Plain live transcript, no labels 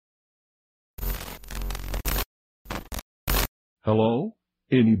Hello?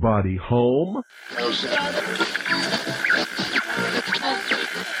 Anybody home?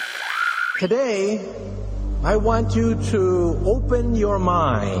 Today, I want you to open your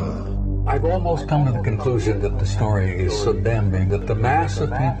mind. I've almost come to the conclusion that the story is so damning that the mass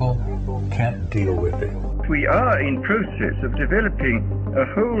of people can't deal with it. We are in process of developing a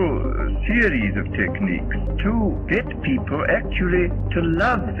whole series of techniques to get people actually to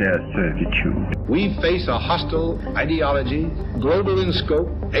love their servitude. We face a hostile ideology, global in scope,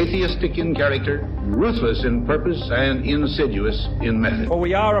 atheistic in character, ruthless in purpose, and insidious in method. For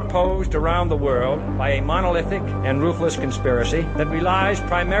we are opposed around the world by a monolithic and ruthless conspiracy that relies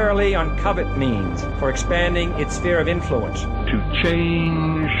primarily on covert means for expanding its sphere of influence. To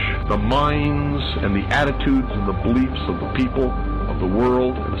change the minds and the attitudes and the beliefs of the people of the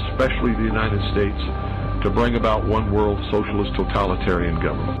world, and especially the United States, to bring about one world socialist totalitarian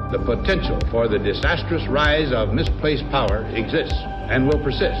government. The potential for the disastrous rise of misplaced power exists and will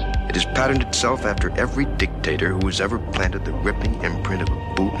persist. It has patterned itself after every dictator who has ever planted the ripping imprint of a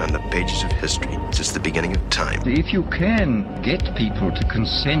boot on the pages of history since the beginning of time. If you can get people to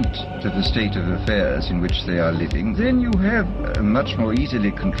consent to the state of affairs in which they are living, then you have a much more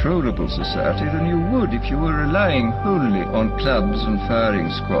easily controllable society than you would if you were relying wholly on clubs and firing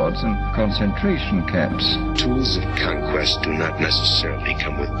squads and concentration camps. Tools of conquest do not necessarily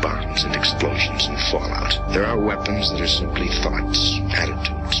come with bombs and explosions and fallout. There are weapons that are simply thoughts,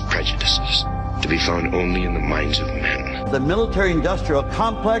 attitudes, prejudices, to be found only in the minds of men. The military-industrial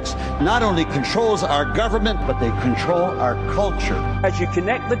complex not only controls our government, but they control our culture. As you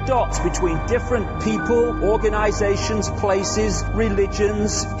connect the dots between different people, organizations, places,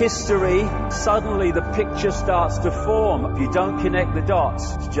 religions, history, suddenly the picture starts to form. If you don't connect the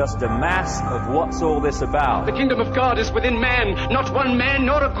dots, it's just a mass of what's all this about. The kingdom of God is within man, not one man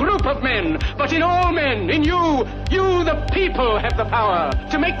nor a group of men, but in all men, in you. You, the people, have the power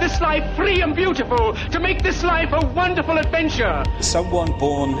to make this life free and beautiful, to make this life a wonderful adventure. Someone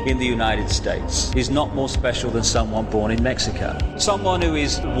born in the United States is not more special than someone born in Mexico. Someone who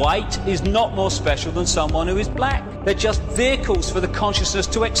is white is not more special than someone who is black. They're just vehicles for the consciousness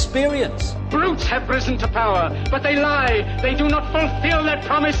to experience. Brutes have risen to power, but they lie. They do not fulfill that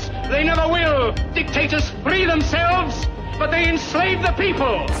promise. They never will. Dictators free themselves, but they enslave the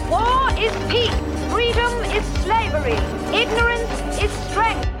people. War is peace. Freedom is slavery. Ignorance is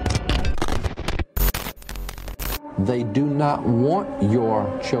strength. They do not want your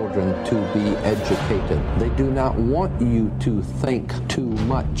children to be educated. They do not want you to think too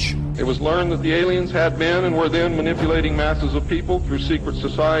much. It was learned that the aliens had been and were then manipulating masses of people through secret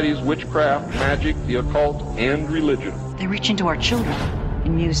societies, witchcraft, magic, the occult, and religion. They reach into our children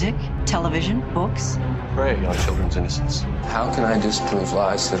in music, television, books. Prey on children's innocence. How can I disprove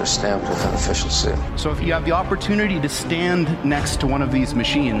lies that are stamped with an official seal? So if you have the opportunity to stand next to one of these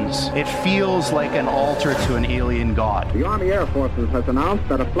machines, it feels like an altar to an alien god. The Army Air Forces has announced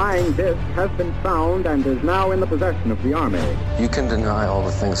that a flying disc has been found and is now in the possession of the Army. You can deny all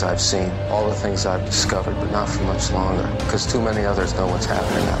the things I've seen, all the things I've discovered, but not for much longer, because too many others know what's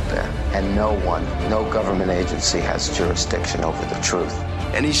happening out there. And no government agency has jurisdiction over the truth.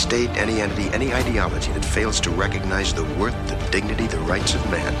 Any state, any entity, any ideology that fails to recognize the worth, the dignity, the rights of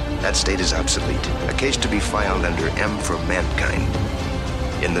man, that state is obsolete. A case to be filed under M for mankind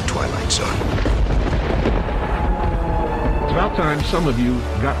in the Twilight Zone. It's about time some of you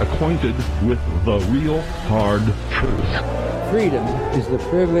got acquainted with the real hard truth. Freedom is the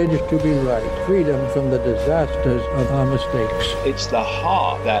privilege to be right. Freedom from the disasters of our mistakes. It's the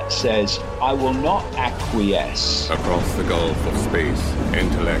heart that says, I will not acquiesce. Across the gulf of space,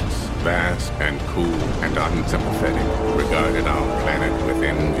 intellects, vast and cool and unsympathetic, regarded our planet with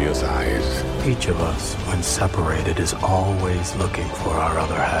envious eyes. Each of us, when separated, is always looking for our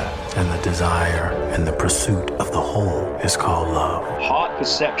other half. And the desire and the pursuit of the whole is called love. Heart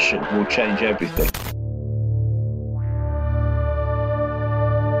perception will change everything.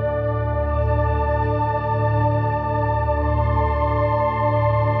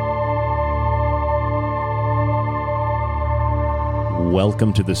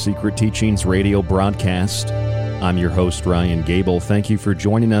 Welcome to the Secret Teachings radio broadcast. I'm your host, Ryan Gable. Thank you for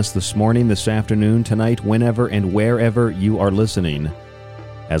joining us this morning, this afternoon, tonight, whenever and wherever you are listening,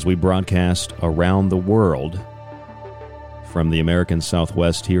 as we broadcast around the world from the American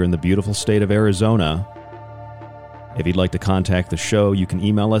Southwest here in the beautiful state of Arizona. If you'd like to contact the show, you can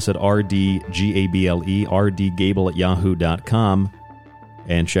email us at rdgable@yahoo.com.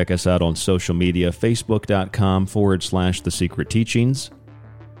 And check us out on social media, facebook.com/The Secret Teachings,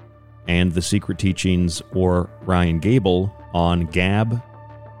 and The Secret Teachings or Ryan Gable on Gab,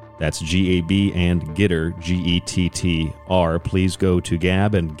 That's G-A-B and Gitter, G-E-T-T-R. Please go to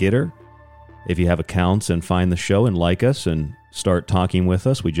Gab and Gitter if you have accounts and find the show and like us and start talking with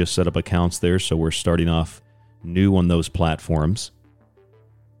us. We just set up accounts there, so we're starting off new on those platforms.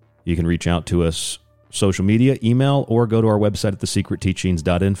 You can reach out to us social media, email, or go to our website at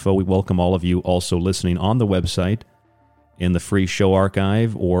thesecretteachings.info. We welcome all of you also listening on the website, in the free show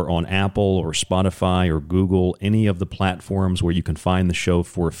archive, or on Apple or Spotify or Google, any of the platforms where you can find the show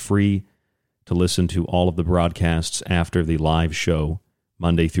for free to listen to all of the broadcasts after the live show,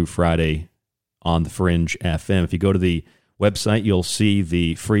 Monday through Friday on the Fringe FM. If you go to the website, you'll see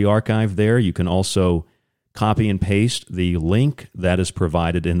the free archive there. You can also copy and paste the link that is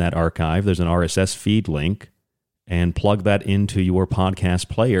provided in that archive. There's an RSS feed link, and plug that into your podcast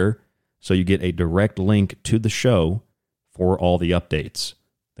player so you get a direct link to the show for all the updates.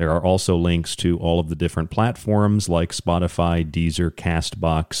 There are also links to all of the different platforms like Spotify, Deezer,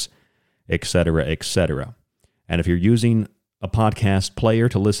 Castbox, etc., etc. And if you're using a podcast player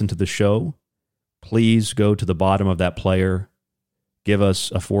to listen to the show, please go to the bottom of that player, give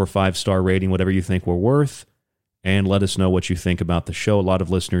us a 4 or 5-star rating, whatever you think we're worth, and let us know what you think about the show. A lot of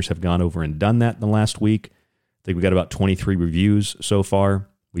listeners have gone over and done that in the last week. I think we got about 23 reviews so far.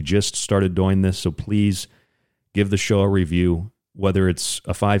 We just started doing this, so please give the show a review, whether it's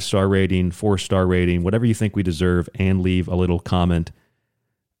a 5-star rating, 4-star rating, whatever you think we deserve, and leave a little comment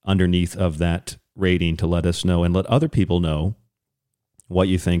underneath of that rating to let us know and let other people know what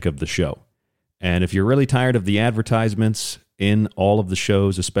you think of the show. And if you're really tired of the advertisements in all of the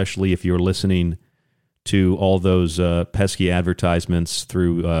shows, especially if you're listening to all those pesky advertisements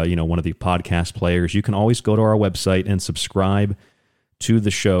through one of the podcast players, you can always go to our website and subscribe to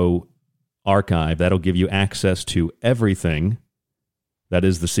the show archive. That'll give you access to everything that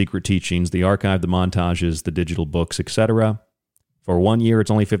is the Secret Teachings, the archive, the montages, the digital books, etc. For 1 year, it's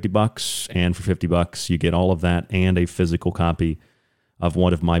only $50, and for $50, you get all of that and a physical copy of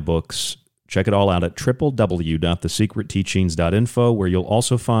one of my books. Check it all out at www.thesecretteachings.info, where you'll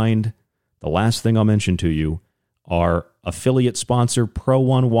also find the last thing I'll mention to you, our affiliate sponsor, Pro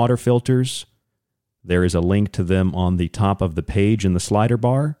One water filters. There is a link to them on the top of the page in the slider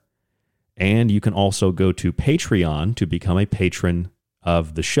bar. And you can also go to Patreon to become a patron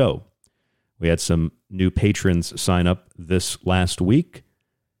of the show. We had some new patrons sign up this last week.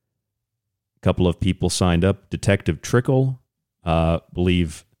 A couple of people signed up. Detective Trickle,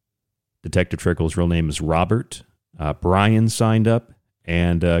 believe Detective Trickle's real name is Robert. Brian signed up,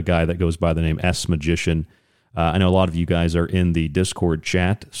 and a guy that goes by the name S Magician. I know a lot of you guys are in the Discord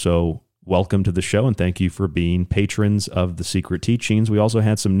chat, so welcome to the show, and thank you for being patrons of the Secret Teachings. We also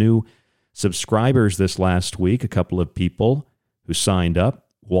had some new subscribers this last week, a couple of people who signed up: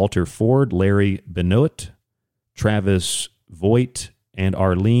 Walter Ford, Larry Benoit, Travis Voigt, and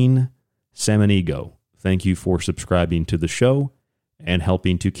Arlene Samanigo. Thank you for subscribing to the show and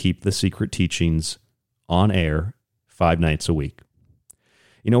helping to keep the Secret Teachings on air 5 nights a week.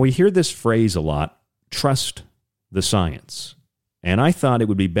 You know, we hear this phrase a lot, trust the science. And I thought it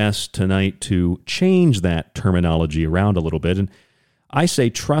would be best tonight to change that terminology around a little bit. And I say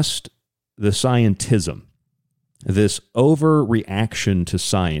trust the scientism, this overreaction to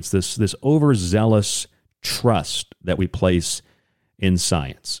science, this overzealous trust that we place in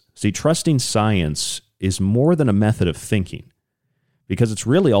science. See, trusting science is more than a method of thinking, because it's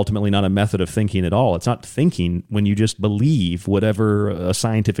really ultimately not a method of thinking at all. It's not thinking when you just believe whatever a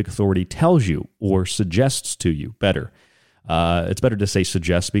scientific authority tells you or suggests to you. It's better to say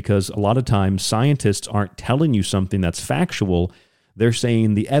suggest, because a lot of times scientists aren't telling you something that's factual. They're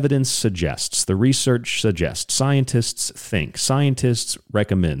saying the evidence suggests, the research suggests, scientists think, scientists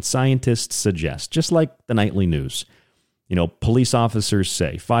recommend, scientists suggest, just like the nightly news. You know, police officers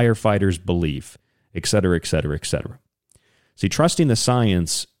say, firefighters believe, et cetera, et cetera, et cetera. See, trusting the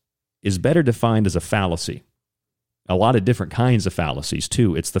science is better defined as a fallacy. A lot of different kinds of fallacies,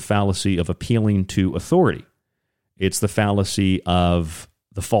 too. It's the fallacy of appealing to authority. It's the fallacy of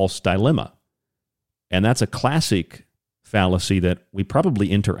the false dilemma. And that's a classic fallacy that we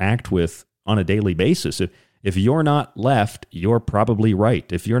probably interact with on a daily basis. If you're not left, you're probably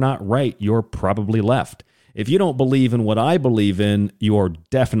right. If you're not right, you're probably left. If you don't believe in what I believe in, you're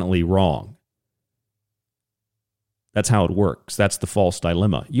definitely wrong. That's how it works. That's the false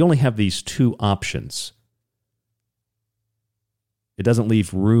dilemma. You only have these two options. It doesn't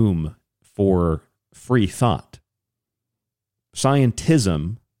leave room for free thought.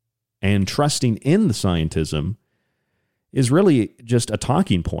 Scientism and trusting in the scientism is really just a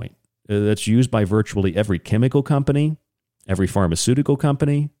talking point that's used by virtually every chemical company, every pharmaceutical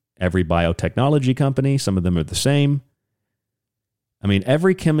company, every biotechnology company. Some of them are the same. I mean,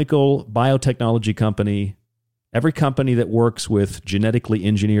 every chemical, biotechnology company, every company that works with genetically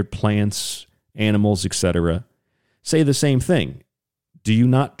engineered plants, animals, etc., say the same thing. Do you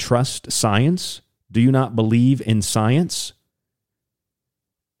not trust science? Do you not believe in science?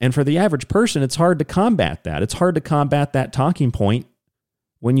 And for the average person, it's hard to combat that. It's hard to combat that talking point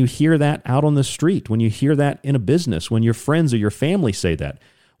when you hear that out on the street, when you hear that in a business, when your friends or your family say that.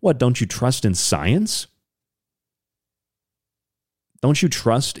 What, don't you trust in science? Don't you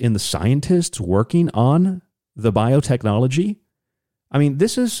trust in the scientists working on the biotechnology? I mean,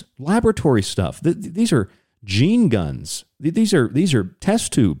 this is laboratory stuff. These are gene guns. These are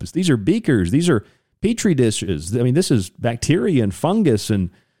test tubes. These are beakers. These are petri dishes. I mean, this is bacteria and fungus and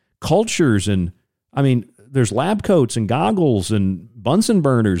cultures. And I mean, there's lab coats and goggles and Bunsen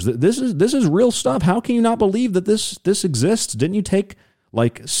burners. This is real stuff. How can you not believe that this exists? Didn't you take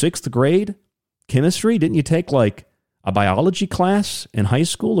like 6th grade chemistry? Didn't you take like a biology class in high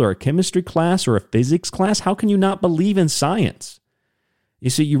school or a chemistry class or a physics class? How can you not believe in science?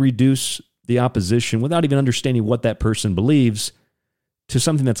 You see, you reduce the opposition without even understanding what that person believes to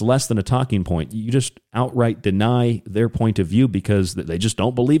something that's less than a talking point. You just outright deny their point of view because they just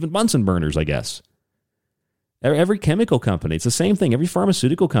don't believe in Bunsen burners, I guess. Every chemical company, it's the same thing. Every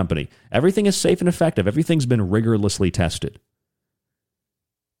pharmaceutical company, everything is safe and effective. Everything's been rigorously tested.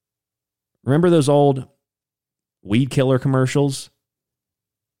 Remember those old weed killer commercials?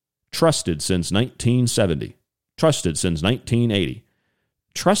 Trusted since 1970. Trusted since 1980.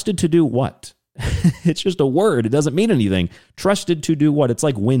 Trusted to do what? It's just a word. It doesn't mean anything. Trusted to do what? It's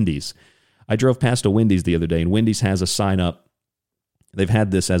like Wendy's. I drove past a Wendy's the other day, and Wendy's has a sign up. They've had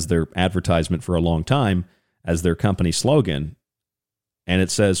this as their advertisement for a long time, as their company slogan, and it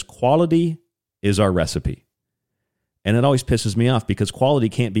says, quality is our recipe. And it always pisses me off because quality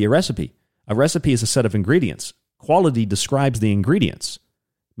can't be a recipe. A recipe is a set of ingredients. Quality describes the ingredients.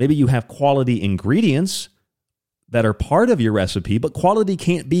 Maybe you have quality ingredients that are part of your recipe, but quality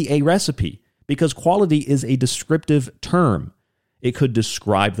can't be a recipe because quality is a descriptive term. It could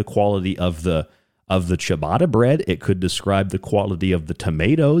describe the quality of the ciabatta bread. It could describe the quality of the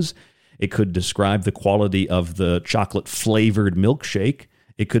tomatoes. It could describe the quality of the chocolate-flavored milkshake.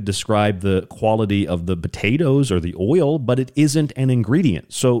 It could describe the quality of the potatoes or the oil, but it isn't an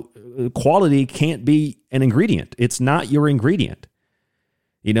ingredient. So quality can't be an ingredient. It's not your ingredient.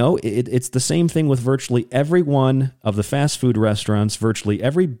 You know, it's the same thing with virtually every one of the fast food restaurants, virtually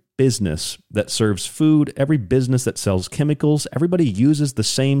every business that serves food, every business that sells chemicals. Everybody uses the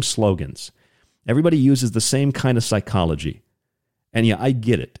same slogans. Everybody uses the same kind of psychology. And yeah, I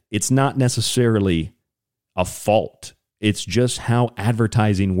get it. It's not necessarily a fault. It's just how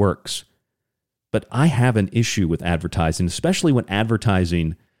advertising works. But I have an issue with advertising, especially when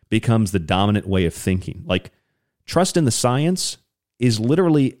advertising becomes the dominant way of thinking. Like, trust in the science is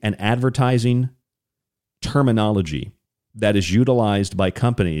literally an advertising terminology that is utilized by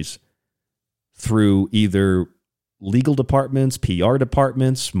companies through either legal departments, PR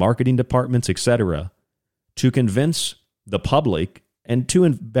departments, marketing departments, etc., to convince the public and to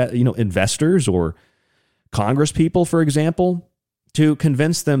investors or Congress people, for example, to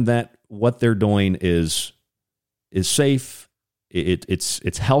convince them that what they're doing is safe,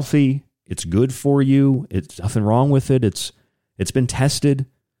 it's healthy, it's good for you, it's nothing wrong with it, it's been tested.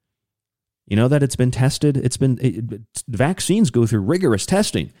 You know that it's been tested? Vaccines go through rigorous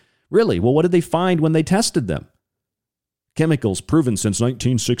testing. Really? Well, what did they find when they tested them? Chemicals proven since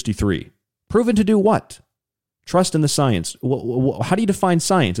 1963. Proven to do what? Trust in the science. How do you define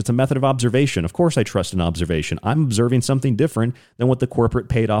science? It's a method of observation. Of course I trust in observation. I'm observing something different than what the corporate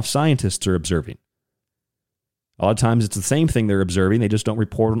paid-off scientists are observing. A lot of times it's the same thing they're observing. They just don't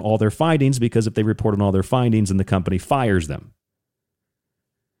report on all their findings because if they report on all their findings, then the company fires them.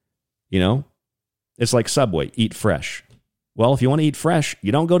 You know? It's like Subway, eat fresh. Well, if you want to eat fresh,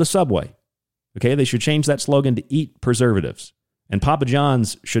 you don't go to Subway. Okay? They should change that slogan to eat preservatives. And Papa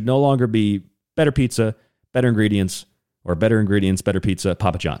John's should no longer be better pizza, better ingredients, or better ingredients, better pizza,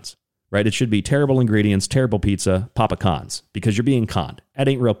 Papa John's, right? It should be terrible ingredients, terrible pizza, Papa Cons, because you're being conned. That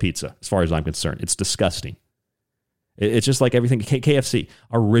ain't real pizza, as far as I'm concerned. It's disgusting. It's just like everything. KFC,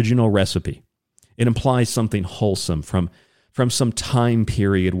 original recipe. It implies something wholesome from some time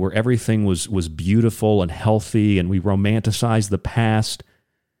period where everything was beautiful and healthy, and we romanticize the past.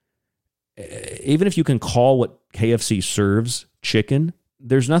 Even if you can call what KFC serves chicken,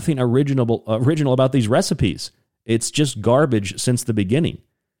 there's nothing original about these recipes. It's just garbage since the beginning.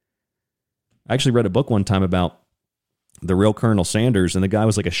 I actually read a book one time about the real Colonel Sanders, and the guy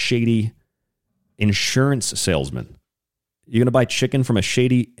was like a shady insurance salesman. You're going to buy chicken from a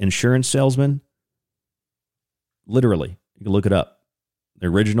shady insurance salesman? Literally. You can look it up. The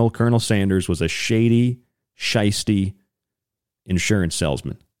original Colonel Sanders was a shady, shisty insurance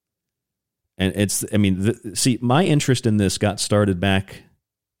salesman. And see, my interest in this got started back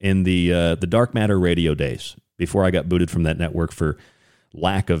in the dark matter radio days, before I got booted from that network for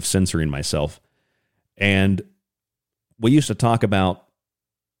lack of censoring myself. And we used to talk about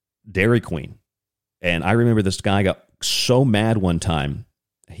Dairy Queen. And I remember this guy got so mad one time.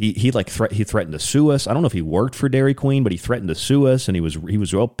 He threatened to sue us. I don't know if he worked for Dairy Queen, but he threatened to sue us, and he was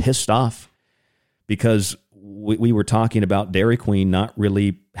real pissed off because we were talking about Dairy Queen not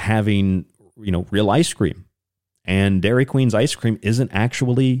really having, real ice cream. And Dairy Queen's ice cream isn't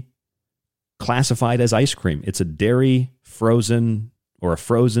actually classified as ice cream. It's a dairy frozen, or a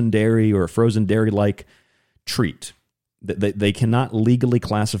frozen dairy-like treat. They cannot legally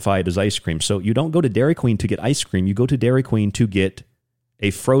classify it as ice cream. So you don't go to Dairy Queen to get ice cream. You go to Dairy Queen to get a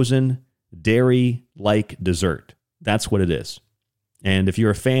frozen dairy-like dessert. That's what it is. And if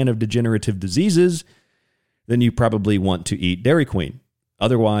you're a fan of degenerative diseases, then you probably want to eat Dairy Queen.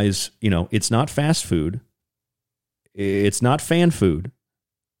 Otherwise, it's not fast food, it's not fan food,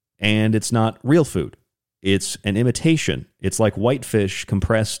 and it's not real food. It's an imitation. It's like whitefish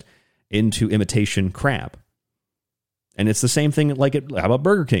compressed into imitation crab. And it's the same thing how about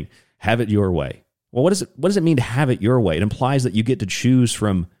Burger King? Have it your way. Well, what does it mean to have it your way? It implies that you get to choose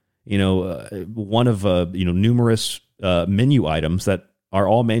from, one of numerous menu items that are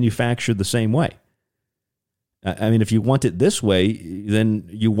all manufactured the same way. I mean, if you want it this way, then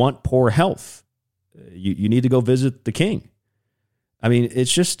you want poor health. You need to go visit the king. I mean,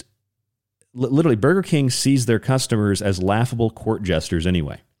 it's just literally Burger King sees their customers as laughable court jesters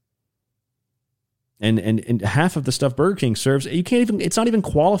anyway. And half of the stuff Burger King serves, it's not even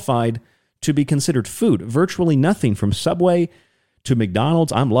qualified to be considered food. Virtually nothing from Subway to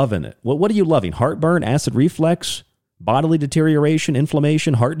McDonald's. I'm loving it. What are you loving? Heartburn, acid reflux, bodily deterioration,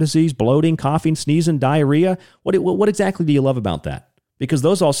 inflammation, heart disease, bloating, coughing, sneezing, diarrhea. What exactly do you love about that? Because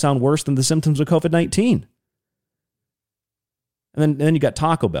those all sound worse than the symptoms of COVID-19. And then you got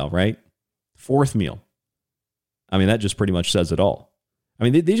Taco Bell, right? Fourth meal. I mean, that just pretty much says it all. I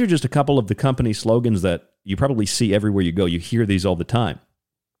mean, these are just a couple of the company slogans that you probably see everywhere you go. You hear these all the time.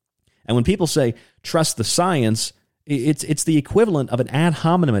 And when people say, trust the science, it's the equivalent of an ad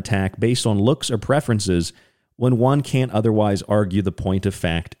hominem attack based on looks or preferences when one can't otherwise argue the point of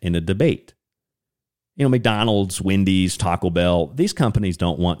fact in a debate. McDonald's, Wendy's, Taco Bell, these companies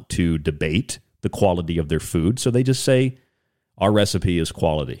don't want to debate the quality of their food, so they just say, our recipe is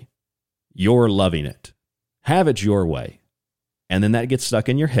quality. You're loving it. Have it your way. And then that gets stuck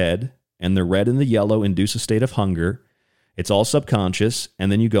in your head, and the red and the yellow induce a state of hunger. It's all subconscious,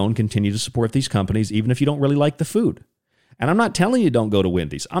 and then you go and continue to support these companies even if you don't really like the food. And I'm not telling you don't go to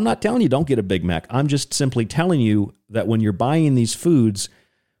Wendy's. I'm not telling you don't get a Big Mac. I'm just simply telling you that when you're buying these foods,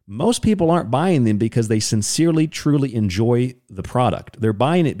 most people aren't buying them because they sincerely, truly enjoy the product. They're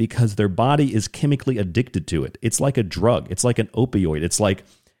buying it because their body is chemically addicted to it. It's like a drug. It's like an opioid. It's like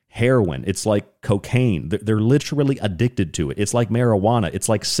heroin. It's like cocaine. They're literally addicted to it. It's like marijuana. It's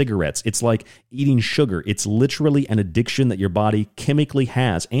like cigarettes. It's like eating sugar. It's literally an addiction that your body chemically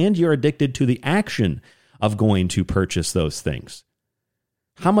has, and you're addicted to the action of going to purchase those things.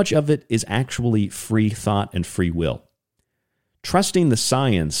 How much of it is actually free thought and free will? Trusting the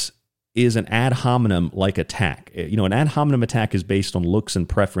science is an ad hominem-like attack. An ad hominem attack is based on looks and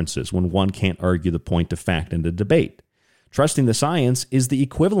preferences when one can't argue the point of fact in a debate. Trusting the science is the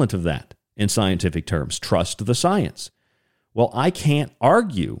equivalent of that in scientific terms. Trust the science. Well, I can't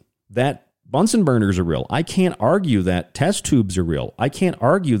argue that Bunsen burners are real. I can't argue that test tubes are real. I can't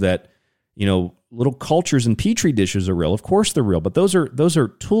argue that, little cultures and petri dishes are real. Of course they're real, but those are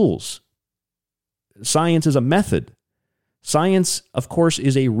tools. Science is a method. Science, of course,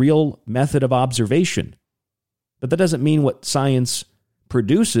 is a real method of observation. But that doesn't mean what science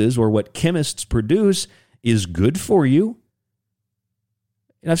produces or what chemists produce is good for you.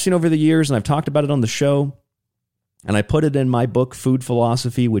 And I've seen over the years, and I've talked about it on the show, and I put it in my book, Food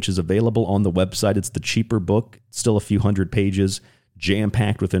Philosophy, which is available on the website. It's the cheaper book, still a few hundred pages,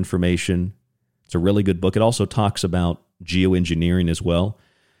 jam-packed with information. It's a really good book. It also talks about geoengineering as well.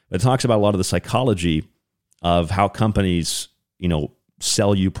 It talks about a lot of the psychology of how companies,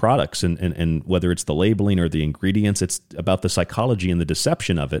 sell you products and whether it's the labeling or the ingredients. It's about the psychology and the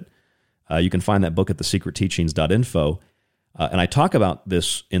deception of it. You can find that book at thesecretteachings.info. And I talk about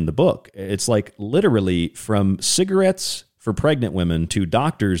this in the book. It's like literally from cigarettes for pregnant women to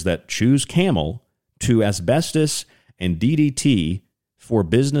doctors that choose Camel to asbestos and DDT for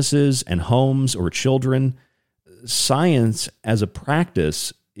businesses and homes or children. Science as a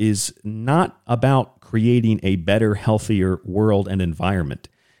practice is not about creating a better, healthier world and environment.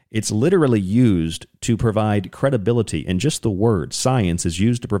 It's literally used to provide credibility. And just the word science is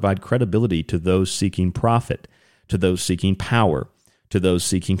used to provide credibility to those seeking profit, to those seeking power, to those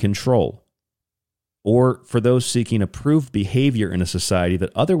seeking control, or for those seeking approved behavior in a society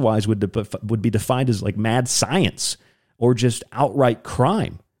that otherwise would be defined as like mad science or just outright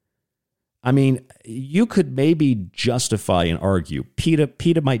crime. I mean, you could maybe justify and argue,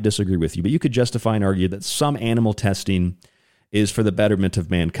 PETA might disagree with you, but you could justify and argue that some animal testing is for the betterment of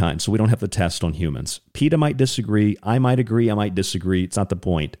mankind, so we don't have to test on humans. PETA might disagree, I might agree, I might disagree, it's not the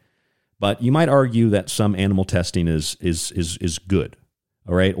point. But you might argue that some animal testing is good,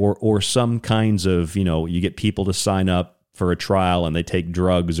 all right? Or some kinds of, you get people to sign up for a trial and they take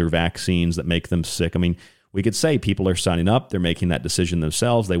drugs or vaccines that make them sick. I mean, we could say people are signing up, they're making that decision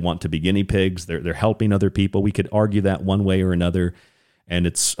themselves, they want to be guinea pigs, they're helping other people. We could argue that one way or another, and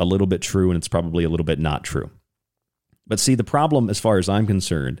it's a little bit true and it's probably a little bit not true. But see, the problem, as far as I'm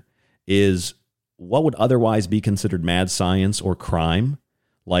concerned, is what would otherwise be considered mad science or crime,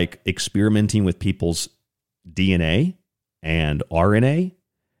 like experimenting with people's DNA and RNA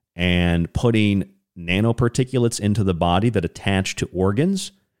and putting nanoparticulates into the body that attach to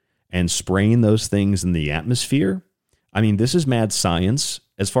organs and spraying those things in the atmosphere. I mean, this is mad science.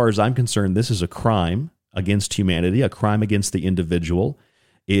 As far as I'm concerned, this is a crime against humanity, a crime against the individual.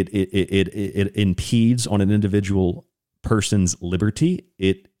 It impedes on an individual person's liberty.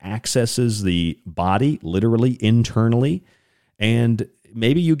 It accesses the body literally internally. And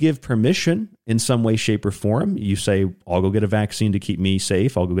maybe you give permission in some way, shape, or form. You say, I'll go get a vaccine to keep me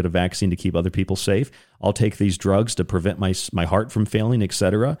safe. I'll go get a vaccine to keep other people safe. I'll take these drugs to prevent my heart from failing,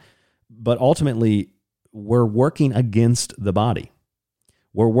 etc. But ultimately, we're working against the body.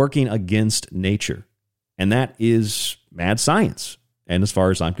 We're working against nature. And that is mad science. And as far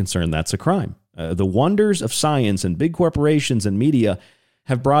as I'm concerned, that's a crime. The wonders of science and big corporations and media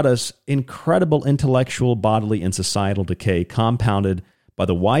have brought us incredible intellectual, bodily, and societal decay compounded by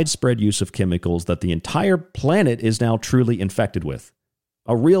the widespread use of chemicals that the entire planet is now truly infected with.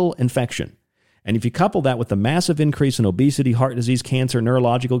 A real infection. And if you couple that with the massive increase in obesity, heart disease, cancer,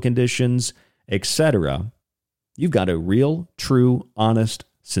 neurological conditions, etc., you've got a real, true, honest,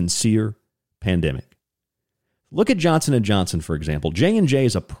 sincere pandemic. Look at Johnson & Johnson, for example. J&J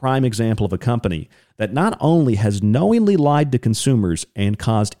is a prime example of a company that not only has knowingly lied to consumers and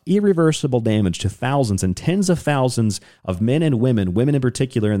caused irreversible damage to thousands and tens of thousands of men and women in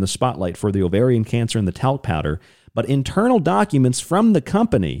particular in the spotlight for the ovarian cancer and the talc powder, but internal documents from the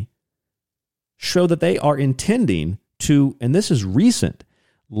company show that they are intending to, and this is recent,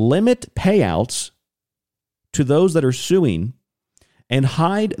 limit payouts to those that are suing and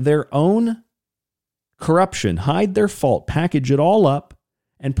hide their own corruption, hide their fault, package it all up,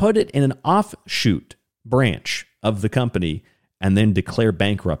 and put it in an offshoot branch of the company and then declare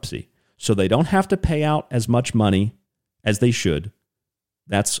bankruptcy. So they don't have to pay out as much money as they should.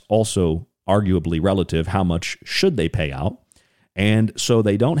 That's also arguably relative. How much should they pay out? And so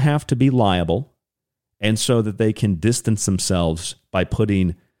they don't have to be liable, and so that they can distance themselves by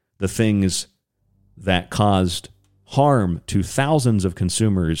putting the things that caused harm to thousands of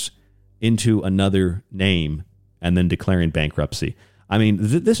consumers into another name and then declaring bankruptcy. I mean,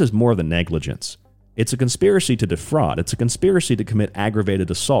 this is more than negligence. It's a conspiracy to defraud. It's a conspiracy to commit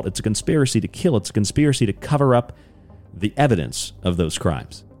aggravated assault. It's a conspiracy to kill. It's a conspiracy to cover up the evidence of those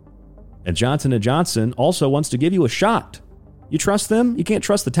crimes. And Johnson & Johnson also wants to give you a shot. You trust them? You can't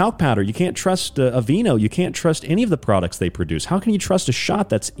trust the talc powder. You can't trust Aveeno. You can't trust any of the products they produce. How can you trust a shot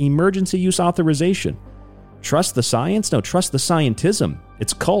that's emergency use authorization? Trust the science? No, trust the scientism.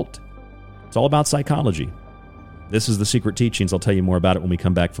 It's cult. It's all about psychology. This is The Secret Teachings. I'll tell you more about it when we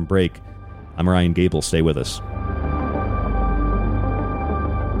come back from break. I'm Ryan Gable. Stay with us.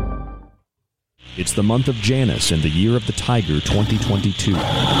 It's the month of Janus and the year of the Tiger 2022.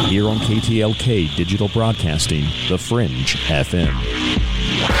 Here on KTLK Digital Broadcasting, The Fringe FM.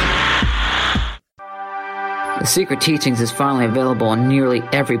 The Secret Teachings is finally available on nearly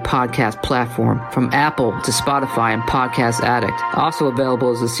every podcast platform, from Apple to Spotify and Podcast Addict. Also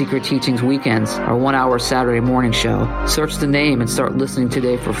available is The Secret Teachings Weekends, our 1-hour Saturday morning show. Search the name and start listening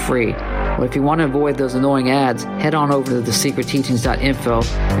today for free. But if you want to avoid those annoying ads, head on over to thesecretteachings.info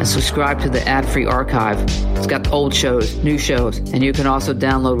and subscribe to the ad-free archive. It's got old shows, new shows, and you can also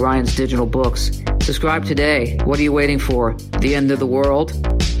download Ryan's digital books. Subscribe today. What are you waiting for? The end of the world?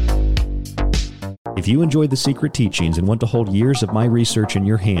 If you enjoyed The Secret Teachings and want to hold years of my research in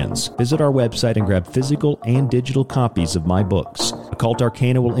your hands, visit our website and grab physical and digital copies of my books, A Occult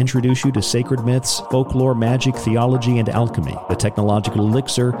Arcana will introduce you to sacred myths, folklore, magic, theology, and alchemy. The Technological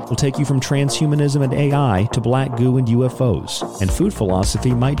Elixir will take you from transhumanism and AI to black goo and UFOs. And Food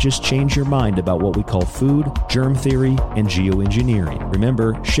Philosophy might just change your mind about what we call food, germ theory, and geoengineering.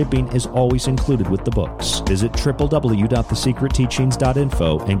 Remember, shipping is always included with the books. Visit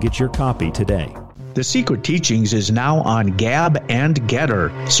www.thesecretteachings.info and get your copy today. The Secret Teachings is now on Gab and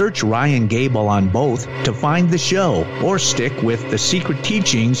Getter. Search Ryan Gable on both to find the show, or stick with The Secret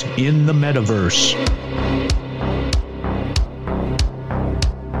Teachings in the metaverse.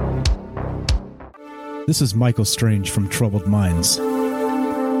 This is Michael Strange from Troubled Minds.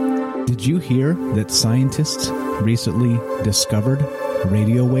 Did you hear that scientists recently discovered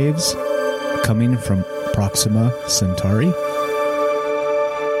radio waves coming from Proxima Centauri?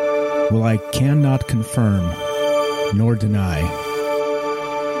 Well, I cannot confirm nor deny.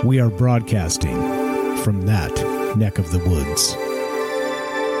 We are broadcasting from that neck of the woods.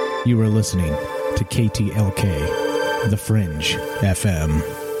 You are listening to KTLK, The Fringe FM.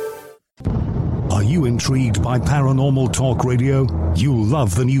 Are you intrigued by Paranormal Talk Radio? You'll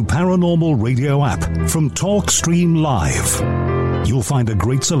love the new Paranormal Radio app from TalkStream Live. You'll find a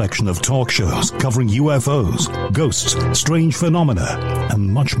great selection of talk shows covering UFOs, ghosts, strange phenomena,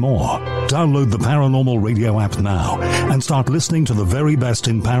 and much more. Download the Paranormal Radio app now and start listening to the very best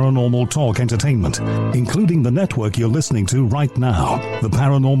in paranormal talk entertainment, including the network you're listening to right now, the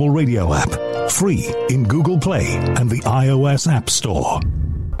Paranormal Radio app, free in Google Play and the iOS App Store.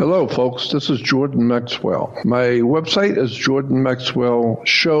 Hello, folks. This is Jordan Maxwell. My website is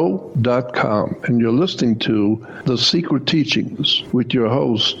jordanmaxwellshow.com, and you're listening to The Secret Teachings with your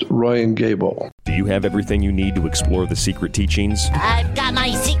host, Ryan Gable. Do you have everything you need to explore the secret teachings? I've got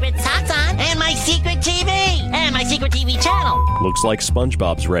my secret socks on, and my secret TV, and my secret TV channel. Looks like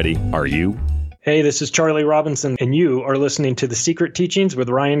SpongeBob's ready. Are you? Hey, this is Charlie Robinson, and you are listening to The Secret Teachings with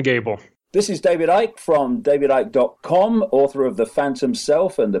Ryan Gable. This is David Icke from davidicke.com, author of The Phantom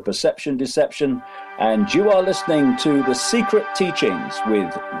Self and The Perception Deception, and you are listening to The Secret Teachings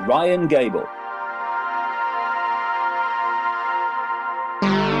with Ryan Gable.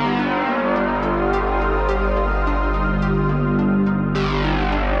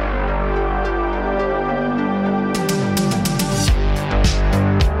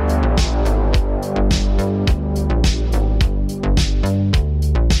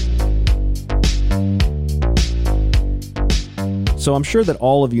 So I'm sure that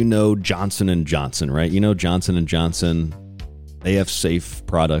all of you know Johnson & Johnson, right? You know Johnson & Johnson, they have safe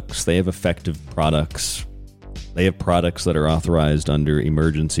products, they have effective products, they have products that are authorized under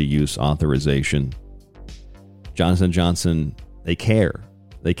emergency use authorization. Johnson & Johnson, they care.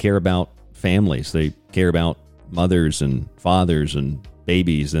 They care about families. They care about mothers and fathers and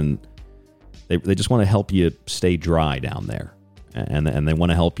babies, and they just want to help you stay dry down there. And they want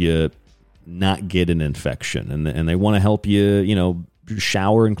to help you not get an infection, and they want to help you,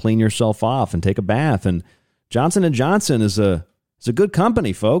 shower and clean yourself off and take a bath. And Johnson & Johnson is a good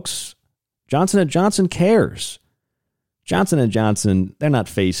company, folks. Johnson & Johnson cares. Johnson & Johnson, they're not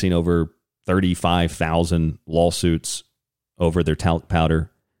facing over 35,000 lawsuits over their talc powder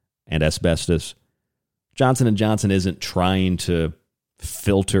and asbestos. Johnson & Johnson isn't trying to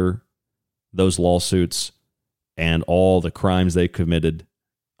filter those lawsuits and all the crimes they committed,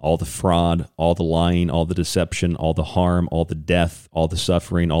 all the fraud, all the lying, all the deception, all the harm, all the death, all the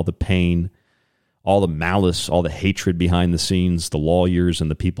suffering, all the pain, all the malice, all the hatred behind the scenes, the lawyers and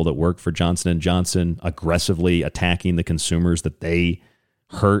the people that work for Johnson & Johnson aggressively attacking the consumers that they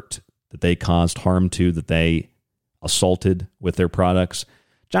hurt, that they caused harm to, that they assaulted with their products.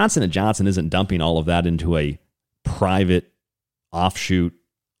 Johnson & Johnson isn't dumping all of that into a private offshoot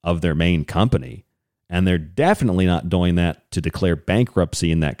of their main company. And they're definitely not doing that to declare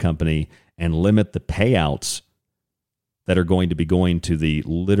bankruptcy in that company and limit the payouts that are going to be going to the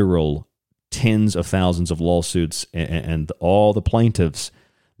literal tens of thousands of lawsuits and all the plaintiffs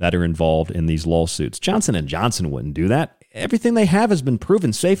that are involved in these lawsuits. Johnson & Johnson wouldn't do that. Everything they have has been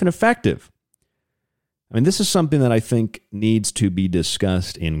proven safe and effective. I mean, this is something that I think needs to be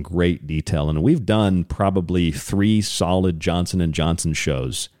discussed in great detail. And we've done probably 3 solid Johnson & Johnson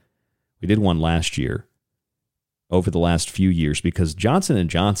shows. We did one last year, over the last few years, because Johnson &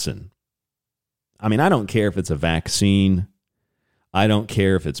 Johnson, I mean, I don't care if it's a vaccine. I don't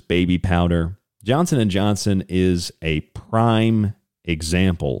care if it's baby powder. Johnson & Johnson is a prime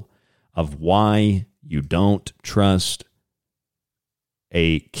example of why you don't trust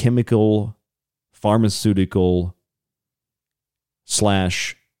a chemical, pharmaceutical /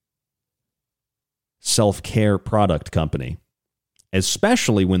 self-care product company.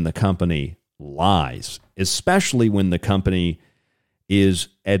 Especially when the company lies, especially when the company is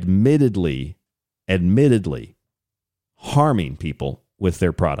admittedly harming people with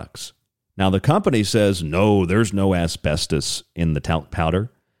their products. Now, the company says, no, there's no asbestos in the talc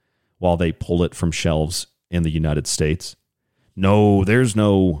powder while they pull it from shelves in the United States. No, there's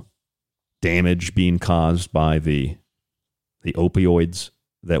no damage being caused by the opioids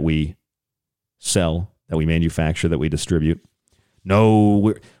that we sell, that we manufacture, that we distribute.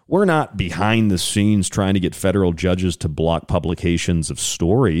 No, we're not behind the scenes trying to get federal judges to block publications of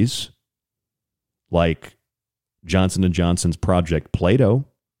stories like Johnson & Johnson's Project Plato.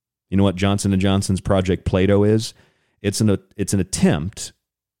 You know what Johnson & Johnson's Project Plato is? It's an attempt,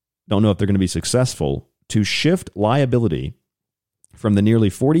 don't know if they're going to be successful, to shift liability from the nearly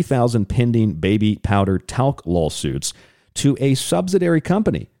 40,000 pending baby powder talc lawsuits to a subsidiary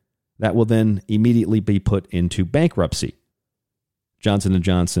company that will then immediately be put into bankruptcy. Johnson &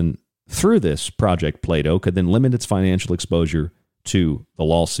 Johnson, through this Project Plato, could then limit its financial exposure to the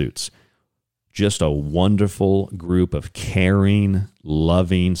lawsuits. Just a wonderful group of caring,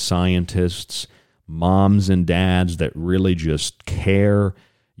 loving scientists, moms and dads that really just care.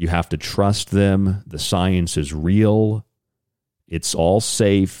 You have to trust them. The science is real. It's all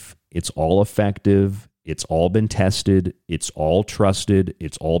safe. It's all effective. It's all been tested. It's all trusted.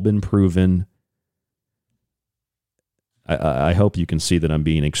 It's all been proven. I hope you can see that I'm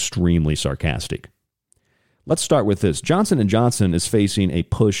being extremely sarcastic. Let's start with this. Johnson & Johnson is facing a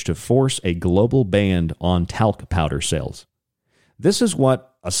push to force a global ban on talc powder sales. This is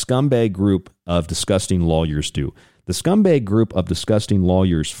what a scumbag group of disgusting lawyers do. The scumbag group of disgusting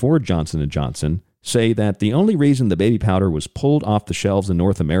lawyers for Johnson & Johnson say that the only reason the baby powder was pulled off the shelves in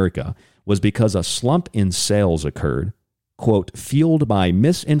North America was because a slump in sales occurred, quote, fueled by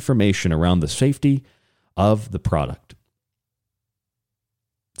misinformation around the safety of the product.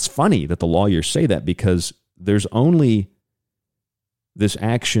 It's funny that the lawyers say that because there's only this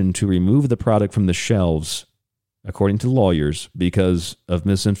action to remove the product from the shelves, according to lawyers, because of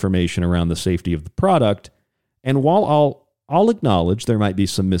misinformation around the safety of the product. And while I'll acknowledge there might be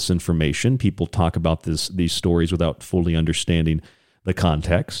some misinformation, people talk about these stories without fully understanding the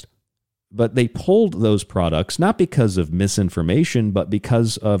context, but they pulled those products not because of misinformation, but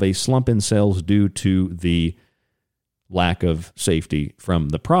because of a slump in sales due to the lack of safety from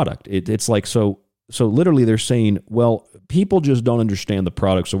the product. It's like, so literally they're saying, well, people just don't understand the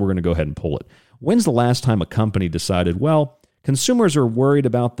product, so we're going to go ahead and pull it. When's the last time a company decided, well, consumers are worried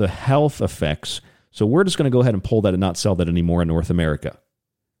about the health effects, so we're just going to go ahead and pull that and not sell that anymore in North America?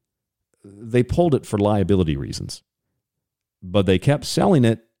 They pulled it for liability reasons, but they kept selling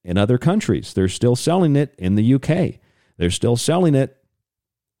it in other countries. They're still selling it in the UK. They're still selling it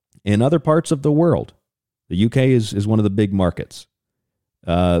in other parts of the world. The UK is one of the big markets.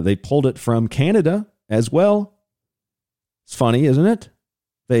 They pulled it from Canada as well. It's funny, isn't it?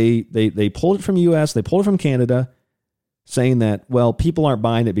 They pulled it from the US, they pulled it from Canada, saying that, well, people aren't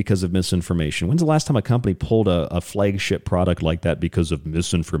buying it because of misinformation. When's the last time a company pulled a flagship product like that because of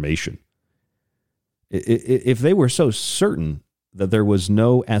misinformation? If they were so certain that there was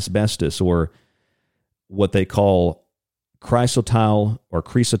no asbestos or what they call chrysotile or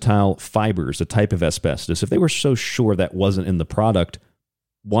chrysotile fibers, a type of asbestos, if they were so sure that wasn't in the product,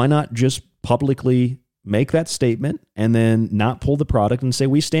 why not just publicly make that statement and then not pull the product and say,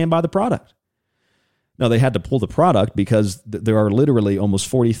 we stand by the product? No, they had to pull the product because there are literally almost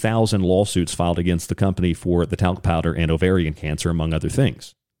 40,000 lawsuits filed against the company for the talc powder and ovarian cancer, among other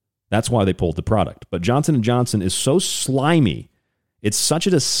things. That's why they pulled the product. But Johnson & Johnson is so slimy, it's such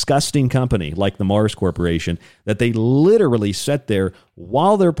a disgusting company like the Mars Corporation that they literally sit there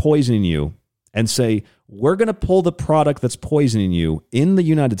while they're poisoning you and say, we're going to pull the product that's poisoning you in the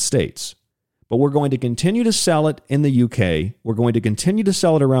United States, but we're going to continue to sell it in the UK. We're going to continue to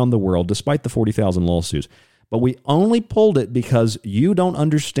sell it around the world, despite the 40,000 lawsuits. But we only pulled it because you don't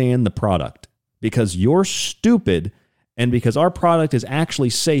understand the product, because you're stupid, and because our product is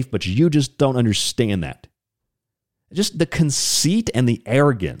actually safe, but you just don't understand that. Just the conceit and the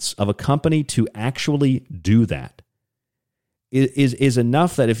arrogance of a company to actually do that is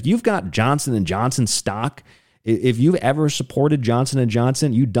enough that if you've got Johnson & Johnson stock, if you've ever supported Johnson &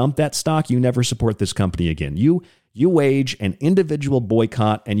 Johnson, you dump that stock, you never support this company again. You wage an individual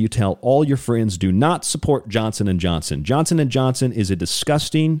boycott and you tell all your friends, do not support Johnson & Johnson. Johnson & Johnson is a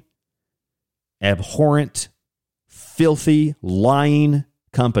disgusting, abhorrent, filthy, lying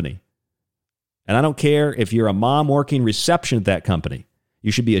company. And I don't care if you're a mom working reception at that company.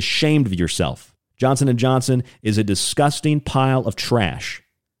 You should be ashamed of yourself. Johnson & Johnson is a disgusting pile of trash.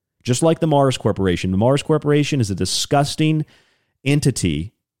 Just like the Mars Corporation. The Mars Corporation is a disgusting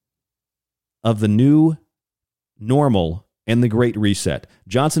entity of the new normal and the Great Reset.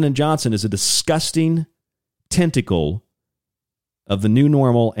 Johnson & Johnson is a disgusting tentacle of the new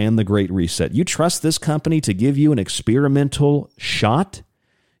normal and the Great Reset. You trust this company to give you an experimental shot?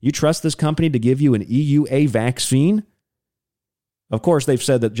 You trust this company to give you an EUA vaccine? Of course, they've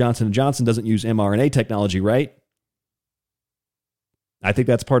said that Johnson & Johnson doesn't use mRNA technology, right? I think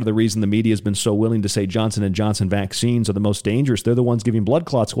that's part of the reason the media has been so willing to say Johnson & Johnson vaccines are the most dangerous. They're the ones giving blood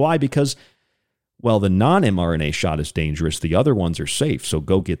clots. Why? Because, well, the non-mRNA shot is dangerous. The other ones are safe, so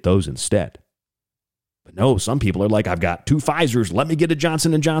go get those instead. But no, some people are like, I've got 2 Pfizers. Let me get a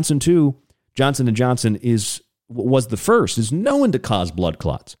Johnson & Johnson too. Johnson & Johnson was the first, is known to cause blood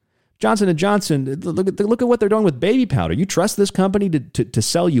clots. Johnson & Johnson, look at what they're doing with baby powder. You trust this company to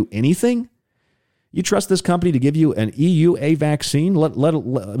sell you anything? You trust this company to give you an EUA vaccine? Let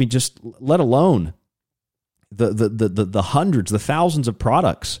alone the hundreds, the thousands of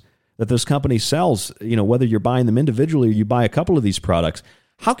products that this company sells, whether you're buying them individually or you buy a couple of these products.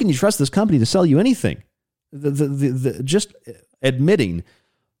 How can you trust this company to sell you anything? Just admitting,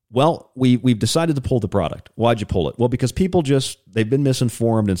 well, we've decided to pull the product. Why'd you pull it? Well, because people they've been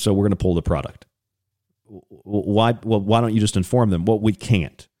misinformed, and so we're going to pull the product. Why? Well, why don't you just inform them? Well, we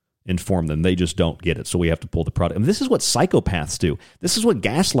can't inform them. They just don't get it, so we have to pull the product. And this is what psychopaths do. This is what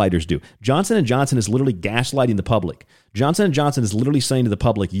gaslighters do. Johnson & Johnson is literally gaslighting the public. Johnson & Johnson is literally saying to the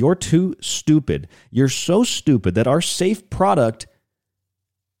public, you're too stupid. You're so stupid that our safe product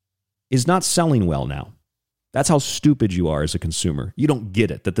is not selling well now. That's how stupid you are as a consumer. You don't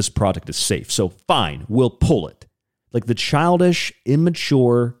get it, that this product is safe. So fine, we'll pull it. Like the childish,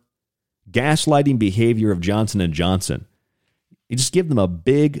 immature, gaslighting behavior of Johnson & Johnson. You just give them a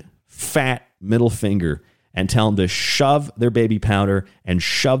big, fat middle finger and tell them to shove their baby powder and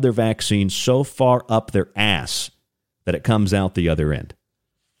shove their vaccine so far up their ass that it comes out the other end.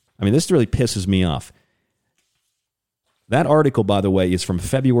 I mean, this really pisses me off. That article, by the way, is from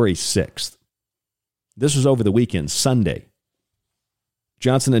February 6th. This was over the weekend, Sunday.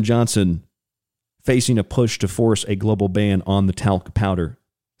 Johnson & Johnson facing a push to force a global ban on the talc powder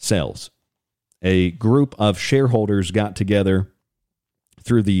sales. A group of shareholders got together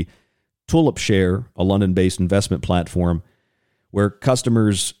through the Tulip Share, a London-based investment platform, where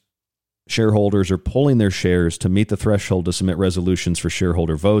shareholders are pulling their shares to meet the threshold to submit resolutions for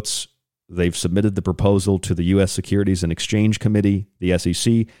shareholder votes. They've submitted the proposal to the U.S. Securities and Exchange Committee, the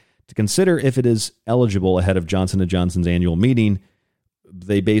SEC, to consider if it is eligible ahead of Johnson & Johnson's annual meeting.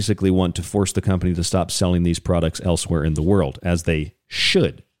 They basically want to force the company to stop selling these products elsewhere in the world, as they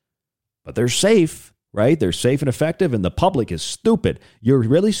should. But they're safe, right? They're safe and effective, and the public is stupid. You're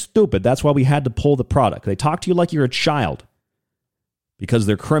really stupid. That's why we had to pull the product. They talk to you like you're a child because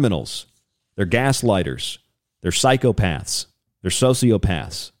they're criminals. They're gaslighters. They're psychopaths. They're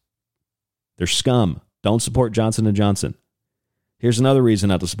sociopaths. They're scum. Don't support Johnson & Johnson. Here's another reason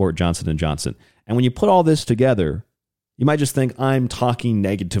not to support Johnson & Johnson. And when you put all this together, you might just think, I'm talking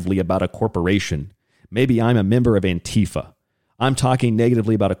negatively about a corporation. Maybe I'm a member of Antifa. I'm talking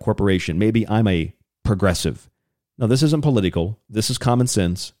negatively about a corporation. Maybe I'm a progressive. No, this isn't political. This is common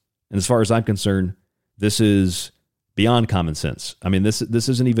sense. And as far as I'm concerned, this is beyond common sense. I mean, this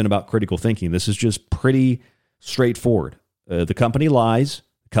isn't even about critical thinking. This is just pretty straightforward. The company lies.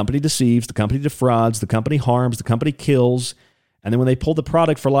 The company deceives. The company defrauds. The company harms. The company kills. And then when they pull the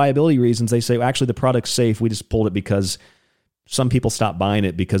product for liability reasons, they say, well, actually, the product's safe. We just pulled it because some people stopped buying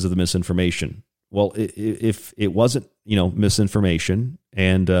it because of the misinformation. Well, if it wasn't, misinformation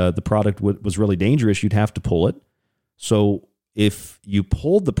and the product was really dangerous, you'd have to pull it. So if you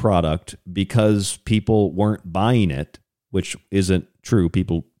pulled the product because people weren't buying it, which isn't true,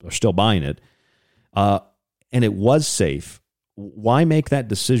 people are still buying it, and it was safe, why make that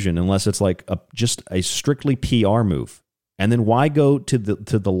decision unless it's like just a strictly PR move? And then why go to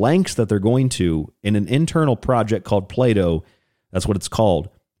the lengths that they're going to in an internal project called Plato, that's what it's called,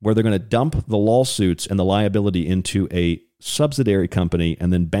 where they're going to dump the lawsuits and the liability into a subsidiary company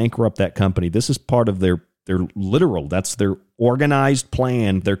and then bankrupt that company. This is part of their literal, that's their organized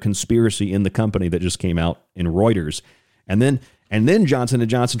plan, their conspiracy in the company that just came out in Reuters. And then Johnson &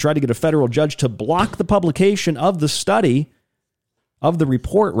 Johnson tried to get a federal judge to block the publication of the study, of the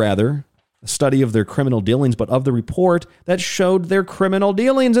report rather, a study of their criminal dealings, but of the report that showed their criminal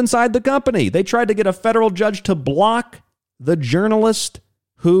dealings inside the company. They tried to get a federal judge to block the journalist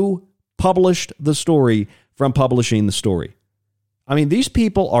who published the story from publishing the story. I mean, these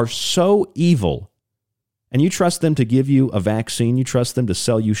people are so evil. And you trust them to give you a vaccine? You trust them to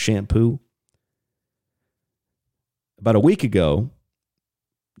sell you shampoo? About a week ago,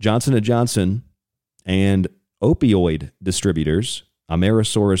 Johnson & Johnson and opioid distributors,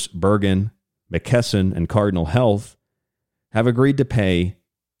 Amerisource, Bergen, McKesson, and Cardinal Health, have agreed to pay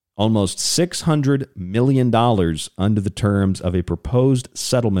almost $600 million under the terms of a proposed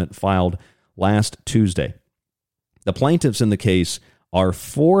settlement filed last Tuesday. The plaintiffs in the case are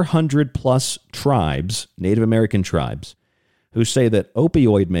 400 plus tribes, Native American tribes, who say that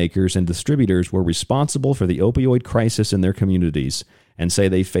opioid makers and distributors were responsible for the opioid crisis in their communities and say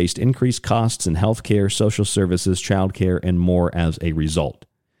they faced increased costs in healthcare, social services, childcare, and more as a result.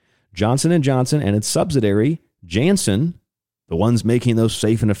 Johnson & Johnson and its subsidiary, Janssen, the ones making those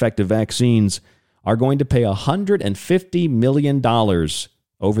safe and effective vaccines, are going to pay $150 million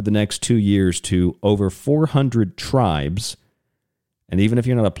over the next 2 years to over 400 tribes. And even if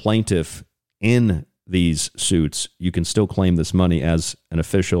you're not a plaintiff in these suits, you can still claim this money as an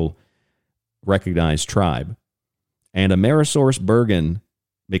official recognized tribe. And AmerisourceBergen,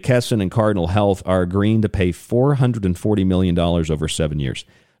 McKesson, and Cardinal Health are agreeing to pay $440 million over 7 years.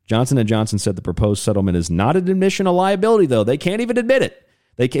 Johnson & Johnson said the proposed settlement is not an admission of liability, though. They can't even admit it.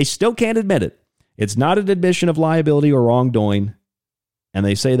 They still can't admit it. It's not an admission of liability or wrongdoing. And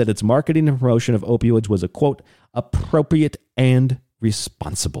they say that its marketing and promotion of opioids was a, quote, appropriate and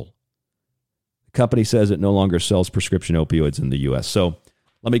responsible. The company says it no longer sells prescription opioids in the U.S. So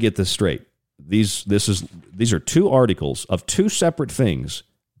let me get this straight. These are two articles of two separate things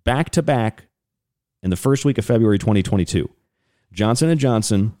back to back in the first week of February 2022. Johnson &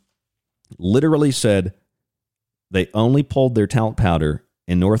 Johnson literally said they only pulled their talc powder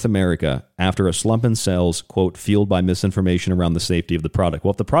in North America after a slump in sales, quote, fueled by misinformation around the safety of the product.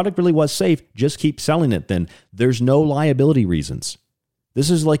 Well, if the product really was safe, just keep selling it then. There's no liability reasons. This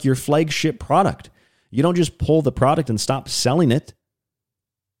is like your flagship product. You don't just pull the product and stop selling it.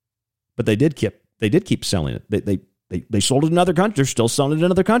 But they did keep selling it. They sold it in other countries. They're still selling it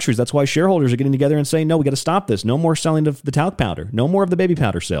in other countries. That's why shareholders are getting together and saying, no, we got to stop this. No more selling of the talc powder. No more of the baby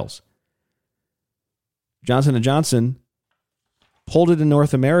powder sales. Johnson & Johnson pulled it in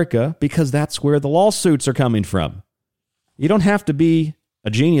North America because that's where the lawsuits are coming from. You don't have to be a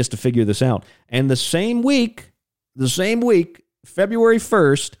genius to figure this out. And the same week, February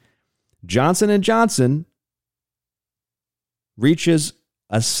 1st, Johnson & Johnson reaches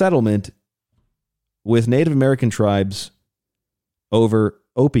a settlement with Native American tribes over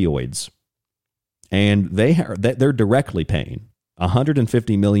opioids. And they're directly paying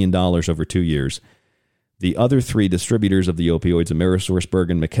 $150 million over 2 years. The other three distributors of the opioids,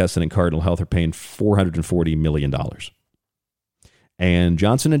 AmerisourceBergen, McKesson, and Cardinal Health, are paying $440 million. And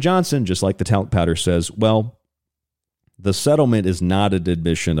Johnson & Johnson, just like the talc powder, says, well, the settlement is not an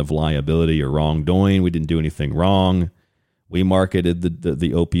admission of liability or wrongdoing. We didn't do anything wrong. We marketed the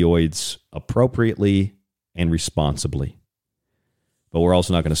opioids appropriately and responsibly. But we're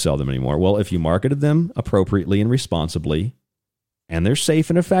also not going to sell them anymore. Well, if you marketed them appropriately and responsibly, and they're safe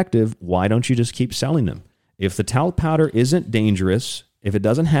and effective, why don't you just keep selling them? If the talc powder isn't dangerous, if it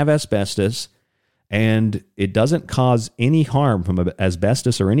doesn't have asbestos, and it doesn't cause any harm from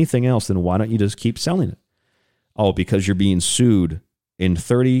asbestos or anything else, then why don't you just keep selling it? Oh, because you're being sued in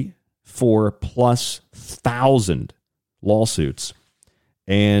 34,000+ lawsuits,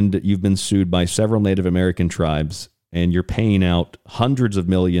 and you've been sued by several Native American tribes, and you're paying out hundreds of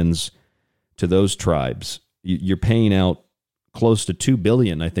millions to those tribes. You're paying out close to $2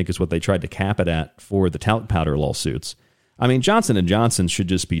 billion, I think is what they tried to cap it at for the talc powder lawsuits. I mean, Johnson & Johnson should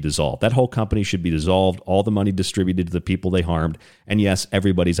just be dissolved. That whole company should be dissolved, all the money distributed to the people they harmed, and yes,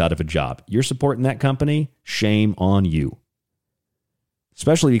 everybody's out of a job. You're supporting that company? Shame on you.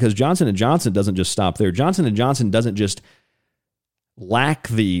 Especially because Johnson & Johnson doesn't just stop there. Johnson & Johnson doesn't just lack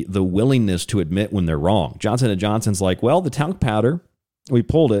the willingness to admit when they're wrong. Johnson & Johnson's like, well, the talc powder, we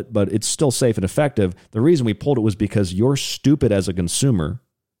pulled it, but it's still safe and effective. The reason we pulled it was because you're stupid as a consumer,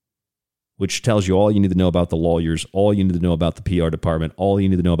 which tells you all you need to know about the lawyers, all you need to know about the PR department, all you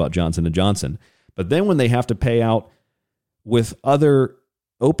need to know about Johnson & Johnson. But then when they have to pay out with other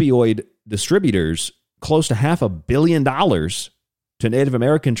opioid distributors close to $500 million to Native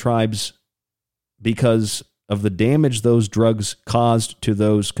American tribes because of the damage those drugs caused to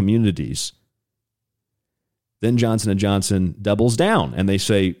those communities, then Johnson & Johnson doubles down and they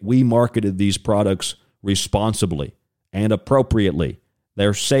say, we marketed these products responsibly and appropriately.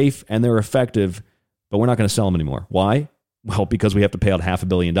 They're safe and they're effective, but we're not going to sell them anymore. Why? Well, because we have to pay out $500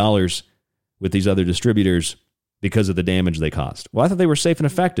 million with these other distributors because of the damage they caused. Well, I thought they were safe and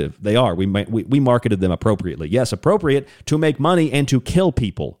effective. They are. We marketed them appropriately. Yes, appropriate to make money and to kill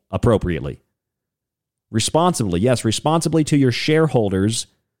people appropriately. Responsibly. Yes, responsibly to your shareholders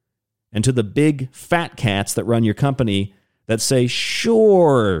and to the big fat cats that run your company that say,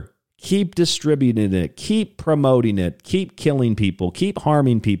 sure, keep distributing it, keep promoting it, keep killing people, keep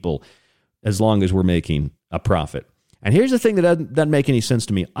harming people as long as we're making a profit. And here's the thing that doesn't make any sense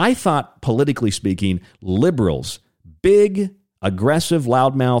to me. I thought, politically speaking, liberals, big, aggressive,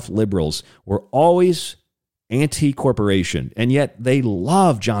 loudmouth liberals, were always anti-corporation, and yet they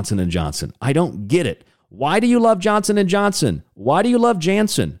love Johnson & Johnson. I don't get it. Why do you love Johnson & Johnson? Why do you love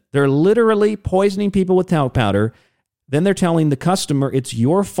Janssen? They're literally poisoning people with talc powder. Then they're telling the customer, it's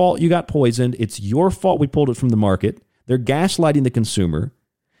your fault you got poisoned. It's your fault we pulled it from the market. They're gaslighting the consumer.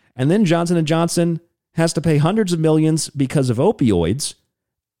 And then Johnson & Johnson has to pay hundreds of millions because of opioids,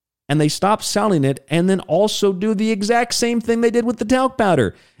 and they stop selling it and then also do the exact same thing they did with the talc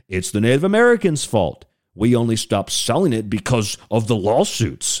powder. It's the Native Americans' fault. We only stopped selling it because of the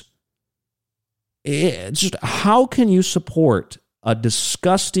lawsuits. It's just, how can you support a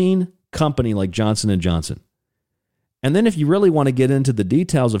disgusting company like Johnson & Johnson? And then if you really want to get into the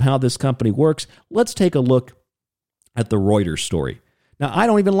details of how this company works, let's take a look at the Reuters story. Now, I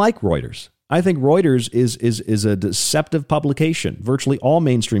don't even like Reuters. I think Reuters is a deceptive publication. Virtually all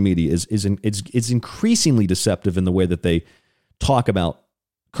mainstream media is increasingly deceptive in the way that they talk about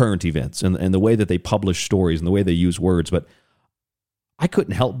current events and the way that they publish stories and the way they use words. But I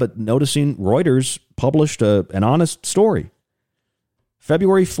couldn't help but noticing Reuters published an honest story.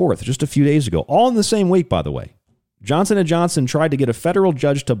 February 4th, just a few days ago, all in the same week, by the way. Johnson & Johnson tried to get a federal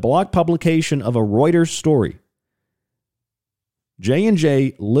judge to block publication of a Reuters story.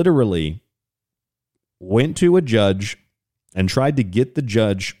 J&J literally went to a judge and tried to get the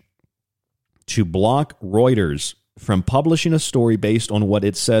judge to block Reuters from publishing a story based on what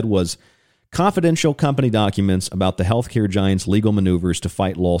it said was confidential company documents about the healthcare giant's legal maneuvers to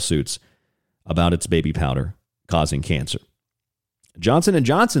fight lawsuits about its baby powder causing cancer. Johnson &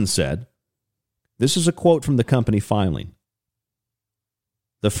 Johnson said, this is a quote from the company filing,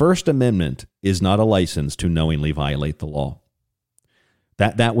 "The First Amendment is not a license to knowingly violate the law."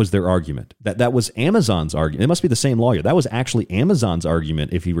 That was their argument. That was Amazon's argument. It must be the same lawyer. That was actually Amazon's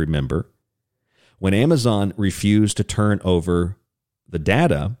argument, if you remember, when Amazon refused to turn over the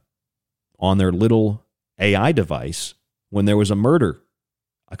data on their little AI device when there was a murder,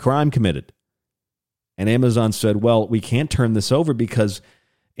 a crime committed. And Amazon said, well, we can't turn this over because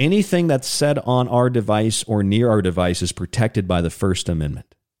anything that's said on our device or near our device is protected by the First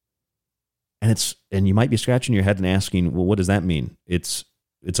Amendment. And you might be scratching your head and asking, well, what does that mean? It's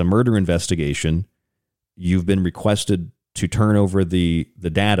a murder investigation. You've been requested to turn over the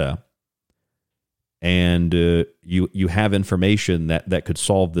data, and you have information that could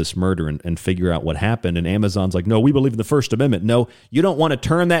solve this murder and figure out what happened. And Amazon's like, no, we believe in the First Amendment. No, you don't want to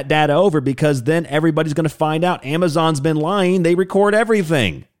turn that data over because then everybody's going to find out Amazon's been lying. They record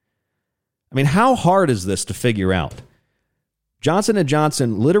everything. I mean, how hard is this to figure out? Johnson &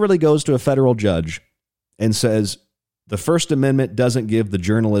 Johnson literally goes to a federal judge and says, the First Amendment doesn't give the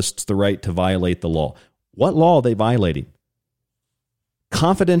journalists the right to violate the law. What law are they violating?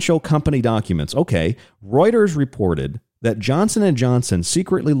 Confidential company documents. Okay, Reuters reported that Johnson & Johnson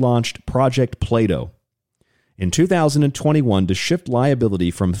secretly launched Project Plato in 2021 to shift liability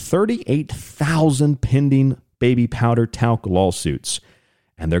from 38,000 pending baby powder talc lawsuits,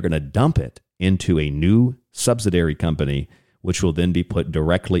 and they're going to dump it into a new subsidiary company, which will then be put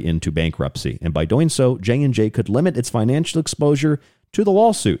directly into bankruptcy. And by doing so, J&J could limit its financial exposure to the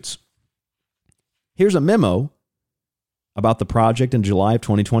lawsuits. Here's a memo about the project in July of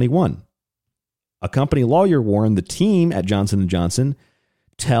 2021. A company lawyer warned the team at Johnson & Johnson,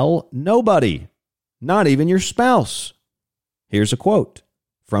 tell nobody, not even your spouse. Here's a quote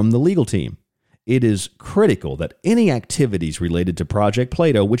from the legal team. It is critical that any activities related to Project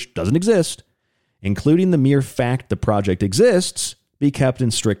Plato, which doesn't exist, including the mere fact the project exists, be kept in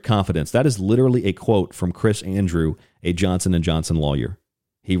strict confidence. That is literally a quote from Chris Andrew, a Johnson & Johnson lawyer.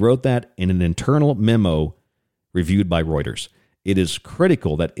 He wrote that in an internal memo reviewed by Reuters. It is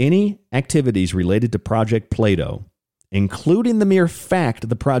critical that any activities related to Project Plato, including the mere fact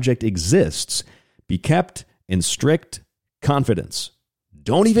the project exists, be kept in strict confidence.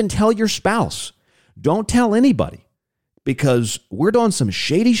 Don't even tell your spouse. Don't tell anybody. Because we're doing some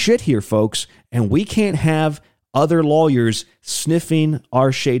shady shit here, folks, and we can't have other lawyers sniffing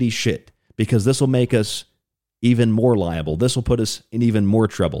our shady shit because this will make us even more liable. This will put us in even more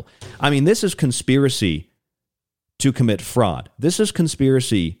trouble. I mean, this is conspiracy to commit fraud. This is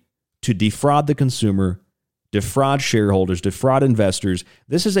conspiracy to defraud the consumer, defraud shareholders, defraud investors.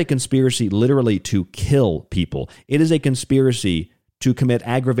 This is a conspiracy literally to kill people. It is a conspiracy to commit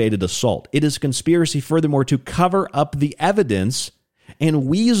aggravated assault. It is a conspiracy, furthermore, to cover up the evidence and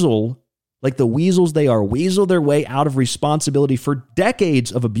weasel Like the weasels they are, weasel their way out of responsibility for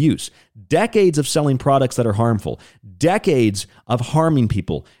decades of abuse, decades of selling products that are harmful, decades of harming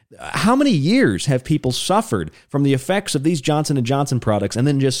people. How many years have people suffered from the effects of these Johnson & Johnson products, and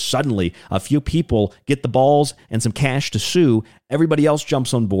then just suddenly a few people get the balls and some cash to sue? Everybody else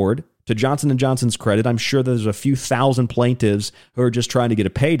jumps on board. To Johnson & Johnson's credit, I'm sure there's a few thousand plaintiffs who are just trying to get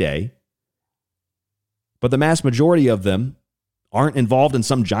a payday. But the mass majority of them aren't involved in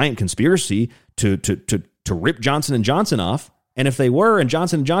some giant conspiracy to rip Johnson & Johnson off. And if they were, and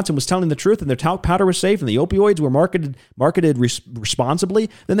Johnson & Johnson was telling the truth, and their talc powder was safe, and the opioids were marketed responsibly,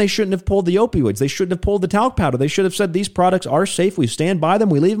 then they shouldn't have pulled the opioids. They shouldn't have pulled the talc powder. They should have said these products are safe. We stand by them.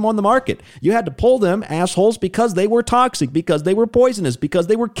 We leave them on the market. You had to pull them, assholes, because they were toxic, because they were poisonous, because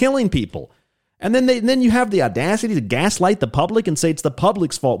they were killing people. And then you have the audacity to gaslight the public and say it's the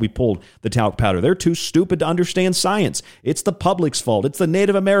public's fault we pulled the talc powder. They're too stupid to understand science. It's the public's fault. It's the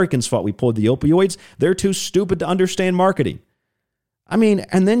Native Americans' fault we pulled the opioids. They're too stupid to understand marketing. I mean,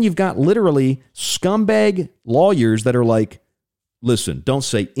 and then you've got literally scumbag lawyers that are like, listen, don't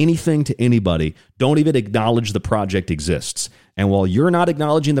say anything to anybody. Don't even acknowledge the project exists. And while you're not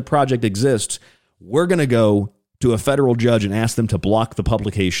acknowledging the project exists, we're going to go to a federal judge and ask them to block the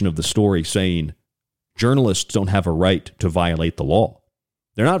publication of the story, saying journalists don't have a right to violate the law.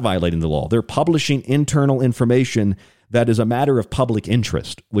 They're not violating the law. They're publishing internal information that is a matter of public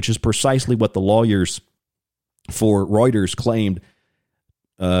interest, which is precisely what the lawyers for Reuters claimed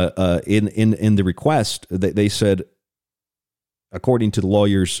in the request. They said, according to the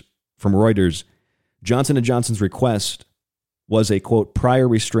lawyers from Reuters, Johnson & Johnson's request was a, quote, prior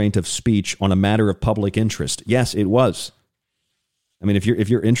restraint of speech on a matter of public interest. Yes, it was. I mean, if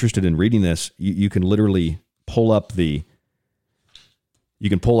you're interested in reading this, you can literally pull up the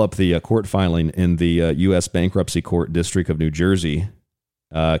court filing in the U.S. Bankruptcy Court District of New Jersey,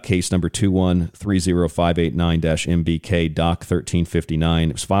 case number 2130589-MBK, Doc 1359.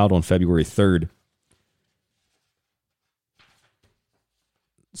 It was filed on February 3rd.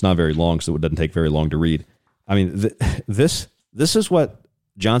 It's not very long, so it doesn't take very long to read. I mean, this is what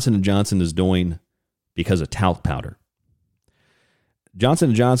Johnson & Johnson is doing because of talc powder.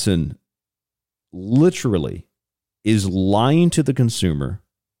 Johnson & Johnson literally is lying to the consumer.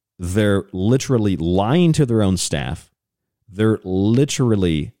 They're literally lying to their own staff. They're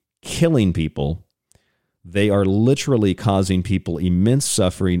literally killing people. They are literally causing people immense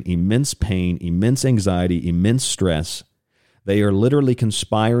suffering, immense pain, immense anxiety, immense stress. They are literally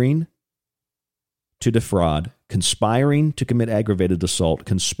conspiring to defraud, conspiring to commit aggravated assault,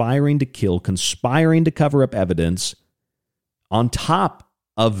 conspiring to kill, conspiring to cover up evidence, on top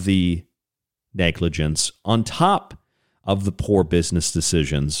of the negligence, on top of the poor business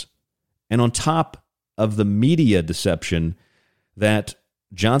decisions, and on top of the media deception that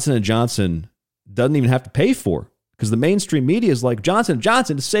Johnson & Johnson doesn't even have to pay for, because the mainstream media is like, Johnson &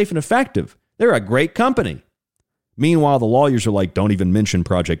 Johnson is safe and effective. They're a great company. Meanwhile, the lawyers are like, don't even mention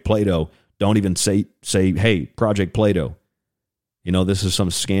Project Plato. Don't even say, hey, Project Plato, this is some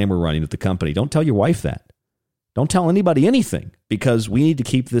scam we're running at the company. Don't tell your wife that. Don't tell anybody anything, because we need to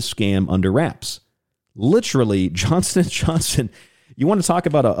keep this scam under wraps. Literally, Johnson & Johnson, you want to talk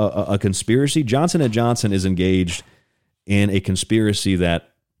about a conspiracy? Johnson & Johnson is engaged in a conspiracy that,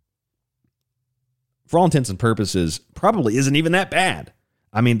 for all intents and purposes, probably isn't even that bad.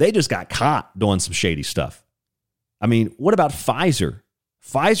 I mean, they just got caught doing some shady stuff. I mean, what about Pfizer?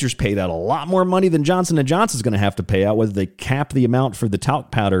 Pfizer's paid out a lot more money than Johnson & Johnson's going to have to pay out, whether they cap the amount for the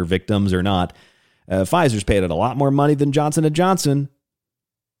talc powder victims or not. Pfizer's paid out a lot more money than Johnson & Johnson.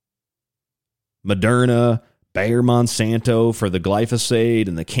 Moderna, Bayer, Monsanto for the glyphosate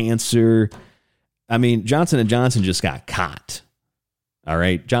and the cancer. I mean, Johnson & Johnson just got caught. All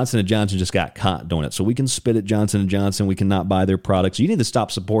right? Johnson & Johnson just got caught doing it. So we can spit at Johnson & Johnson. We cannot buy their products. You need to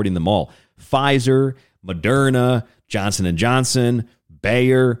stop supporting them all. Pfizer, Moderna, Johnson & Johnson,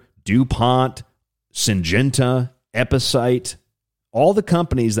 Bayer, DuPont, Syngenta, Epicite, all the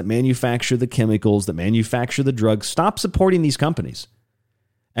companies that manufacture the chemicals, that manufacture the drugs, stop supporting these companies.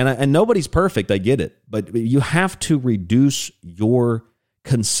 And nobody's perfect, I get it, but you have to reduce your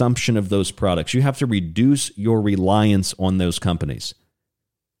consumption of those products. You have to reduce your reliance on those companies.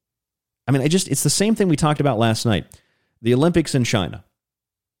 I mean, it's the same thing we talked about last night. The Olympics in China.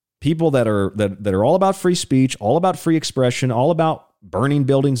 People that are all about free speech, all about free expression, all about burning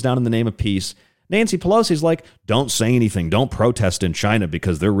buildings down in the name of peace. Nancy Pelosi's like, don't say anything. Don't protest in China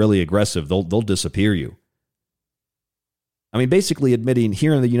because they're really aggressive. They'll disappear you. I mean, basically admitting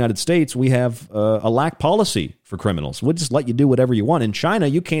here in the United States, we have a lack policy for criminals. We'll just let you do whatever you want. In China,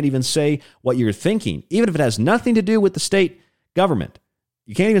 you can't even say what you're thinking, even if it has nothing to do with the state government.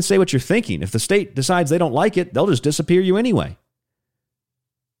 You can't even say what you're thinking. If the state decides they don't like it, they'll just disappear you anyway.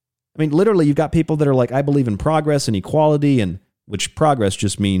 I mean, literally, you've got people that are like, I believe in progress and equality, and which progress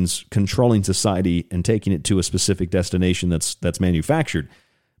just means controlling society and taking it to a specific destination that's manufactured.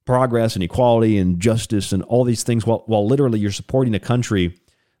 Progress and equality and justice and all these things, while literally you're supporting a country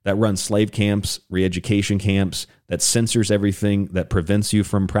that runs slave camps, re-education camps, that censors everything, that prevents you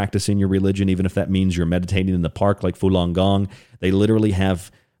from practicing your religion, even if that means you're meditating in the park like Falun Gong. They literally have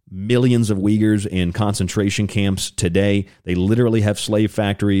millions of Uyghurs in concentration camps today. They literally have slave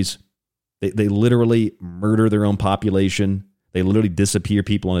factories. They literally murder their own population. They literally disappear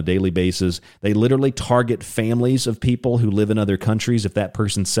people on a daily basis. They literally target families of people who live in other countries. If that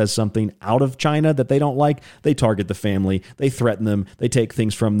person says something out of China that they don't like, they target the family. They threaten them. They take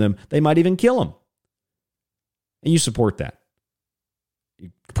things from them. They might even kill them. And you support that.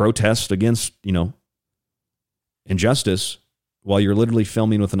 You protest against, injustice while you're literally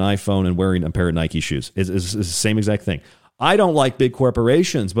filming with an iPhone and wearing a pair of Nike shoes. It's the same exact thing. I don't like big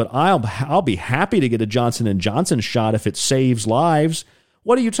corporations, but I'll be happy to get a Johnson & Johnson shot if it saves lives.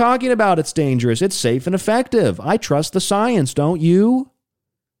 What are you talking about? It's dangerous. It's safe and effective. I trust the science, don't you?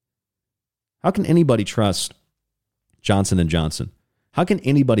 How can anybody trust Johnson & Johnson? How can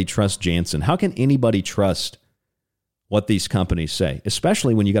anybody trust Janssen? How can anybody trust what these companies say?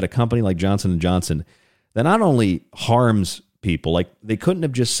 Especially when you got a company like Johnson & Johnson that not only harms people, like they couldn't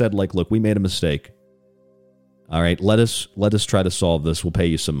have just said, like, look, we made a mistake. All right, let us try to solve this. We'll pay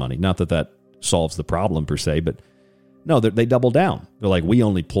you some money. Not that solves the problem per se, but no, they double down. They're like, we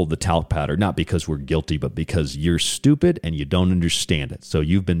only pulled the talc powder, not because we're guilty, but because you're stupid and you don't understand it. So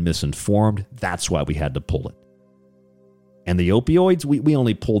you've been misinformed. That's why we had to pull it. And the opioids, we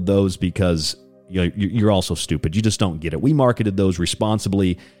only pulled those because you're also stupid. You just don't get it. We marketed those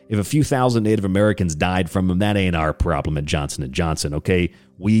responsibly. If a few thousand Native Americans died from them, that ain't our problem at Johnson & Johnson, okay?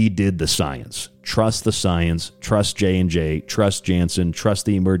 We did the science. Trust the science. Trust J&J. Trust Janssen. Trust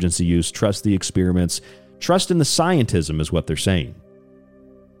the emergency use. Trust the experiments. Trust in the scientism is what they're saying.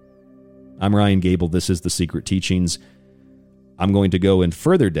 I'm Ryan Gable. This is The Secret Teachings. I'm going to go in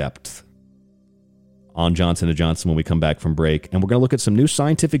further depth on Johnson & Johnson when we come back from break. And we're going to look at some new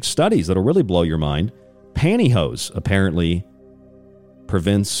scientific studies that'll really blow your mind. Pantyhose apparently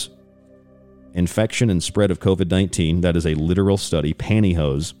prevents infection and spread of COVID-19. That is a literal study.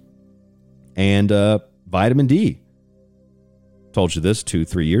 Pantyhose. And vitamin D. Told you this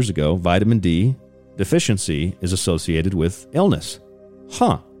 2-3 years ago. Vitamin D deficiency is associated with illness.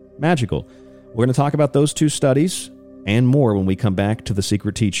 Magical. We're going to talk about those two studies and more when we come back to The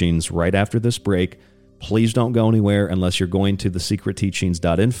Secret Teachings right after this break. Please don't go anywhere unless you're going to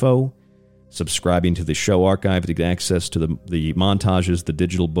thesecretteachings.info, subscribing to the show archive to get access to the montages, the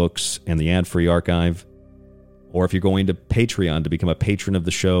digital books, and the ad-free archive. Or if you're going to Patreon to become a patron of the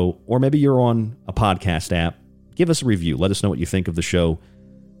show, or maybe you're on a podcast app, give us a review. Let us know what you think of the show.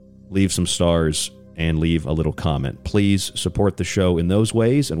 Leave some stars and leave a little comment. Please support the show in those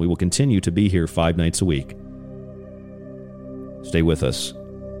ways, and we will continue to be here 5 nights a week. Stay with us.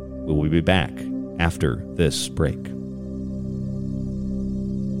 We will be back after this break.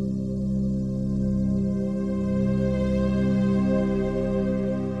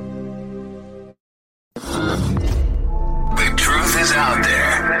 The truth is out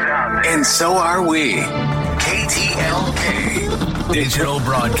there, and so are we. KTLK Digital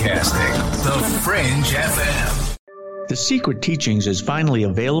Broadcasting, The Fringe FM. The Secret Teachings is finally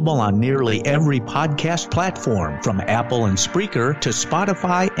available on nearly every podcast platform, from Apple and Spreaker to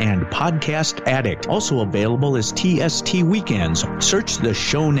Spotify and Podcast Addict. Also available is TST Weekends. Search the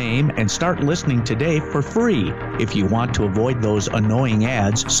show name and start listening today for free. If you want to avoid those annoying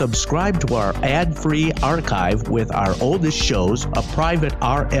ads, subscribe to our ad-free archive with our oldest shows, a private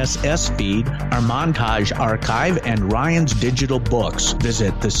RSS feed, our montage archive, and Ryan's digital books.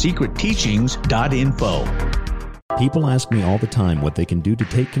 Visit thesecretteachings.info. People ask me all the time what they can do to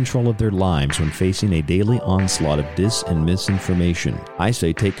take control of their lives when facing a daily onslaught of dis and misinformation. I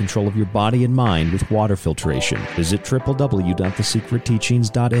say take control of your body and mind with water filtration. Visit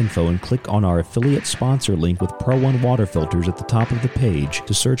www.thesecretteachings.info and click on our affiliate sponsor link with Pro One water filters at the top of the page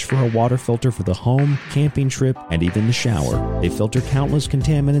to search for a water filter for the home, camping trip, and even the shower. They filter countless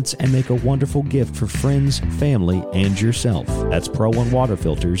contaminants and make a wonderful gift for friends, family, and yourself. That's Pro One water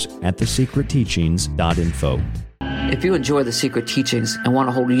filters at thesecretteachings.info. If you enjoy The Secret Teachings and want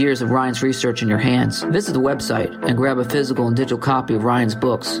to hold years of Ryan's research in your hands, visit the website and grab a physical and digital copy of Ryan's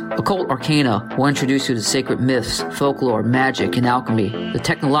books. Occult Arcana will introduce you to sacred myths, folklore, magic, and alchemy. The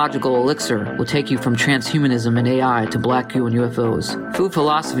Technological Elixir will take you from transhumanism and AI to black goo and UFOs. Food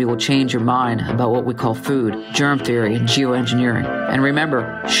Philosophy will change your mind about what we call food, germ theory, and geoengineering. And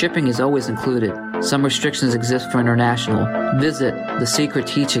remember, shipping is always included. Some restrictions exist for international. Visit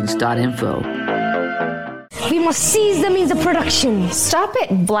thesecretteachings.info. We must seize the means of production. Stop it,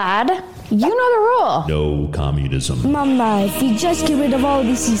 Vlad. You know the rule. No communism. Mama, if we just get rid of all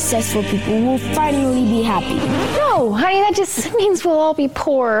these successful people, we'll finally be happy. No, honey, that just means we'll all be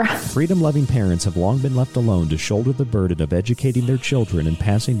poor. Freedom-loving parents have long been left alone to shoulder the burden of educating their children and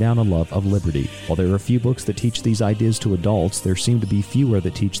passing down a love of liberty. While there are a few books that teach these ideas to adults, there seem to be fewer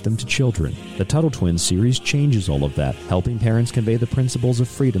that teach them to children. The Tuttle Twins series changes all of that, helping parents convey the principles of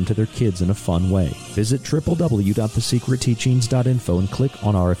freedom to their kids in a fun way. Visit www.thesecretteachings.info and click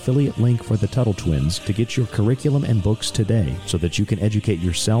on our affiliate link for the Tuttle Twins to get your curriculum and books today so that you can educate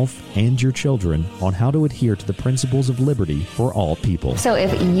yourself and your children on how to adhere to the principles of liberty for all people. So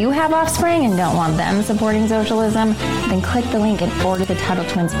if you have offspring and don't want them supporting socialism, then click the link and order the Tuttle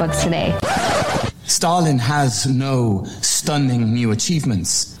Twins books today. Stalin has no stunning new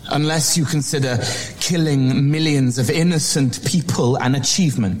achievements, unless you consider killing millions of innocent people an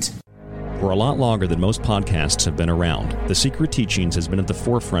achievement. For a lot longer than most podcasts have been around, The Secret Teachings has been at the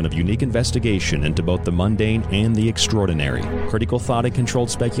forefront of unique investigation into both the mundane and the extraordinary. Critical thought and controlled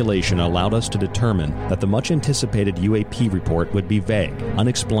speculation allowed us to determine that the much-anticipated UAP report would be vague,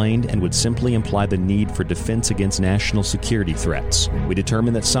 unexplained, and would simply imply the need for defense against national security threats. We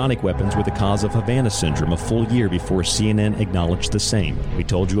determined that sonic weapons were the cause of Havana Syndrome a full year before CNN acknowledged the same. We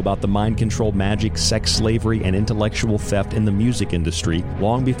told you about the mind-controlled magic, sex slavery, and intellectual theft in the music industry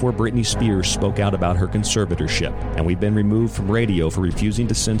long before Britney Spears spoke out about her conservatorship, and we've been removed from radio for refusing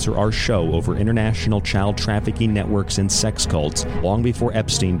to censor our show over international child trafficking networks and sex cults long before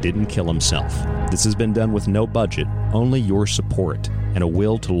Epstein didn't kill himself. This has been done with no budget, only your support, and a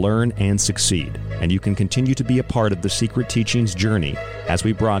will to learn and succeed. And you can continue to be a part of the Secret Teachings journey as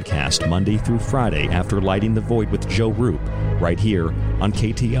we broadcast Monday through Friday after Lighting the Void with Joe Roop, right here on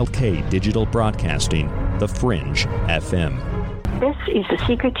KTLK Digital Broadcasting, The Fringe FM. This is The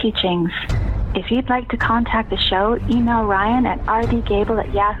Secret Teachings. If you'd like to contact the show, email Ryan at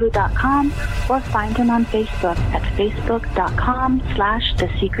rdgable@yahoo.com or find him on Facebook at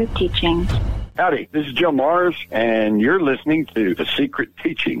facebook.com/thesecretteachings. Howdy, this is Joe Mars, and you're listening to The Secret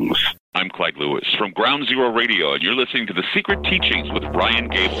Teachings. I'm Clyde Lewis from Ground Zero Radio, and you're listening to The Secret Teachings with Ryan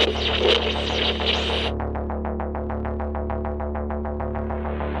Gable.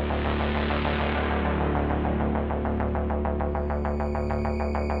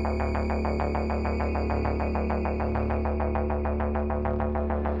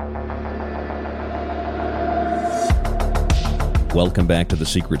 Welcome back to The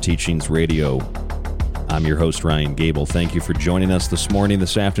Secret Teachings Radio. I'm your host, Ryan Gable. Thank you for joining us this morning,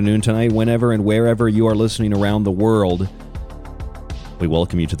 this afternoon, tonight, whenever and wherever you are listening around the world. We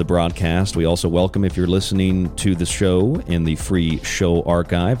welcome you to the broadcast. We also welcome if you're listening to the show in the free show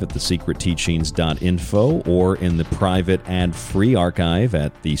archive at thesecretteachings.info or in the private ad-free archive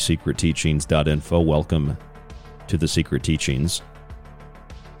at thesecretteachings.info. Welcome to The Secret Teachings.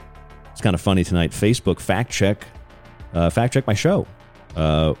 It's kind of funny tonight. Facebook fact-check my show.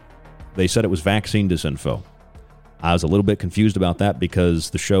 They said it was vaccine disinfo. I was a little bit confused about that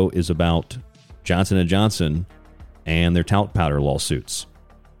because the show is about Johnson & Johnson and their talc powder lawsuits.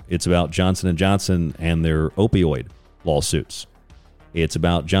 It's about Johnson & Johnson and their opioid lawsuits. It's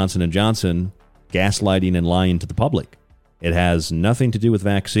about Johnson & Johnson gaslighting and lying to the public. It has nothing to do with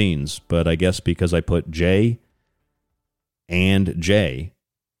vaccines, but I guess because I put J and J,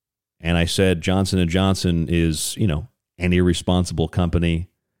 and I said Johnson & Johnson is, an irresponsible company.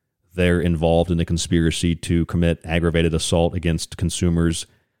 They're involved in a conspiracy to commit aggravated assault against consumers.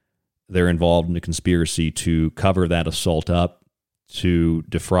 They're involved in a conspiracy to cover that assault up, to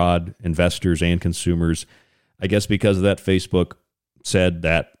defraud investors and consumers. I guess because of that, Facebook said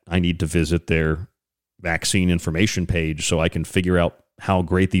that I need to visit their vaccine information page so I can figure out how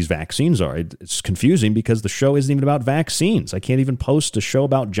great these vaccines are. It's confusing because the show isn't even about vaccines. I can't even post a show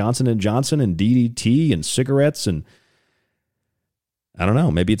about Johnson & Johnson and DDT and cigarettes, and I don't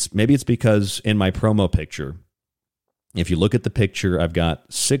know. Maybe it's because in my promo picture, if you look at the picture, I've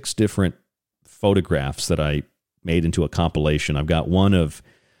got 6 different photographs that I made into a compilation. I've got one of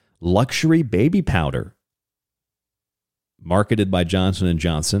luxury baby powder marketed by Johnson &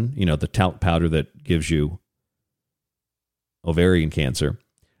 Johnson, the talc powder that gives you ovarian cancer.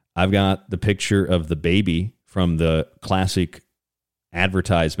 I've got the picture of the baby from the classic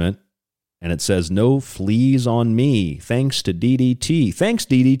advertisement, and it says, "No fleas on me, thanks to DDT." Thanks,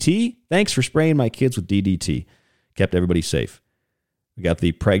 DDT. Thanks for spraying my kids with DDT. Kept everybody safe. We got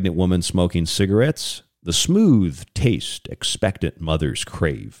the pregnant woman smoking cigarettes. The smooth taste expectant mothers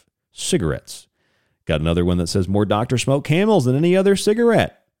crave. Cigarettes. Got another one that says, "More doctors smoke Camels than any other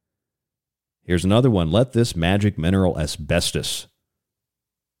cigarette." Here's another one. "Let this magic mineral asbestos.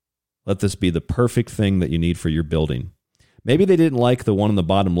 Let this be the perfect thing that you need for your building." Maybe they didn't like the one on the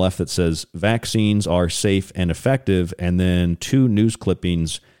bottom left that says, "Vaccines are safe and effective," and then 2 news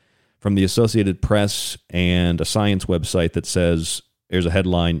clippings from the Associated Press and a science website that says, there's a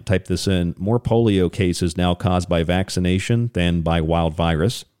headline, type this in, "More polio cases now caused by vaccination than by wild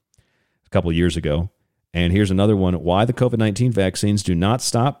virus," a couple of years ago. And here's another one, "Why the COVID-19 vaccines do not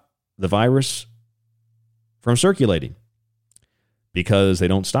stop the virus from circulating." Because they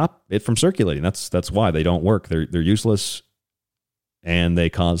don't stop it from circulating. That's why they don't work. They're useless, and they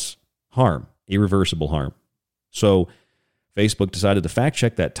cause harm, irreversible harm. So Facebook decided to fact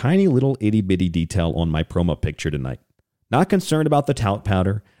check that tiny little itty-bitty detail on my promo picture tonight. Not concerned about the talc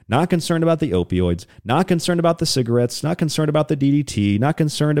powder, not concerned about the opioids, not concerned about the cigarettes, not concerned about the DDT, not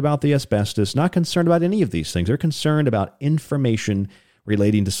concerned about the asbestos, not concerned about any of these things. They're concerned about information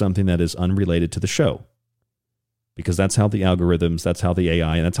relating to something that is unrelated to the show. Because that's how the algorithms, that's how the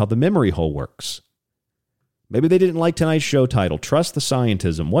AI, and that's how the memory hole works. Maybe they didn't like tonight's show title, "Trust the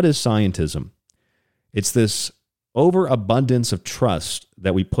Scientism." What is scientism? It's this overabundance of trust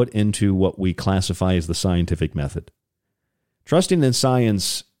that we put into what we classify as the scientific method. Trusting in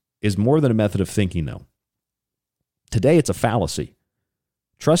science is more than a method of thinking, though. Today, it's a fallacy.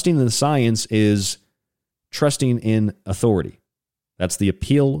 Trusting in science is trusting in authority. That's the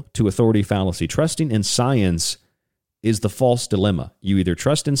appeal to authority fallacy. Trusting in science is the false dilemma. You either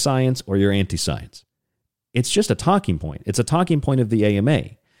trust in science or you're anti-science. It's just a talking point. It's a talking point of the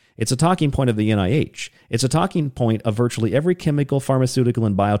AMA. It's a talking point of the NIH. It's a talking point of virtually every chemical, pharmaceutical,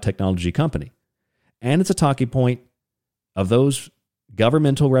 and biotechnology company. And it's a talking point of those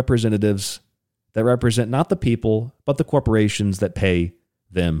governmental representatives that represent not the people, but the corporations that pay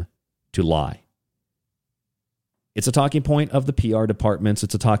them to lie. It's a talking point of the PR departments.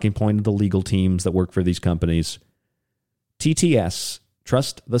 It's a talking point of the legal teams that work for these companies. TTS,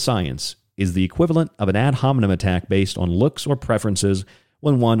 Trust the Science, is the equivalent of an ad hominem attack based on looks or preferences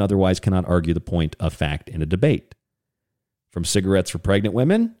when one otherwise cannot argue the point of fact in a debate. From cigarettes for pregnant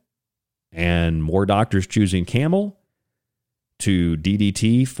women and more doctors choosing Camel to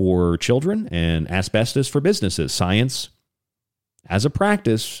DDT for children and asbestos for businesses, science as a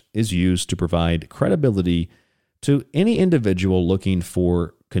practice is used to provide credibility to any individual looking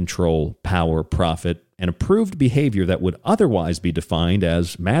for control, power, profit, and approved behavior that would otherwise be defined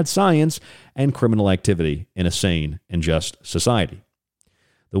as mad science and criminal activity in a sane and just society.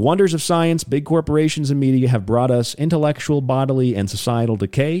 The wonders of science, big corporations, and media have brought us intellectual, bodily, and societal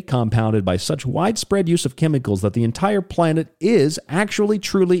decay, compounded by such widespread use of chemicals that the entire planet is actually,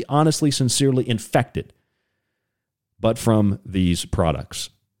 truly, honestly, sincerely infected, but from these products.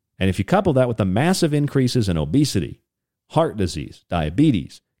 And if you couple that with the massive increases in obesity, heart disease,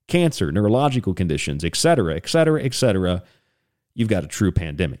 diabetes, cancer, neurological conditions, etc., etc., etc., you've got a true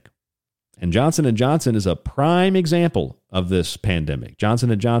pandemic. And Johnson & Johnson is a prime example of this pandemic.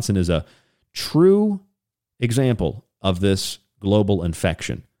 Johnson & Johnson is a true example of this global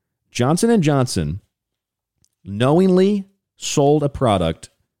infection. Johnson & Johnson knowingly sold a product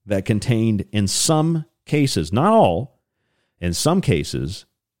that contained, in some cases, not all, in some cases,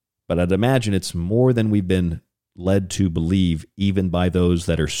 but I'd imagine it's more than we've been led to believe, even by those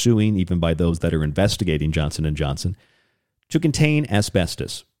that are suing, even by those that are investigating Johnson & Johnson, to contain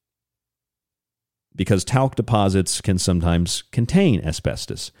asbestos. Because talc deposits can sometimes contain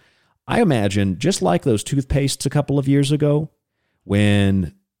asbestos. I imagine, just like those toothpastes a couple of years ago,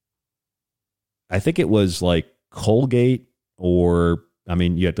 when I think it was like Colgate or, I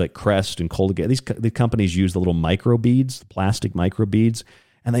mean, you had like Crest and Colgate. These companies use the little micro beads, the plastic micro beads,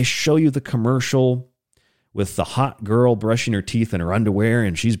 and they show you the commercial with the hot girl brushing her teeth in her underwear,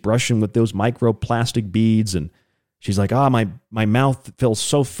 and she's brushing with those micro plastic beads, and she's like, my mouth feels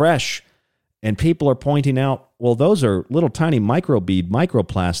so fresh. And people are pointing out, well, those are little tiny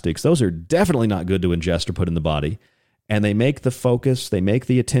microplastics. Those are definitely not good to ingest or put in the body. And they make the focus, they make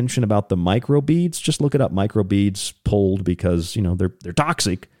the attention about the microbeads. Just look it up, microbeads pulled because, you know, they're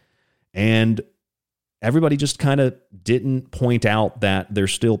toxic. And everybody just kind of didn't point out that they're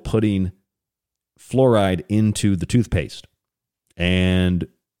still putting fluoride into the toothpaste. And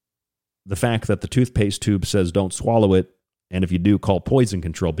the fact that the toothpaste tube says don't swallow it, and if you do, call poison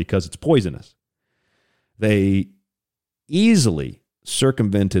control because it's poisonous. They easily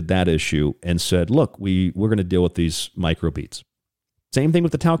circumvented that issue and said, look, we're going to deal with these microbeads. Same thing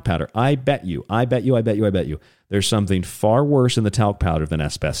with the talc powder. I bet you. There's something far worse in the talc powder than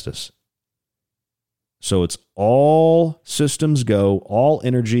asbestos. So it's all systems go, all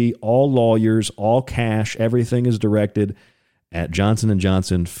energy, all lawyers, all cash. Everything is directed at Johnson &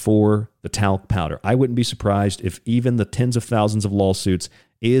 Johnson for the talc powder. I wouldn't be surprised if even the tens of thousands of lawsuits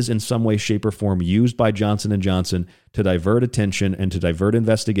is in some way, shape, or form used by Johnson & Johnson to divert attention and to divert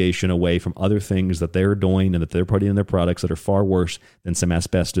investigation away from other things that they're doing and that they're putting in their products that are far worse than some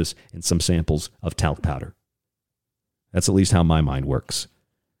asbestos and some samples of talc powder. That's at least how my mind works.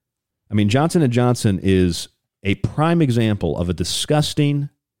 I mean, Johnson & Johnson is a prime example of a disgusting,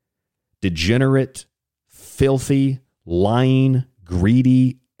 degenerate, filthy, lying,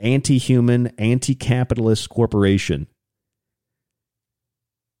 greedy, anti-human, anti-capitalist corporation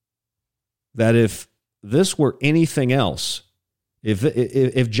that if this were anything else,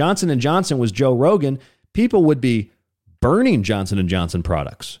 if Johnson & Johnson was Joe Rogan, people would be burning Johnson & Johnson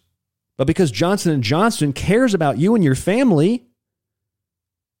products. But because Johnson & Johnson cares about you and your family,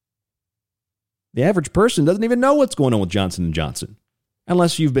 the average person doesn't even know what's going on with Johnson & Johnson.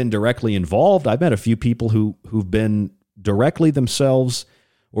 Unless you've been directly involved. I've met a few people who've been directly themselves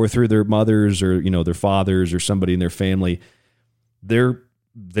or through their mothers or, their fathers or somebody in their family. They're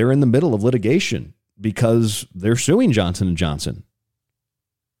in the middle of litigation because they're suing Johnson & Johnson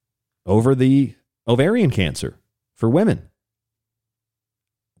over the ovarian cancer for women.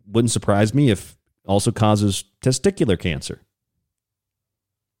 Wouldn't surprise me if it also causes testicular cancer.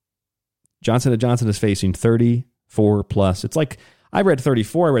 Johnson & Johnson is facing 34 plus. It's like, I read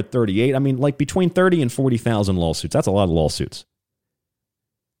 34, I read 38. I mean, like between 30 and 40,000 lawsuits. That's a lot of lawsuits.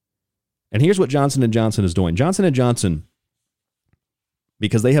 And here's what Johnson & Johnson is doing. Johnson & Johnson,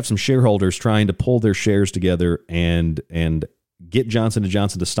 because they have some shareholders trying to pull their shares together and get Johnson &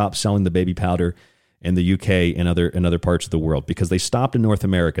 Johnson to stop selling the baby powder in the UK and other parts of the world, because they stopped in North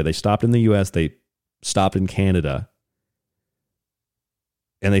America, they stopped in the US, they stopped in Canada.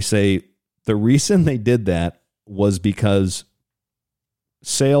 And they say the reason they did that was because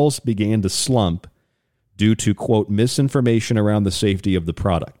sales began to slump due to, quote, misinformation around the safety of the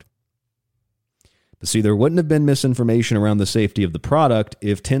product. But see, there wouldn't have been misinformation around the safety of the product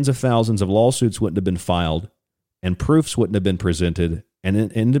if tens of thousands of lawsuits wouldn't have been filed and proofs wouldn't have been presented and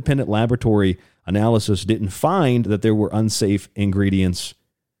an independent laboratory analysis didn't find that there were unsafe ingredients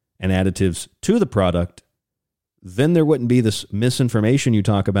and additives to the product. Then there wouldn't be this misinformation you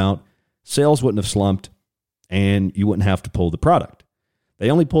talk about, sales wouldn't have slumped, and you wouldn't have to pull the product. They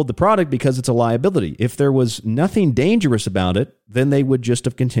only pulled the product because it's a liability. If there was nothing dangerous about it, then they would just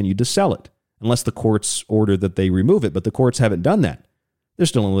have continued to sell it, unless the courts order that they remove it. But the courts haven't done that. They're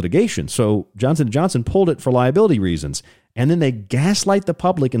still in litigation. So Johnson & Johnson pulled it for liability reasons. And then they gaslight the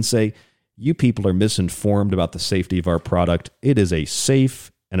public and say, you people are misinformed about the safety of our product. It is a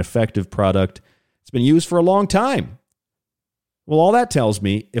safe and effective product. It's been used for a long time. Well, all that tells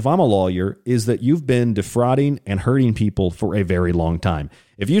me, if I'm a lawyer, is that you've been defrauding and hurting people for a very long time.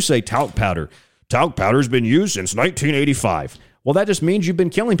 If you say talc powder's been used since 1985. Well, that just means you've been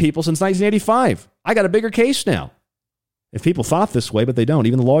killing people since 1985. I got a bigger case now. If people thought this way, but they don't.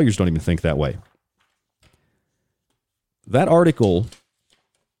 Even the lawyers don't even think that way. That article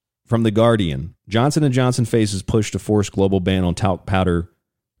from The Guardian, Johnson & Johnson faces push to force global ban on talc powder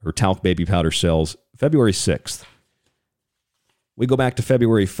or talc baby powder sales, February 6th. We go back to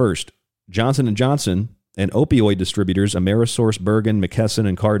February 1st. Johnson & Johnson and opioid distributors Amerisource, Bergen, McKesson,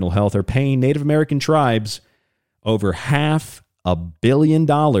 and Cardinal Health are paying Native American tribes over $500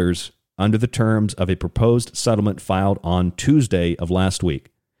 million under the terms of a proposed settlement filed on Tuesday of last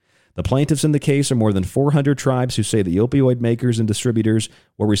week. The plaintiffs in the case are more than 400 tribes who say the opioid makers and distributors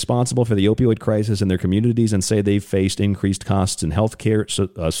were responsible for the opioid crisis in their communities and say they've faced increased costs in health care,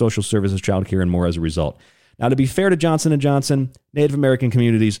 social services, child care, and more as a result. Now, to be fair to Johnson & Johnson, Native American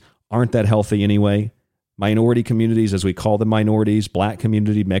communities aren't that healthy anyway. Minority communities, as we call them minorities, black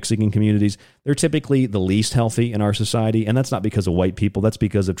community, Mexican communities, they're typically the least healthy in our society. And that's not because of white people. That's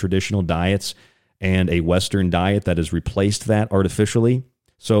because of traditional diets and a Western diet that has replaced that artificially.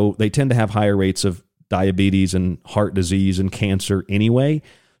 So they tend to have higher rates of diabetes and heart disease and cancer anyway.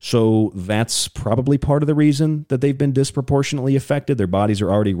 So that's probably part of the reason that they've been disproportionately affected. Their bodies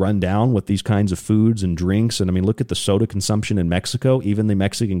are already run down with these kinds of foods and drinks. And I mean, look at the soda consumption in Mexico. Even the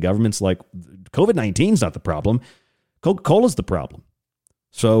Mexican government's like, COVID-19 is not the problem. Coca-Cola is the problem.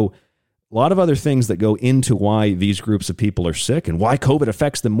 So a lot of other things that go into why these groups of people are sick and why COVID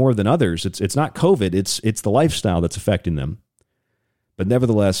affects them more than others. It's not COVID. It's the lifestyle that's affecting them. But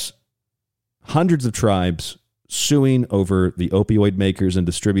nevertheless, hundreds of tribes suing over the opioid makers and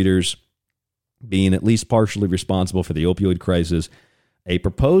distributors being at least partially responsible for the opioid crisis. A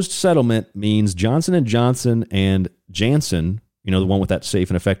proposed settlement means Johnson & Johnson and Janssen, the one with that safe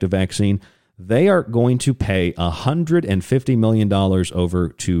and effective vaccine, they are going to pay $150 million over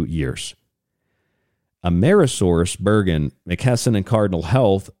 2 years. Amerisource, Bergen, McKesson, and Cardinal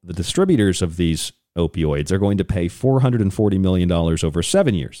Health, the distributors of these opioids, are going to pay $440 million over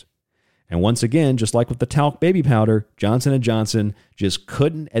 7 years. And once again, just like with the talc baby powder, Johnson & Johnson just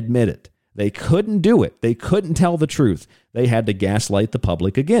couldn't admit it. They couldn't do it. They couldn't tell the truth. They had to gaslight the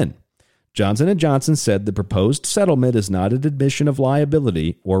public again. Johnson & Johnson said the proposed settlement is not an admission of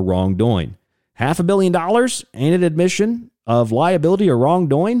liability or wrongdoing. $500 million ain't an admission of liability or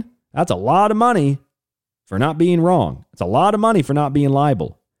wrongdoing? That's a lot of money for not being wrong. It's a lot of money for not being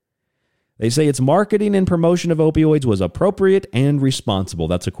liable. They say its marketing and promotion of opioids was appropriate and responsible.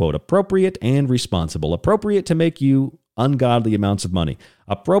 That's a quote. Appropriate and responsible. Appropriate to make you ungodly amounts of money.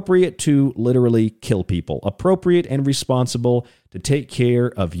 Appropriate to literally kill people. Appropriate and responsible to take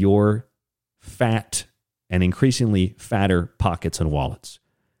care of your fat and increasingly fatter pockets and wallets.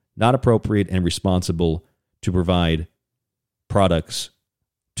 Not appropriate and responsible to provide products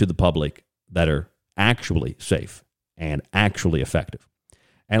to the public that are actually safe and actually effective.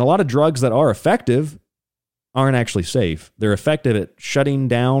 And a lot of drugs that are effective aren't actually safe. They're effective at shutting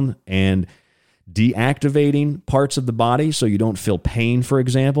down and deactivating parts of the body so you don't feel pain, for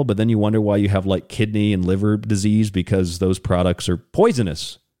example, but then you wonder why you have like kidney and liver disease because those products are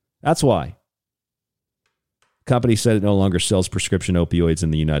poisonous. That's why. The company said it no longer sells prescription opioids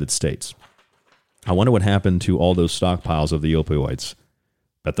in the United States. I wonder what happened to all those stockpiles of the opioids.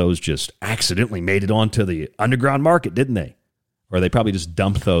 But those just accidentally made it onto the underground market, didn't they? Or they probably just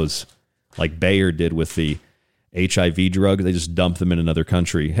dumped those like Bayer did with the HIV drug. They just dumped them in another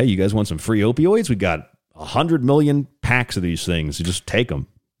country. Hey, you guys want some free opioids? We got 100 million packs of these things. You just take them.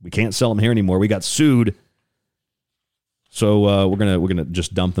 We can't sell them here anymore. We got sued. So we're gonna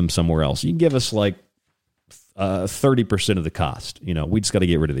just dump them somewhere else. You can give us like 30% of the cost. We just got to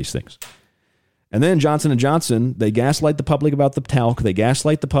get rid of these things. And then Johnson & Johnson, they gaslight the public about the talc. They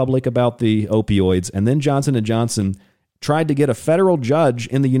gaslight the public about the opioids. And then Johnson & Johnson tried to get a federal judge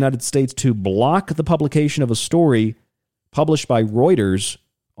in the United States to block the publication of a story published by Reuters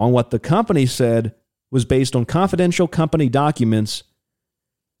on what the company said was based on confidential company documents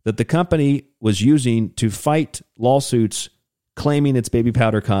that the company was using to fight lawsuits claiming its baby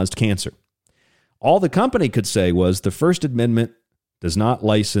powder caused cancer. All the company could say was the First Amendment does not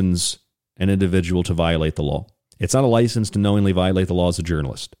license an individual to violate the law. It's not a license to knowingly violate the law as a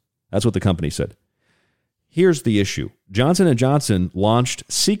journalist. That's what the company said. Here's the issue. Johnson & Johnson launched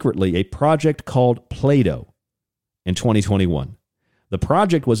secretly a project called Plato in 2021. The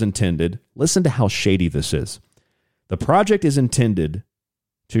project was intended, listen to how shady this is. The project is intended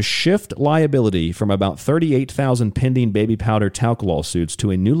to shift liability from about 38,000 pending baby powder talc lawsuits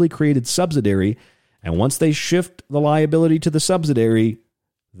to a newly created subsidiary. And once they shift the liability to the subsidiary,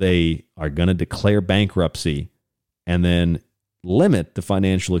 they are going to declare bankruptcy and then limit the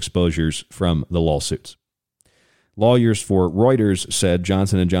financial exposures from the lawsuits. Lawyers for Reuters said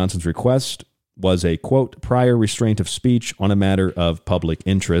Johnson & Johnson's request was a, quote, prior restraint of speech on a matter of public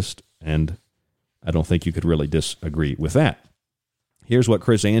interest, and I don't think you could really disagree with that. Here's what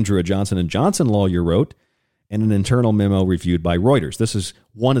Chris Andrew, a Johnson & Johnson lawyer, wrote in an internal memo reviewed by Reuters. This is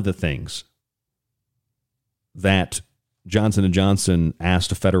one of the things that Johnson & Johnson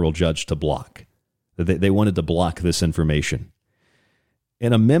asked a federal judge to block. They wanted to block this information.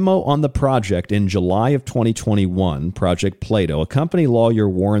 In a memo on the project in July of 2021, Project Plato, a company lawyer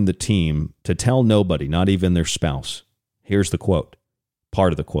warned the team to tell nobody, not even their spouse. Here's the quote,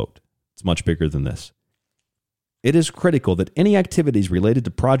 part of the quote. It's much bigger than this. It is critical that any activities related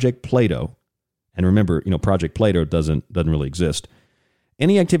to Project Plato, and remember, Project Plato doesn't really exist.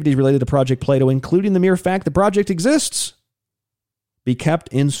 Any activities related to Project Plato, including the mere fact the project exists, be kept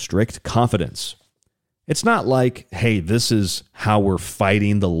in strict confidence. It's not like, hey, this is how we're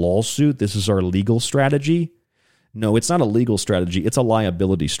fighting the lawsuit. This is our legal strategy. No, it's not a legal strategy. It's a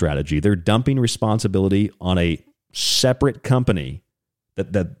liability strategy. They're dumping responsibility on a separate company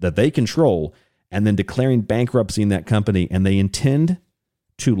that they control and then declaring bankruptcy in that company. And they intend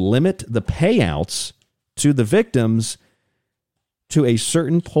to limit the payouts to the victims to a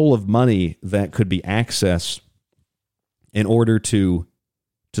certain pool of money that could be accessed in order to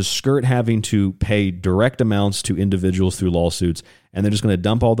skirt having to pay direct amounts to individuals through lawsuits. And they're just going to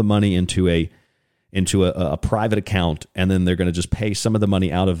dump all the money into a into a private account, and then they're going to just pay some of the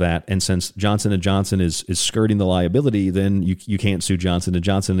money out of that. And since Johnson & Johnson is skirting the liability, then you can't sue Johnson &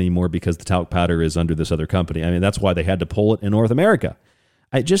 Johnson anymore because the talc powder is under this other company. I mean, that's why they had to pull it in North America.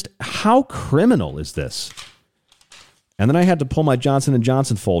 How criminal is this? And then I had to pull my Johnson &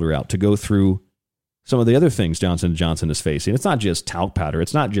 Johnson folder out to go through some of the other things Johnson & Johnson is facing. It's not just talc powder.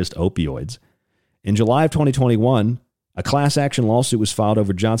 It's not just opioids. In July of 2021, a class action lawsuit was filed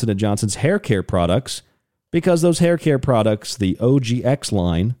over Johnson & Johnson's hair care products because those hair care products, the OGX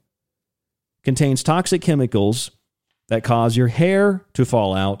line, contains toxic chemicals that cause your hair to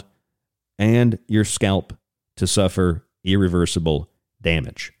fall out and your scalp to suffer irreversible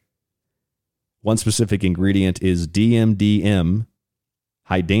damage. One specific ingredient is DMDM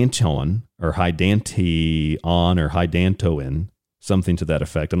hydantoin or hydantoin, something to that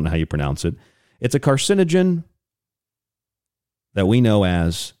effect. I don't know how you pronounce it. It's a carcinogen that we know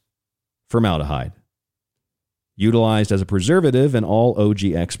as formaldehyde, utilized as a preservative in all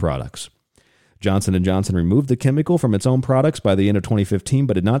OGX products. Johnson & Johnson removed the chemical from its own products by the end of 2015,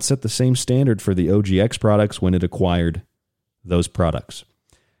 but did not set the same standard for the OGX products when it acquired those products.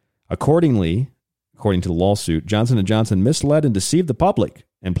 According to the lawsuit, Johnson & Johnson misled and deceived the public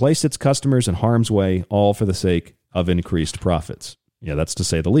and placed its customers in harm's way, all for the sake of increased profits. Yeah, that's to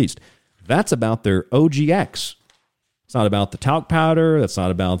say the least. That's about their OGX. It's not about the talc powder. That's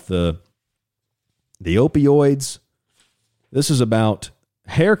not about the opioids. This is about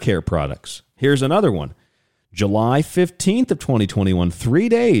hair care products. Here's another one. July 15th of 2021, 3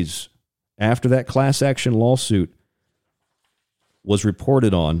 days after that class action lawsuit was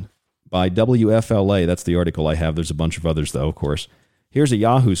reported on by WFLA. That's the article I have. There's a bunch of others, though, of course. Here's a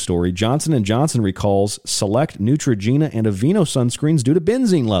Yahoo story. Johnson & Johnson recalls select Neutrogena and Aveeno sunscreens due to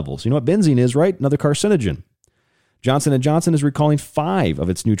benzene levels. You know what benzene is, right? Another carcinogen. Johnson & Johnson is recalling 5 of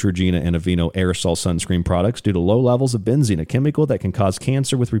its Neutrogena and Aveeno aerosol sunscreen products due to low levels of benzene, a chemical that can cause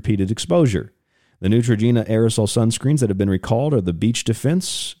cancer with repeated exposure. The Neutrogena aerosol sunscreens that have been recalled are the Beach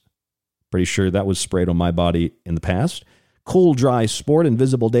Defense. Pretty sure that was sprayed on my body in the past. Cool Dry Sport and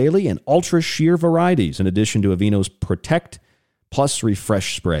Visible Daily, and Ultra Sheer varieties, in addition to Aveeno's Protect Plus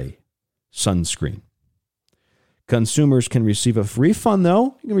Refresh Spray sunscreen. Consumers can receive a refund,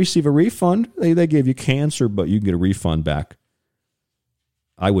 though. You can receive a refund. They gave you cancer, but you can get a refund back.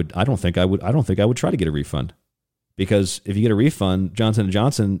 I don't think I would try to get a refund, because if you get a refund, Johnson &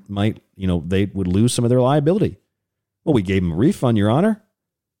 Johnson might, they would lose some of their liability. Well, we gave them a refund, Your Honor.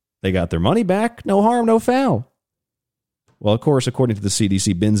 They got their money back. No harm, no foul. Well, of course, according to the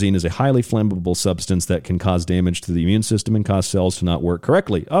CDC, benzene is a highly flammable substance that can cause damage to the immune system and cause cells to not work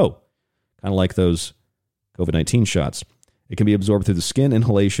correctly. Oh, kind of like those COVID-19 shots. It can be absorbed through the skin,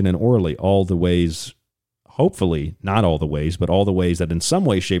 inhalation, and orally. All the ways, hopefully, not all the ways, but all the ways that in some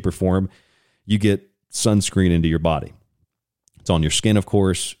way, shape, or form, you get sunscreen into your body. It's on your skin, of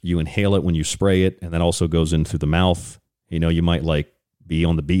course. You inhale it when you spray it, and that also goes in through the mouth. You might be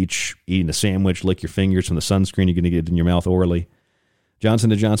on the beach, eating a sandwich, lick your fingers from the sunscreen. You're going to get it in your mouth orally.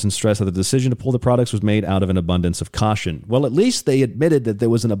 Johnson & Johnson stressed that the decision to pull the products was made out of an abundance of caution. Well, at least they admitted that there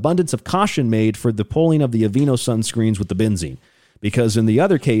was an abundance of caution made for the pulling of the Aveeno sunscreens with the benzene. Because in the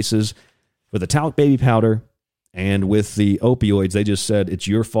other cases, with the talc baby powder and with the opioids, they just said it's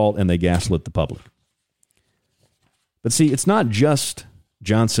your fault and they gaslit the public. But see, it's not just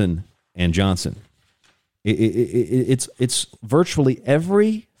Johnson & Johnson. It's virtually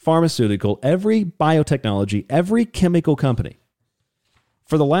every pharmaceutical, every biotechnology, every chemical company.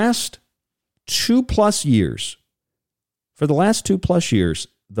 For the last 2+ years,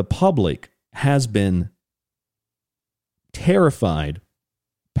 the public has been terrified,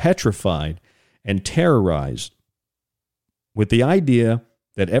 petrified, and terrorized with the idea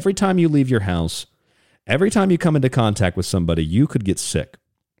that every time you leave your house, every time you come into contact with somebody, you could get sick.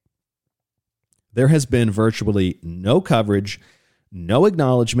 There has been virtually no coverage, no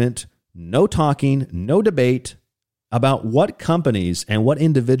acknowledgement, no talking, no debate about what companies and what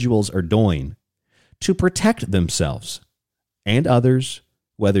individuals are doing to protect themselves and others,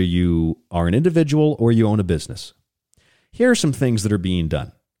 whether you are an individual or you own a business. Here are some things that are being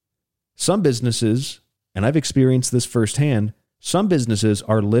done. Some businesses, and I've experienced this firsthand, some businesses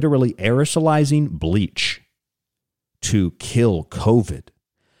are literally aerosolizing bleach to kill COVID.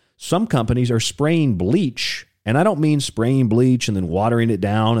 Some companies are spraying bleach, and I don't mean spraying bleach and then watering it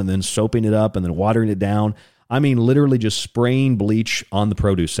down and then soaping it up and then watering it down. I mean literally just spraying bleach on the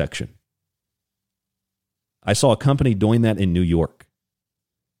produce section. I saw a company doing that in New York.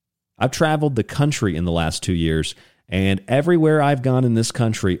 I've traveled the country in the last 2 years, and everywhere I've gone in this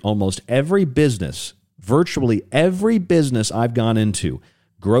country, almost every business, virtually every business I've gone into,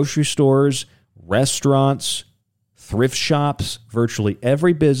 grocery stores, restaurants, thrift shops, virtually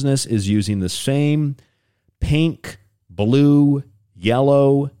every business is using the same pink, blue,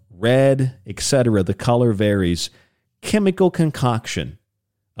 yellow, red, etc. The color varies. Chemical concoction.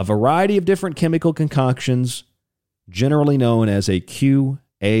 A variety of different chemical concoctions, generally known as a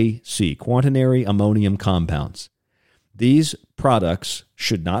QAC, quaternary ammonium compounds. These products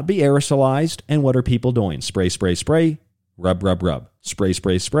should not be aerosolized. And what are people doing? Spray, spray, spray, rub, rub, rub. Spray,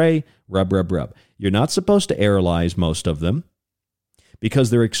 spray, spray, rub, rub, rub. You're not supposed to aerolize most of them because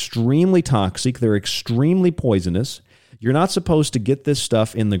they're extremely toxic. They're extremely poisonous. You're not supposed to get this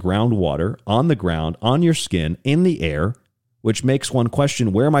stuff in the groundwater, on the ground, on your skin, in the air, which makes one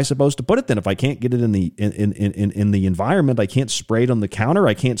question, where am I supposed to put it then? If I can't get it in the environment, I can't spray it on the counter,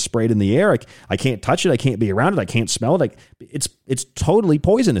 I can't spray it in the air, I can't touch it, I can't be around it, I can't smell it. It's totally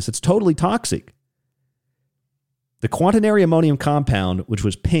poisonous. It's totally toxic. The quaternary ammonium compound, which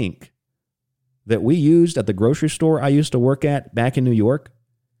was pink, that we used at the grocery store I used to work at back in New York,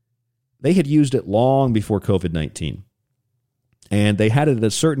 they had used it long before COVID-19. And they had it at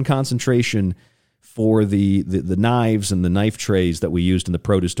a certain concentration for the knives and the knife trays that we used in the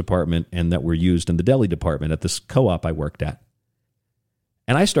produce department and that were used in the deli department at this co-op I worked at.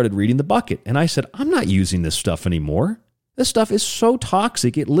 And I started reading the bucket, and I said, I'm not using this stuff anymore. This stuff is so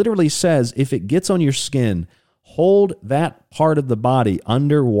toxic. It literally says if it gets on your skin, hold that part of the body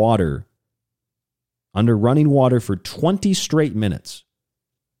under water, under running water for 20 straight minutes.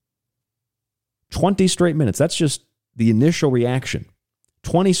 20 straight minutes. That's just the initial reaction.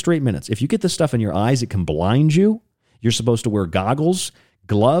 20 straight minutes. If you get this stuff in your eyes, it can blind you. You're supposed to wear goggles,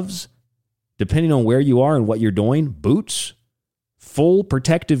 gloves, depending on where you are and what you're doing, boots, full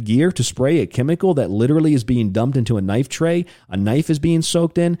protective gear to spray a chemical that literally is being dumped into a knife tray. A knife is being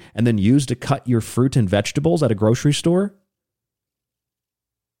soaked in and then used to cut your fruit and vegetables at a grocery store.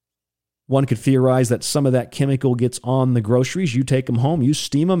 One could theorize that some of that chemical gets on the groceries. You take them home, you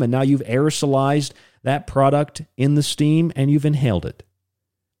steam them, and now you've aerosolized that product in the steam and you've inhaled it.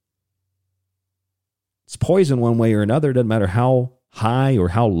 It's poison one way or another. It doesn't matter how high or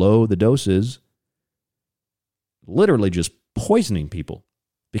how low the dose is. Literally just poisoning people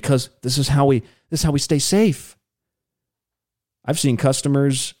because this is how we stay safe. I've seen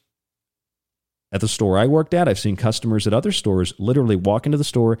customers at the store I worked at. I've seen customers at other stores literally walk into the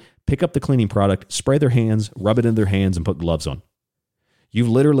store, pick up the cleaning product, spray their hands, rub it in their hands, and put gloves on. You've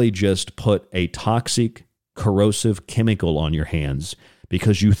literally just put a toxic, corrosive chemical on your hands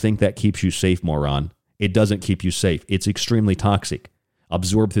because you think that keeps you safe, moron. It doesn't keep you safe. It's extremely toxic.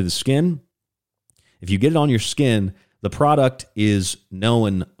 Absorbed through the skin. If you get it on your skin, the product is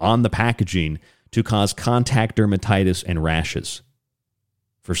known on the packaging to cause contact dermatitis and rashes.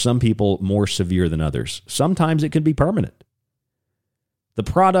 For some people, more severe than others. Sometimes it can be permanent. The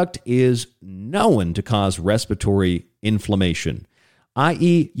product is known to cause respiratory inflammation,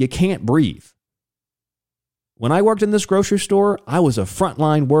 i.e., you can't breathe. When I worked in this grocery store, I was a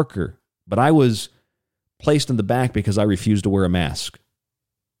frontline worker, but I was placed in the back because I refused to wear a mask.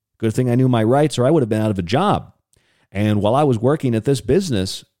 Good thing I knew my rights or I would have been out of a job. And while I was working at this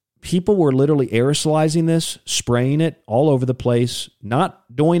business, people were literally aerosolizing this, spraying it all over the place, not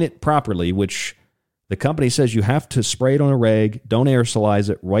doing it properly, which the company says you have to spray it on a rag, don't aerosolize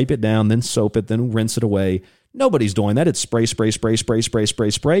it, wipe it down, then soap it, then rinse it away. Nobody's doing that. It's spray, spray, spray, spray, spray,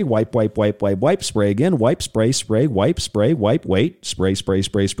 spray, spray, wipe, wipe, wipe, wipe, wipe, spray again, wipe, spray, spray, wipe, spray, wipe, wait, spray, spray,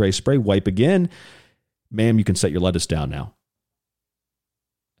 spray, spray, spray, wipe again. Ma'am, you can set your lettuce down now.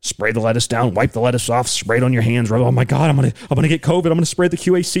 Spray the lettuce down, wipe the lettuce off, spray it on your hands. Oh my God, I'm gonna get COVID. I'm gonna spray the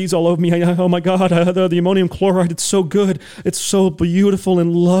QACs all over me. Oh my God, the ammonium chloride, it's so good. It's so beautiful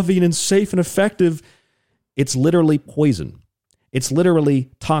and loving and safe and effective. It's literally poison. It's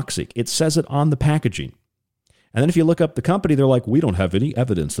literally toxic. It says it on the packaging. And then if you look up the company, they're like, we don't have any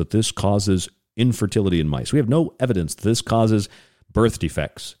evidence that this causes infertility in mice. We have no evidence that this causes birth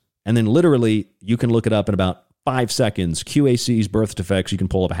defects. And then literally, you can look it up in about 5 seconds. QAC's birth defects, you can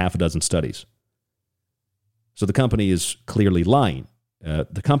pull up a half a dozen studies. So the company is clearly lying.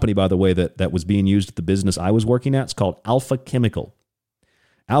 The company, by the way, that was being used at the business I was working at, it's called Alpha Chemical.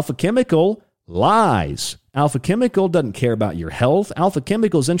 Alpha Chemical lies. Alpha Chemical doesn't care about your health. Alpha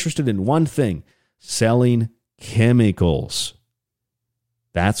Chemical is interested in one thing, selling chemicals.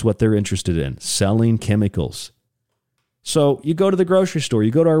 That's what they're interested in, selling chemicals. So you go to the grocery store,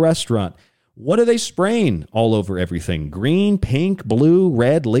 you go to a restaurant. What are they spraying all over everything? Green, pink, blue,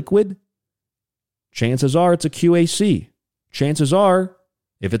 red, liquid? Chances are it's a QAC. Chances are,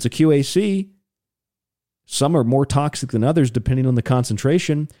 if it's a QAC, some are more toxic than others depending on the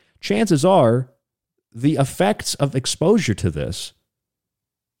concentration. Chances are the effects of exposure to this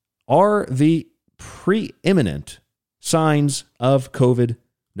are the preeminent signs of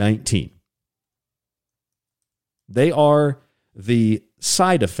COVID-19. They are the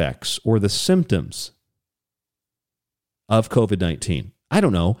side effects or the symptoms of COVID-19. I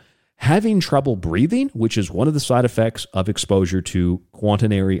don't know, having trouble breathing, which is one of the side effects of exposure to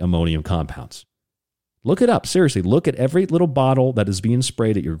quaternary ammonium compounds. Look it up. Seriously, look at every little bottle that is being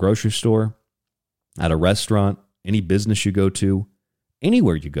sprayed at your grocery store, at a restaurant, any business you go to,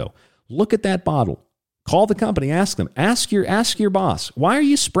 anywhere you go. Look at that bottle. Call the company, ask them. Ask your boss, why are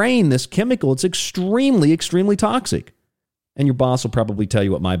you spraying this chemical? It's extremely, extremely toxic. And your boss will probably tell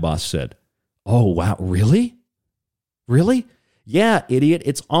you what my boss said. Oh, wow, really? Really? Yeah, idiot,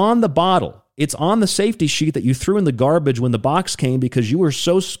 it's on the bottle. It's on the safety sheet that you threw in the garbage when the box came because you were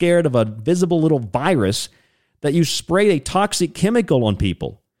so scared of a visible little virus that you sprayed a toxic chemical on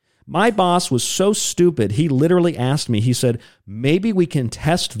people. My boss was so stupid, he literally asked me, he said, maybe we can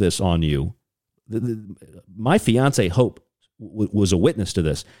test this on you. My fiance, Hope, was a witness to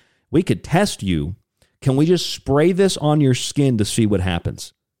this. We could test you. Can we just spray this on your skin to see what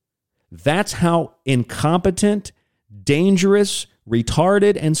happens? That's how incompetent, dangerous,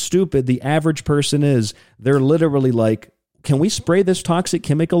 retarded, and stupid the average person is. They're literally like, can we spray this toxic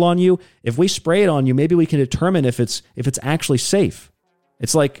chemical on you? If we spray it on you, maybe we can determine if it's actually safe.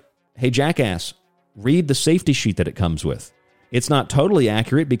 It's like, hey, jackass, read the safety sheet that it comes with. It's not totally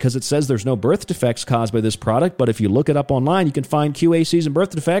accurate because it says there's no birth defects caused by this product, but if you look it up online, you can find QACs and birth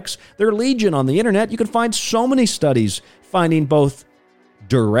defects. There are legion on the internet. You can find so many studies finding both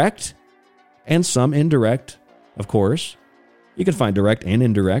direct and some indirect, of course. You can find direct and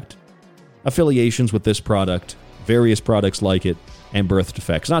indirect affiliations with this product, various products like it, and birth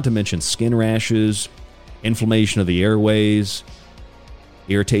defects, not to mention skin rashes, inflammation of the airways,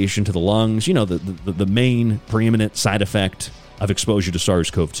 irritation to the lungs, the main preeminent side effect of exposure to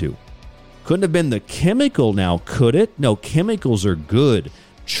SARS-CoV-2. Couldn't have been the chemical now, could it? No, chemicals are good.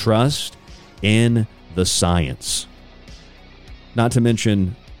 Trust in the science. Not to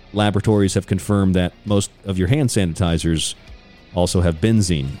mention, laboratories have confirmed that most of your hand sanitizers also have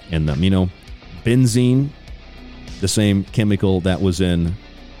benzene in them. Benzene, the same chemical that was in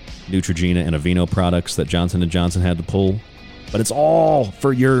Neutrogena and Aveeno products that Johnson & Johnson had to pull. But it's all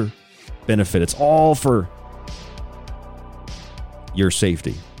for your benefit. It's all for your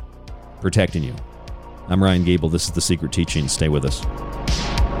safety, protecting you. I'm Ryan Gable. This is The Secret Teachings. Stay with us.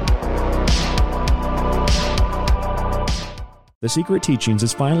 The Secret Teachings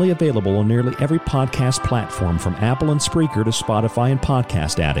is finally available on nearly every podcast platform from Apple and Spreaker to Spotify and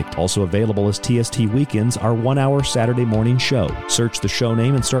Podcast Addict. Also available as TST Weekends, our 1-hour Saturday morning show. Search the show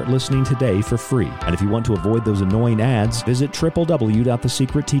name and start listening today for free. And if you want to avoid those annoying ads, visit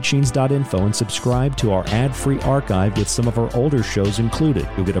www.thesecretteachings.info and subscribe to our ad-free archive with some of our older shows included.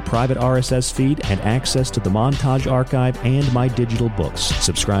 You'll get a private RSS feed and access to the montage archive and my digital books.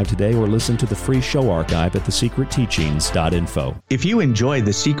 Subscribe today or listen to the free show archive at thesecretteachings.info. If you enjoy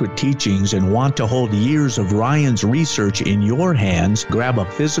The Secret Teachings and want to hold years of Ryan's research in your hands, grab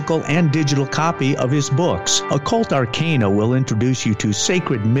a physical and digital copy of his books. Occult Arcana will introduce you to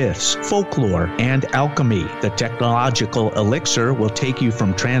sacred myths, folklore, and alchemy. The Technological Elixir will take you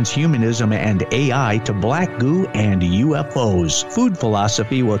from transhumanism and AI to black goo and UFOs. Food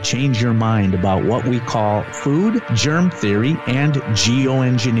Philosophy will change your mind about what we call food, germ theory, and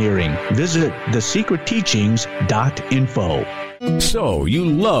geoengineering. Visit thesecretteachings.info. So, you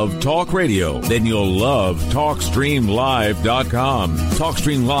love talk radio? Then you'll love TalkStreamLive.com.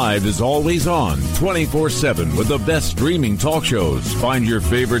 TalkStream Live is always on, 24/7 with the best streaming talk shows. Find your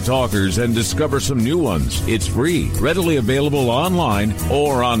favorite talkers and discover some new ones. It's free, readily available online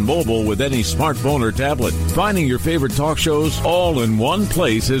or on mobile with any smartphone or tablet. Finding your favorite talk shows all in one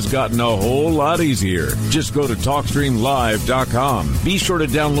place has gotten a whole lot easier. Just go to TalkStreamLive.com. Be sure to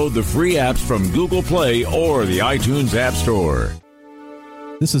download the free apps from Google Play or the iTunes App Store.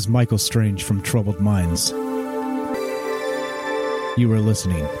 This is Michael Strange from Troubled Minds. You are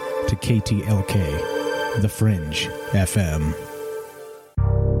listening to KTLK, The Fringe FM.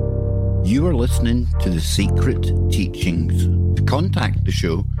 You are listening to The Secret Teachings. To contact the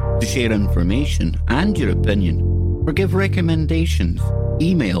show, to share information and your opinion, or give recommendations,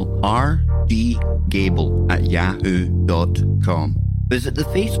 email rdgable@yahoo.com. Visit the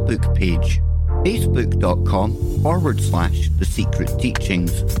Facebook page, facebook.com/The Secret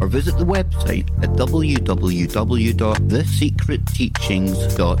Teachings, or visit the website at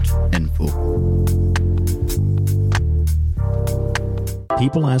www.thesecretteachings.info.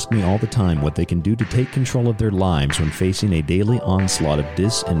 People ask me all the time what they can do to take control of their lives when facing a daily onslaught of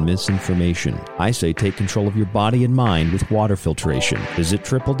dis and misinformation. I say take control of your body and mind with water filtration. Visit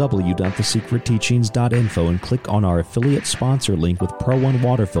www.thesecretteachings.info and click on our affiliate sponsor link with Pro One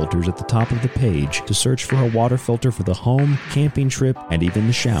water filters at the top of the page to search for a water filter for the home, camping trip, and even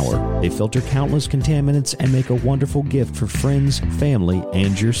the shower. They filter countless contaminants and make a wonderful gift for friends, family,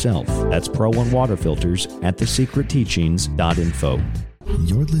 and yourself. That's Pro One water filters at thesecretteachings.info.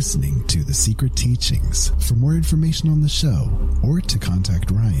 You're listening to The Secret Teachings. For more information on the show or to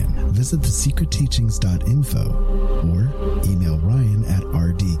contact Ryan, visit thesecretteachings.info or email Ryan at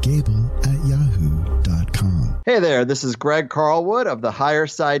rdgable@yahoo.com. Hey there, this is Greg Carlwood of the Higher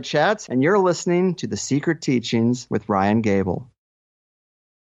Side Chats, and you're listening to The Secret Teachings with Ryan Gable.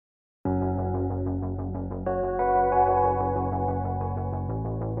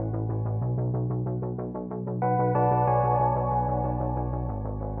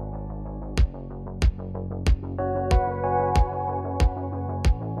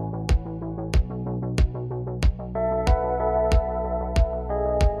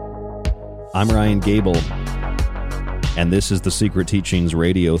 I'm Ryan Gable, and this is The Secret Teachings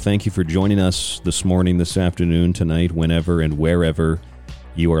Radio. Thank you for joining us this morning, this afternoon, tonight, whenever and wherever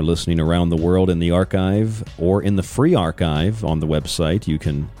you are listening around the world in the archive or in the free archive on the website. You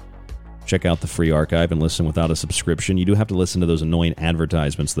can check out the free archive and listen without a subscription. You do have to listen to those annoying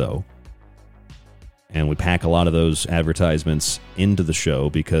advertisements, though. And we pack a lot of those advertisements into the show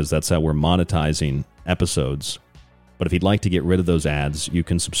because that's how we're monetizing episodes. But if you'd like to get rid of those ads, you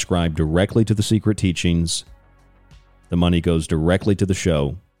can subscribe directly to The Secret Teachings. The money goes directly to the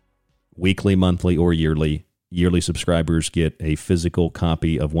show, weekly, monthly, or yearly. Yearly subscribers get a physical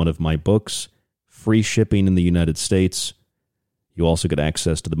copy of one of my books, free shipping in the United States. You also get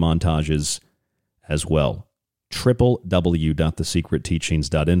access to the montages as well.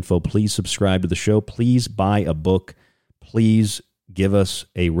 www.thesecretteachings.info. Please subscribe to the show. Please buy a book. Please give us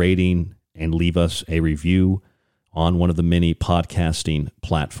a rating and leave us a review on one of the many podcasting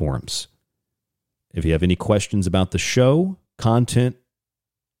platforms. If you have any questions about the show, content,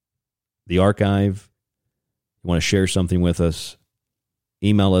 the archive, you want to share something with us,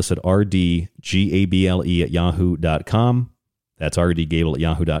 email us at rdgable@yahoo.com. That's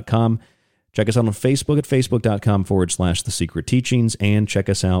rdgable@yahoo.com. Check us out on Facebook at facebook.com/The Secret Teachings, and check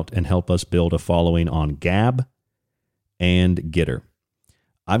us out and help us build a following on Gab and Gitter.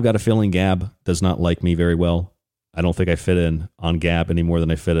 I've got a feeling Gab does not like me very well. I don't think I fit in on Gab any more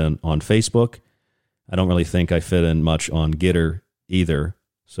than I fit in on Facebook. I don't really think I fit in much on Gitter either.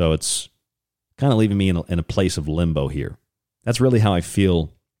 So it's kind of leaving me in a place of limbo here. That's really how I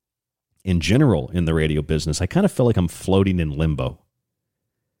feel in general in the radio business. I kind of feel like I'm floating in limbo.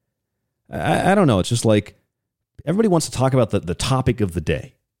 I don't know. It's just like everybody wants to talk about the topic of the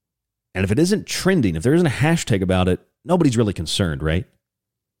day. And if it isn't trending, if there isn't a hashtag about it, nobody's really concerned, right?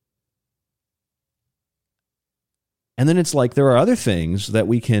 And then it's like there are other things that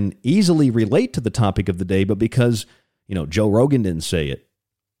we can easily relate to the topic of the day, but because, Joe Rogan didn't say it,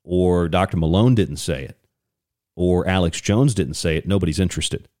 or Dr. Malone didn't say it, or Alex Jones didn't say it, nobody's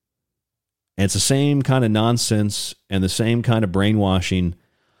interested. And it's the same kind of nonsense and the same kind of brainwashing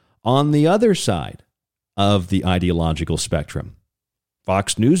on the other side of the ideological spectrum.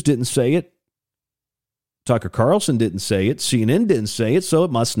 Fox News didn't say it. Tucker Carlson didn't say it. CNN didn't say it, so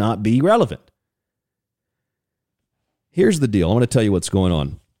it must not be relevant. Here's the deal. I want to tell you what's going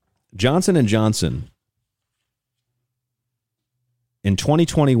on. Johnson & Johnson in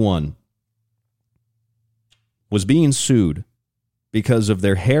 2021 was being sued because of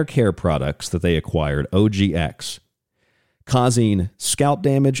their hair care products that they acquired, OGX, causing scalp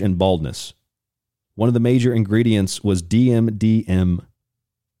damage and baldness. One of the major ingredients was DMDM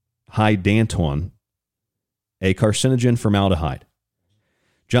hydantoin, a carcinogen formaldehyde.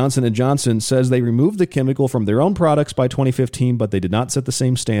 Johnson & Johnson says they removed the chemical from their own products by 2015, but they did not set the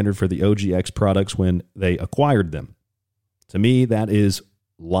same standard for the OGX products when they acquired them. To me, that is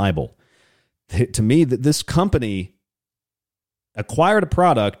libel. To me, that this company acquired a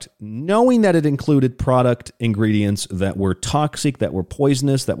product knowing that it included product ingredients that were toxic, that were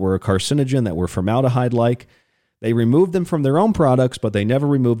poisonous, that were a carcinogen, that were formaldehyde-like. They removed them from their own products, but they never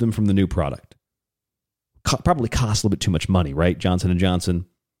removed them from the new product. Probably cost a little bit too much money, right? Johnson & Johnson.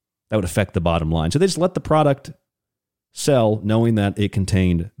 That would affect the bottom line. So they just let the product sell knowing that it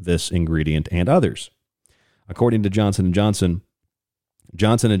contained this ingredient and others. According to Johnson & Johnson,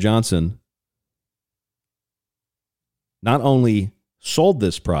 Johnson & Johnson not only sold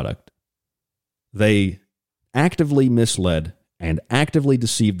this product, they actively misled and actively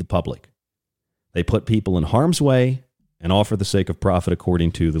deceived the public. They put people in harm's way and all for the sake of profit,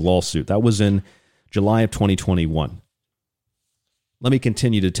 according to the lawsuit. That was in July of 2021. Let me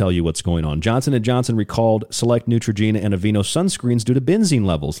continue to tell you what's going on. Johnson & Johnson recalled select Neutrogena and Aveeno sunscreens due to benzene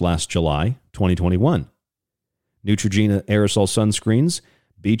levels last July 2021. Neutrogena aerosol sunscreens,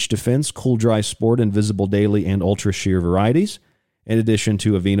 Beach Defense, Cool Dry Sport, Invisible Daily, and Ultra Sheer varieties, in addition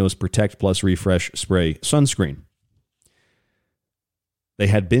to Aveeno's Protect Plus Refresh Spray sunscreen. They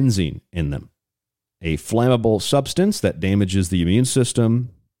had benzene in them, a flammable substance that damages the immune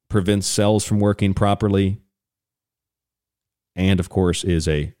system, prevents cells from working properly, and, of course, is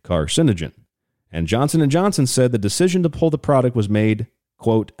a carcinogen. And Johnson & Johnson said the decision to pull the product was made,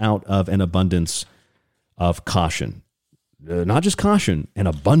 quote, out of an abundance of caution. Not just caution, an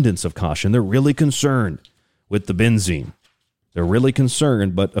abundance of caution. They're really concerned with the benzene. They're really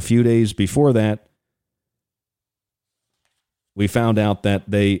concerned, but a few days before that, we found out that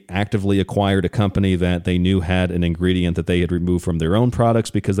they actively acquired a company that they knew had an ingredient that they had removed from their own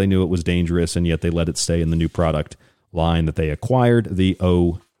products because they knew it was dangerous, and yet they let it stay in the new product line that they acquired, the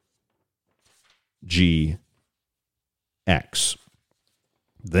OGX.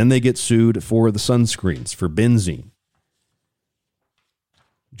 Then they get sued for the sunscreens, for benzene.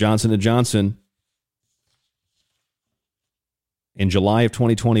 Johnson & Johnson, in July of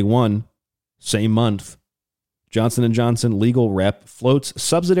 2021, same month, Johnson & Johnson legal rep floats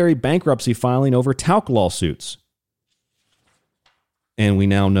subsidiary bankruptcy filing over talc lawsuits. And we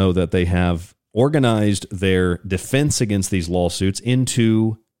now know that they have organized their defense against these lawsuits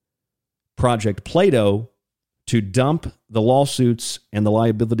into Project Plato to dump the lawsuits and the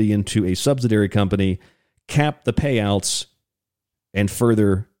liability into a subsidiary company, cap the payouts, and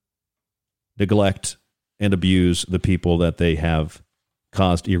further neglect and abuse the people that they have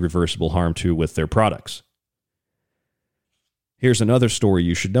caused irreversible harm to with their products. Here's another story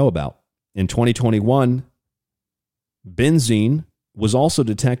you should know about. In 2021, benzene was also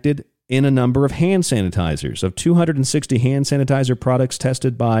detected in a number of hand sanitizers. Of 260 hand sanitizer products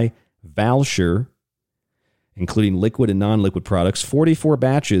tested by Valsure, including liquid and non-liquid products, 44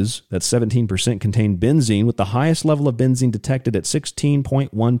 batches, that's 17%, contained benzene, with the highest level of benzene detected at 16.1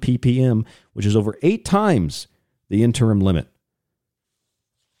 ppm, which is over 8 times the interim limit,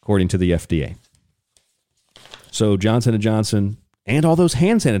 according to the FDA. So Johnson & Johnson and all those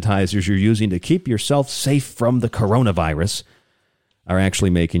hand sanitizers you're using to keep yourself safe from the coronavirus are actually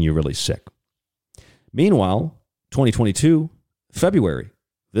making you really sick. Meanwhile, 2022, February,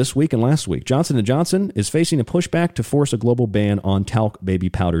 this week and last week, Johnson & Johnson is facing a pushback to force a global ban on talc baby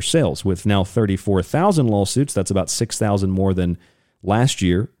powder sales. With now 34,000 lawsuits, that's about 6,000 more than last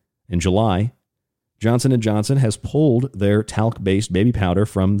year in July, Johnson & Johnson has pulled their talc-based baby powder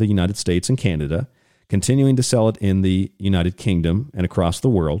from the United States and Canada, continuing to sell it in the United Kingdom and across the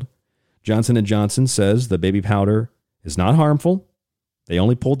world. Johnson & Johnson says the baby powder is not harmful. They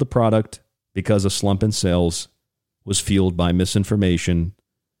only pulled the product because a slump in sales was fueled by misinformation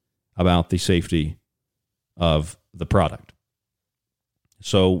about the safety of the product.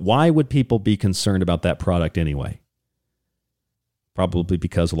 So why would people be concerned about that product anyway? Probably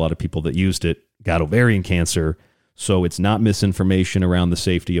because a lot of people that used it got ovarian cancer. So it's not misinformation around the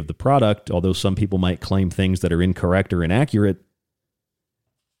safety of the product, although some people might claim things that are incorrect or inaccurate.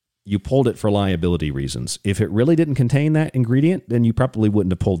 You pulled it for liability reasons. If it really didn't contain that ingredient, then you probably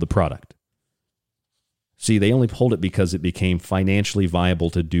wouldn't have pulled the product. See, they only pulled it because it became financially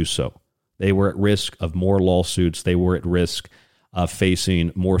viable to do so. They were at risk of more lawsuits. They were at risk of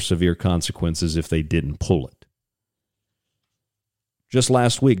facing more severe consequences if they didn't pull it. Just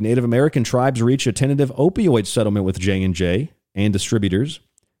last week, Native American tribes reached a tentative opioid settlement with J&J and distributors.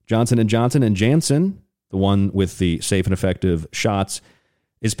 Johnson & Johnson and Janssen, the one with the safe and effective shots,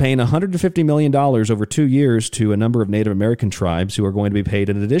 is paying $150 million over 2 years to a number of Native American tribes who are going to be paid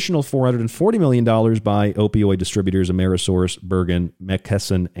an additional $440 million by opioid distributors Amerisource, Bergen,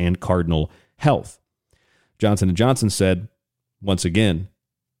 McKesson, and Cardinal Health. Johnson & Johnson said, once again,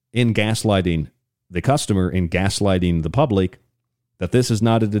 in gaslighting the customer, in gaslighting the public, that this is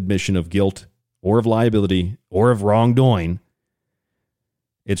not an admission of guilt or of liability or of wrongdoing.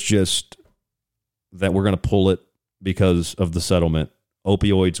 It's just that we're going to pull it because of the settlement.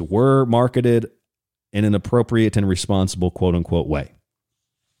 Opioids were marketed in an appropriate and responsible quote-unquote way.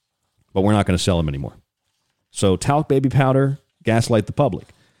 But we're not going to sell them anymore. So talc baby powder, gaslight the public.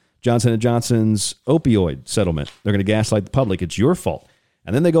 Johnson & Johnson's opioid settlement, they're going to gaslight the public. It's your fault.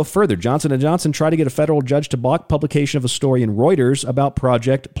 And then they go further. Johnson & Johnson tried to get a federal judge to block publication of a story in Reuters about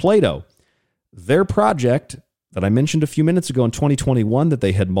Project Plato. Their project that I mentioned a few minutes ago in 2021 that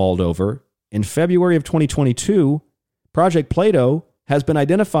they had mulled over, in February of 2022, Project Plato has been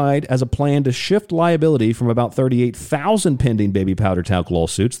identified as a plan to shift liability from about 38,000 pending baby powder talc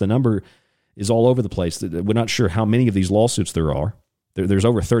lawsuits. The number is all over the place. We're not sure how many of these lawsuits there are. There's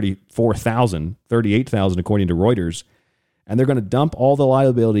over 34,000, 38,000 according to Reuters. And they're going to dump all the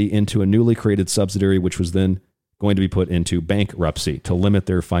liability into a newly created subsidiary, which was then going to be put into bankruptcy to limit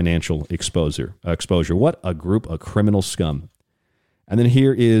their financial exposure. What a group of criminal scum. And then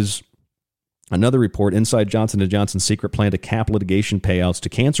here is another report inside Johnson & Johnson's secret plan to cap litigation payouts to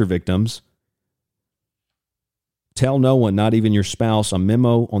cancer victims. Tell no one, not even your spouse. A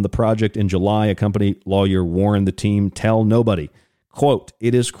memo on the project in July, a company lawyer warned the team, tell nobody. Quote,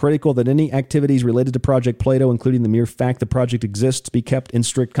 it is critical that any activities related to Project Plato, including the mere fact the project exists, be kept in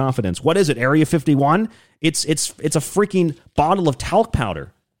strict confidence. What is it, Area 51? It's a freaking bottle of talc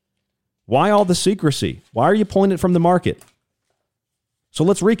powder. Why all the secrecy? Why are you pulling it from the market? So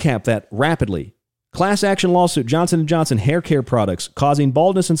let's recap that rapidly. Class action lawsuit, Johnson & Johnson hair care products causing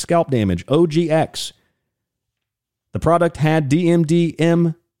baldness and scalp damage, OGX. The product had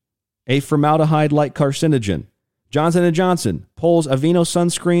DMDM, a formaldehyde-like carcinogen. Johnson & Johnson pulls Aveeno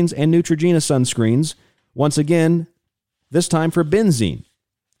sunscreens and Neutrogena sunscreens, once again, this time for benzene,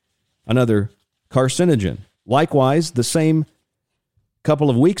 another carcinogen. Likewise, the same couple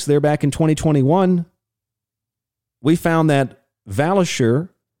of weeks there back in 2021, we found that Valisure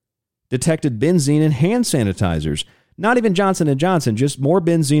detected benzene in hand sanitizers. Not even Johnson & Johnson, just more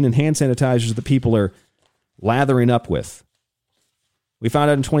benzene in hand sanitizers that people are lathering up with. We found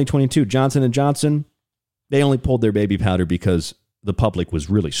out in 2022, Johnson & Johnson, they only pulled their baby powder because the public was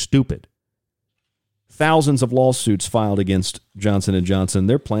really stupid. Thousands of lawsuits filed against Johnson & Johnson.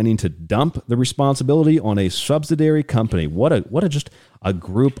 They're planning to dump the responsibility on a subsidiary company. What a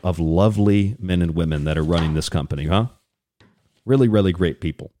group of lovely men and women that are running this company, huh? Really, really great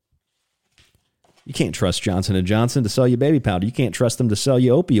people. You can't trust Johnson & Johnson to sell you baby powder. You can't trust them to sell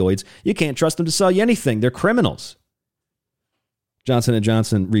you opioids. You can't trust them to sell you anything. They're criminals. Johnson &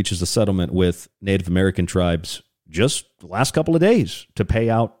 Johnson reaches a settlement with Native American tribes just the last couple of days to pay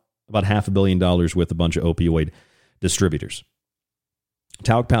out about $500 million with a bunch of opioid distributors.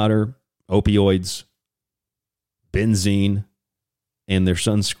 Talc powder, opioids, benzene, and their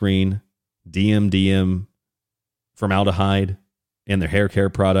sunscreen, DMDM, formaldehyde, and their hair care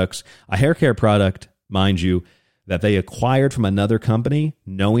products. A hair care product, mind you, that they acquired from another company,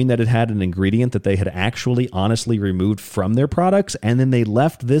 knowing that it had an ingredient that they had actually honestly removed from their products, and then they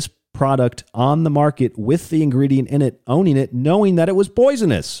left this product on the market with the ingredient in it, owning it, knowing that it was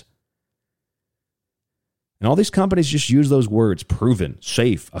poisonous. And all these companies just use those words, proven,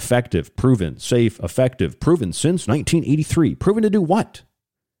 safe, effective, proven, safe, effective, proven since 1983. Proven to do what?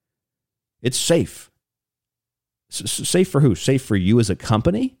 It's safe. Safe for who? Safe for you as a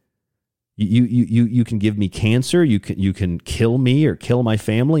company? You can give me cancer, you can kill me or kill my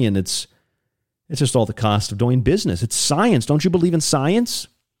family, and it's just all the cost of doing business. It's science. Don't you believe in science?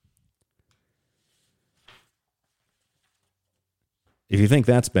 If you think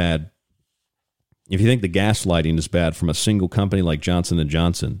that's bad, if you think the gaslighting is bad from a single company like Johnson &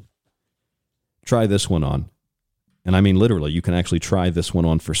 Johnson, try this one on. And I mean literally, you can actually try this one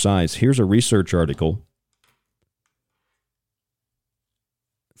on for size. Here's a research article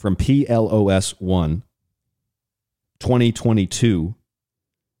from PLOS 1, 2022,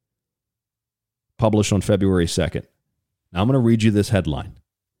 published on February 2nd. Now I'm going to read you this headline.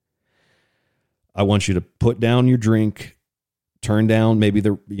 I want you to put down your drink, turn down maybe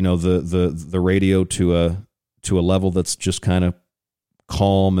the radio to a level that's just kind of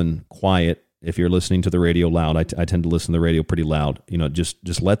calm and quiet. If you're listening to the radio loud, I tend to listen to the radio pretty loud.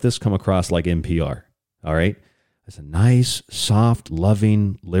 Just let this come across like NPR. All right. It's a nice, soft,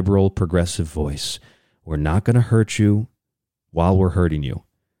 loving, liberal, progressive voice. We're not going to hurt you while we're hurting you.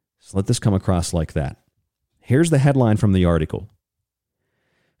 So let this come across like that. Here's the headline from the article.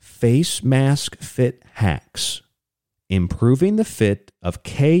 Face mask fit hacks. Improving the fit of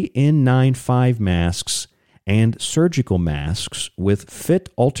KN95 masks and surgical masks with fit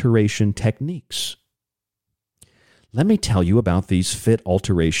alteration techniques. Let me tell you about these fit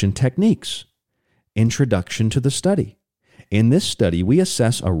alteration techniques. Introduction to the study. In this study, we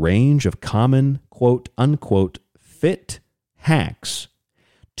assess a range of common, quote, unquote, fit hacks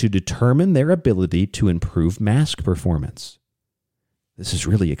to determine their ability to improve mask performance. This is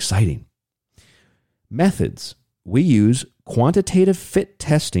really exciting. Methods. We use quantitative fit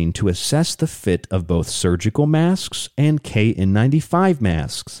testing to assess the fit of both surgical masks and KN95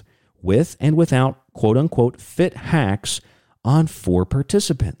 masks with and without, quote, unquote, fit hacks on 4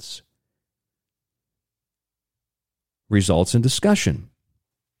 participants. Results in discussion.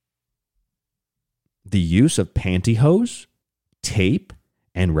 The use of pantyhose, tape,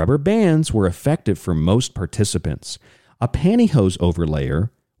 and rubber bands were effective for most participants. A pantyhose overlayer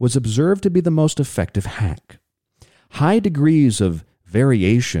was observed to be the most effective hack. High degrees of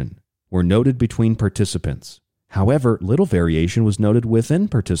variation were noted between participants. However, little variation was noted within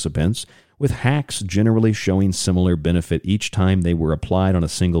participants, with hacks generally showing similar benefit each time they were applied on a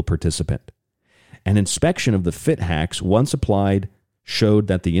single participant. An inspection of the fit hacks once applied showed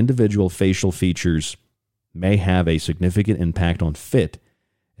that the individual facial features may have a significant impact on fit,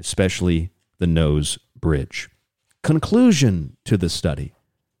 especially the nose bridge. Conclusion to the study.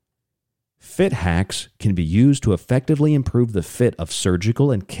 Fit hacks can be used to effectively improve the fit of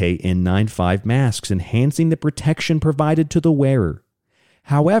surgical and KN95 masks, enhancing the protection provided to the wearer.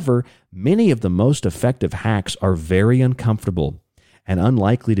 However, many of the most effective hacks are very uncomfortable and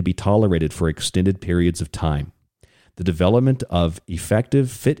unlikely to be tolerated for extended periods of time. The development of effective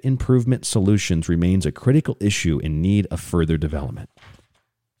fit improvement solutions remains a critical issue in need of further development.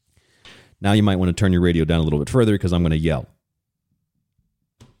 Now you might want to turn your radio down a little bit further because I'm going to yell.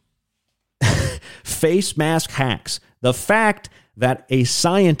 Face mask hacks. The fact that a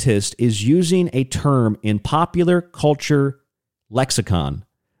scientist is using a term in popular culture lexicon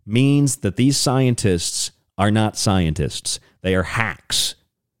means that these scientists are not scientists. They are hacks.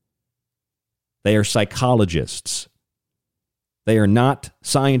 They are psychologists. They are not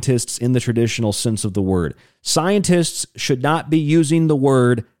scientists in the traditional sense of the word. Scientists should not be using the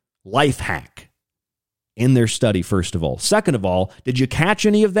word life hack in their study, first of all. Second of all, did you catch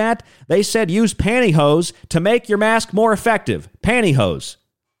any of that? They said use pantyhose to make your mask more effective. Pantyhose.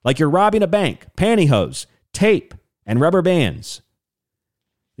 Like you're robbing a bank. Pantyhose, tape, and rubber bands.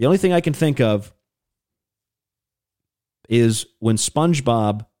 The only thing I can think of is when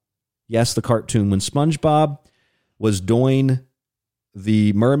SpongeBob, yes, the cartoon, when SpongeBob was doing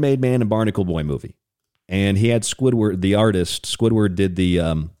the Mermaid Man and Barnacle Boy movie, and he had Squidward, the artist, Squidward did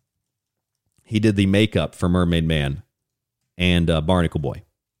the he did the makeup for Mermaid Man and Barnacle Boy.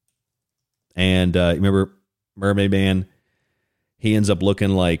 And remember Mermaid Man, he ends up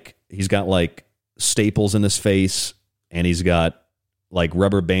looking like he's got like staples in his face, and he's got like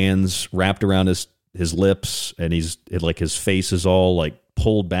rubber bands wrapped around his lips, and his face is all like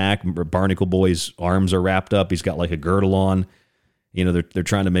pulled back. Barnacle Boy's arms are wrapped up. He's got like a girdle on. You know, they're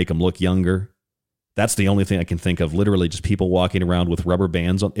trying to make him look younger. That's the only thing I can think of. Literally just people walking around with rubber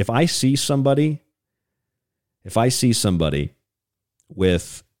bands on. If I see somebody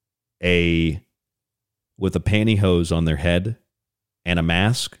with a pantyhose on their head and a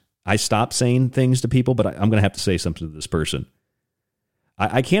mask, I stop saying things to people, but I'm going to have to say something to this person.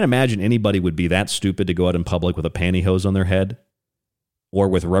 I can't imagine anybody would be that stupid to go out in public with a pantyhose on their head or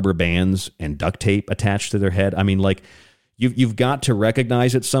with rubber bands and duct tape attached to their head. I mean, like, you've got to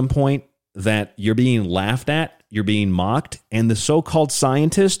recognize at some point that you're being laughed at, you're being mocked, and the so-called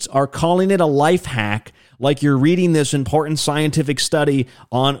scientists are calling it a life hack like you're reading this important scientific study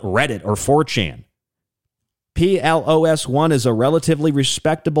on Reddit or 4chan. PLOS1 is a relatively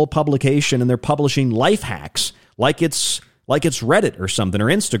respectable publication, and they're publishing life hacks like it's Reddit or something, or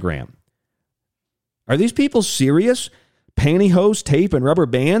Instagram. Are these people serious? Pantyhose, tape, and rubber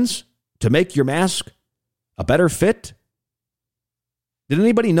bands to make your mask a better fit? Did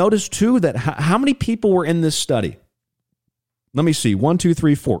anybody notice, too, that how many people were in this study? Let me see. 1, 2,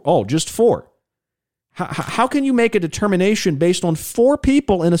 3, 4. Oh, just 4. How can you make a determination based on 4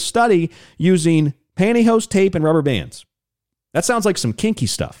 people in a study using pantyhose, tape, and rubber bands? That sounds like some kinky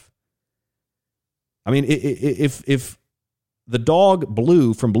stuff. I mean, if the dog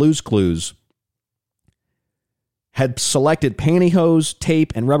Blue from Blue's Clues had selected pantyhose,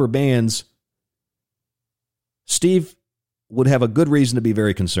 tape, and rubber bands, Steve would have a good reason to be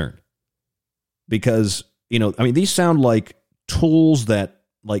very concerned. Because, you know, I mean, these sound like tools that,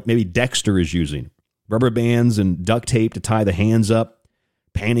 like, maybe Dexter is using. Rubber bands and duct tape to tie the hands up,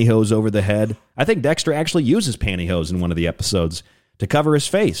 pantyhose over the head. I think Dexter actually uses pantyhose in one of the episodes to cover his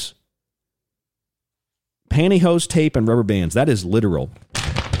face. Pantyhose, tape, and rubber bands. That is literal.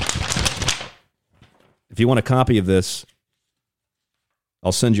 If you want a copy of this,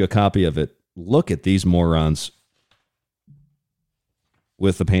 I'll send you a copy of it. Look at these morons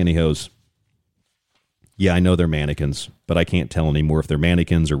with the pantyhose. Yeah, I know they're mannequins, but I can't tell anymore if they're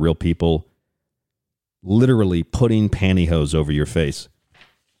mannequins or real people. Literally putting pantyhose over your face.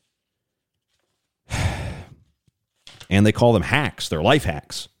 And they call them hacks. They're life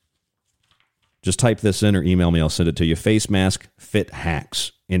hacks. Just type this in or email me. I'll send it to you. Face mask fit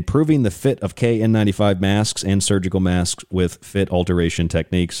hacks. Improving the fit of KN95 masks and surgical masks with fit alteration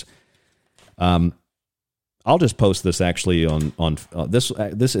techniques. I'll just post this actually on this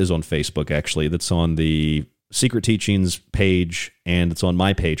is on Facebook actually. That's on the Secret Teachings page, and it's on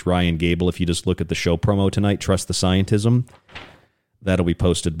my page, Ryan Gable. If you just look at the show promo tonight, Trust the Scientism, that'll be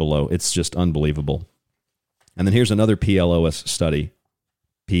posted below. It's just unbelievable. And then here's another PLOS study,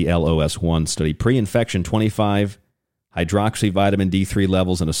 PLOS1 study. Pre-infection 25 hydroxy vitamin D3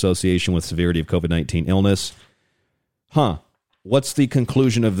 levels in association with severity of COVID-19 illness. What's the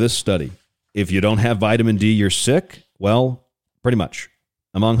conclusion of this study? If you don't have vitamin D, you're sick? Well, pretty much.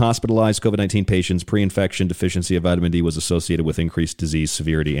 Among hospitalized COVID-19 patients, pre-infection deficiency of vitamin D was associated with increased disease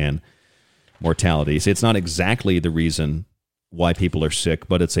severity and mortality. So it's not exactly the reason why people are sick,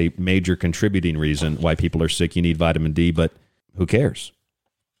 but it's a major contributing reason why people are sick. You need vitamin D, but who cares?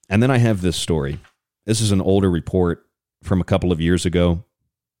 And then I have this story. This is an older report from a couple of years ago,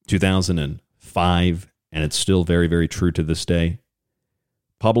 2005, and it's still very, very true to this day.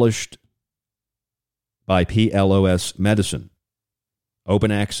 Published by PLOS Medicine.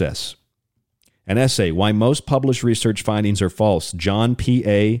 Open access. An essay, Why Most Published Research Findings Are False. John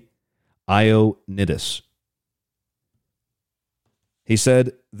P.A. Ioannidis. He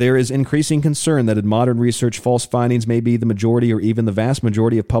said, there is increasing concern that in modern research, false findings may be the majority or even the vast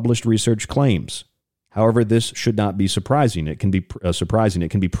majority of published research claims. However, this should not be surprising. It can be surprising.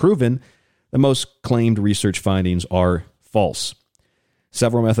 It can be proven that most claimed research findings are false.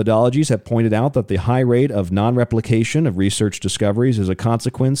 Several methodologies have pointed out that the high rate of non-replication of research discoveries is a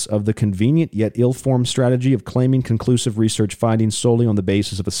consequence of the convenient yet ill-formed strategy of claiming conclusive research findings solely on the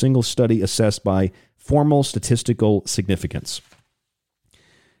basis of a single study assessed by formal statistical significance.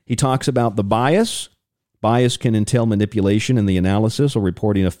 He talks about the bias. Bias can entail manipulation in the analysis or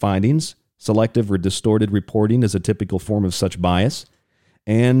reporting of findings. Selective or distorted reporting is a typical form of such bias.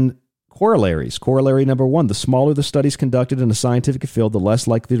 And corollaries. Corollary number 1, the smaller the studies conducted in a scientific field, the less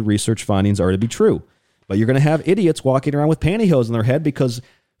likely the research findings are to be true. But you're going to have idiots walking around with pantyhose on their head because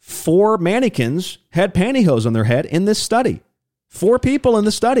 4 mannequins had pantyhose on their head in this study. 4 people in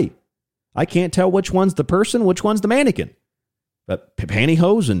the study. I can't tell which one's the person, which one's the mannequin. But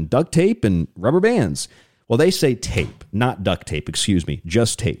pantyhose and duct tape and rubber bands. Well, they say tape, not duct tape, excuse me,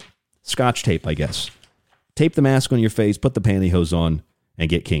 just tape. Scotch tape, I guess. Tape the mask on your face, put the pantyhose on, and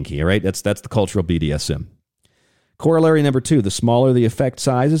get kinky, all right? That's the cultural BDSM. Corollary number 2, the smaller the effect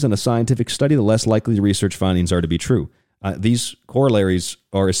sizes in a scientific study, the less likely the research findings are to be true. These corollaries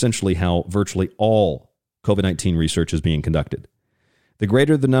are essentially how virtually all COVID-19 research is being conducted. The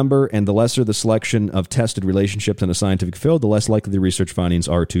greater the number and the lesser the selection of tested relationships in a scientific field, the less likely the research findings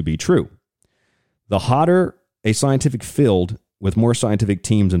are to be true. The hotter a scientific field with more scientific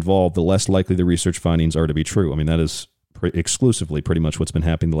teams involved, the less likely the research findings are to be true. I mean, that is exclusively pretty much what's been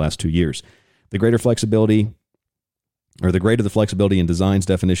happening the last 2 years. The greater the flexibility in designs,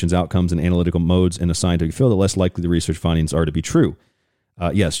 definitions, outcomes, and analytical modes in a scientific field, the less likely the research findings are to be true.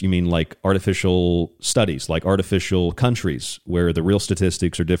 Yes, you mean like artificial studies, like artificial countries, where the real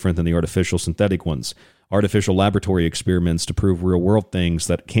statistics are different than the artificial synthetic ones. Artificial laboratory experiments to prove real-world things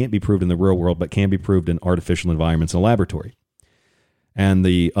that can't be proved in the real world, but can be proved in artificial environments in a laboratory. And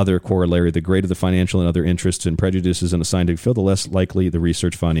the other corollary, the greater the financial and other interests and prejudices in a scientific field, the less likely the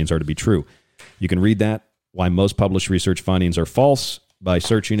research findings are to be true. You can read that, Why Most Published Research Findings Are False, by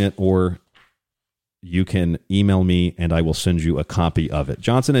searching it, or you can email me and I will send you a copy of it.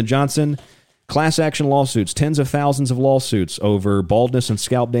 Johnson & Johnson, class action lawsuits, tens of thousands of lawsuits over baldness and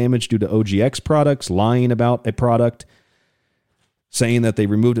scalp damage due to OGX products, lying about a product, saying that they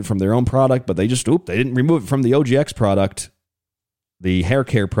removed it from their own product, but they didn't remove it from the OGX product. The hair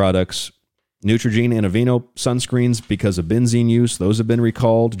care products, Neutrogena and Aveeno sunscreens, because of benzene use, those have been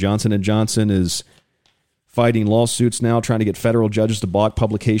recalled. Johnson & Johnson is fighting lawsuits now, trying to get federal judges to block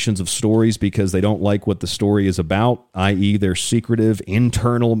publications of stories because they don't like what the story is about, i.e. their secretive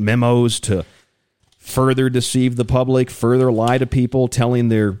internal memos to further deceive the public, further lie to people,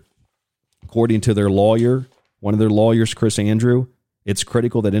 according to their lawyer, one of their lawyers, Chris Andrew, it's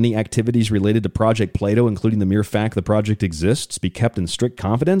critical that any activities related to Project Plato, including the mere fact the project exists, be kept in strict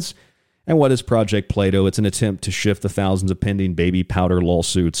confidence. And what is Project Plato? It's an attempt to shift the thousands of pending baby powder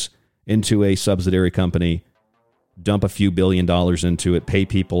lawsuits into a subsidiary company, dump a few $1 billion into it, pay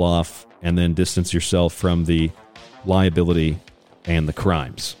people off, and then distance yourself from the liability and the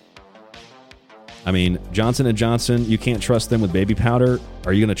crimes. I mean, Johnson & Johnson, you can't trust them with baby powder.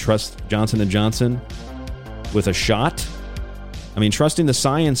 Are you going to trust Johnson & Johnson with a shot? I mean, trusting the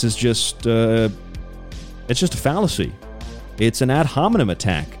science is just, it's just a fallacy. It's an ad hominem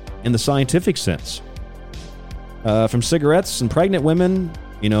attack in the scientific sense. From cigarettes and pregnant women,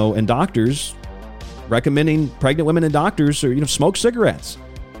 and doctors recommending pregnant women and doctors, smoke cigarettes,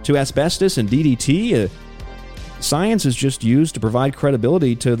 to asbestos and DDT. Science is just used to provide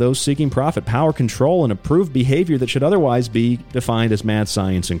credibility to those seeking profit, power, control, and approved behavior that should otherwise be defined as mad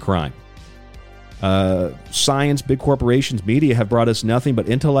science and crime. Science, big corporations, media have brought us nothing but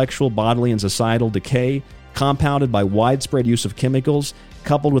intellectual, bodily, and societal decay, compounded by widespread use of chemicals,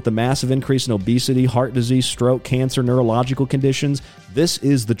 coupled with the massive increase in obesity, heart disease, stroke, cancer, neurological conditions. This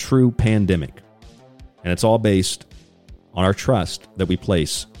is the true pandemic. And it's all based on our trust that we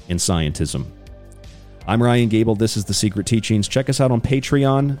place in scientism. I'm Ryan Gable. This is The Secret Teachings. Check us out on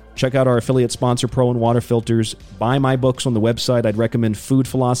Patreon. Check out our affiliate sponsor, Pro and Water Filters. Buy my books on the website. I'd recommend Food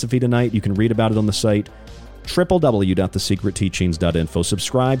Philosophy Tonight. You can read about it on the site, www.thesecretteachings.info.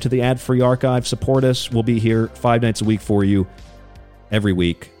 Subscribe to the ad-free archive. Support us. We'll be here 5 nights a week for you, every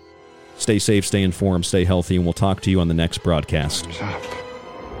week. Stay safe, stay informed, stay healthy, and we'll talk to you on the next broadcast.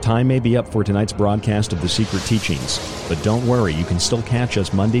 Time may be up for tonight's broadcast of The Secret Teachings, but don't worry, you can still catch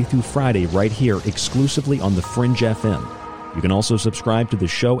us Monday through Friday right here exclusively on the Fringe FM. You can also subscribe to the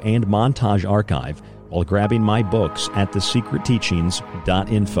show and montage archive while grabbing my books at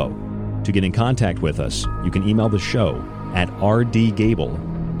thesecretteachings.info. To get in contact with us, you can email the show at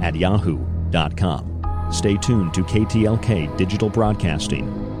rdgable@yahoo.com. Stay tuned to KTLK Digital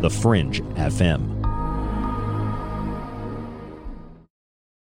Broadcasting, The Fringe FM.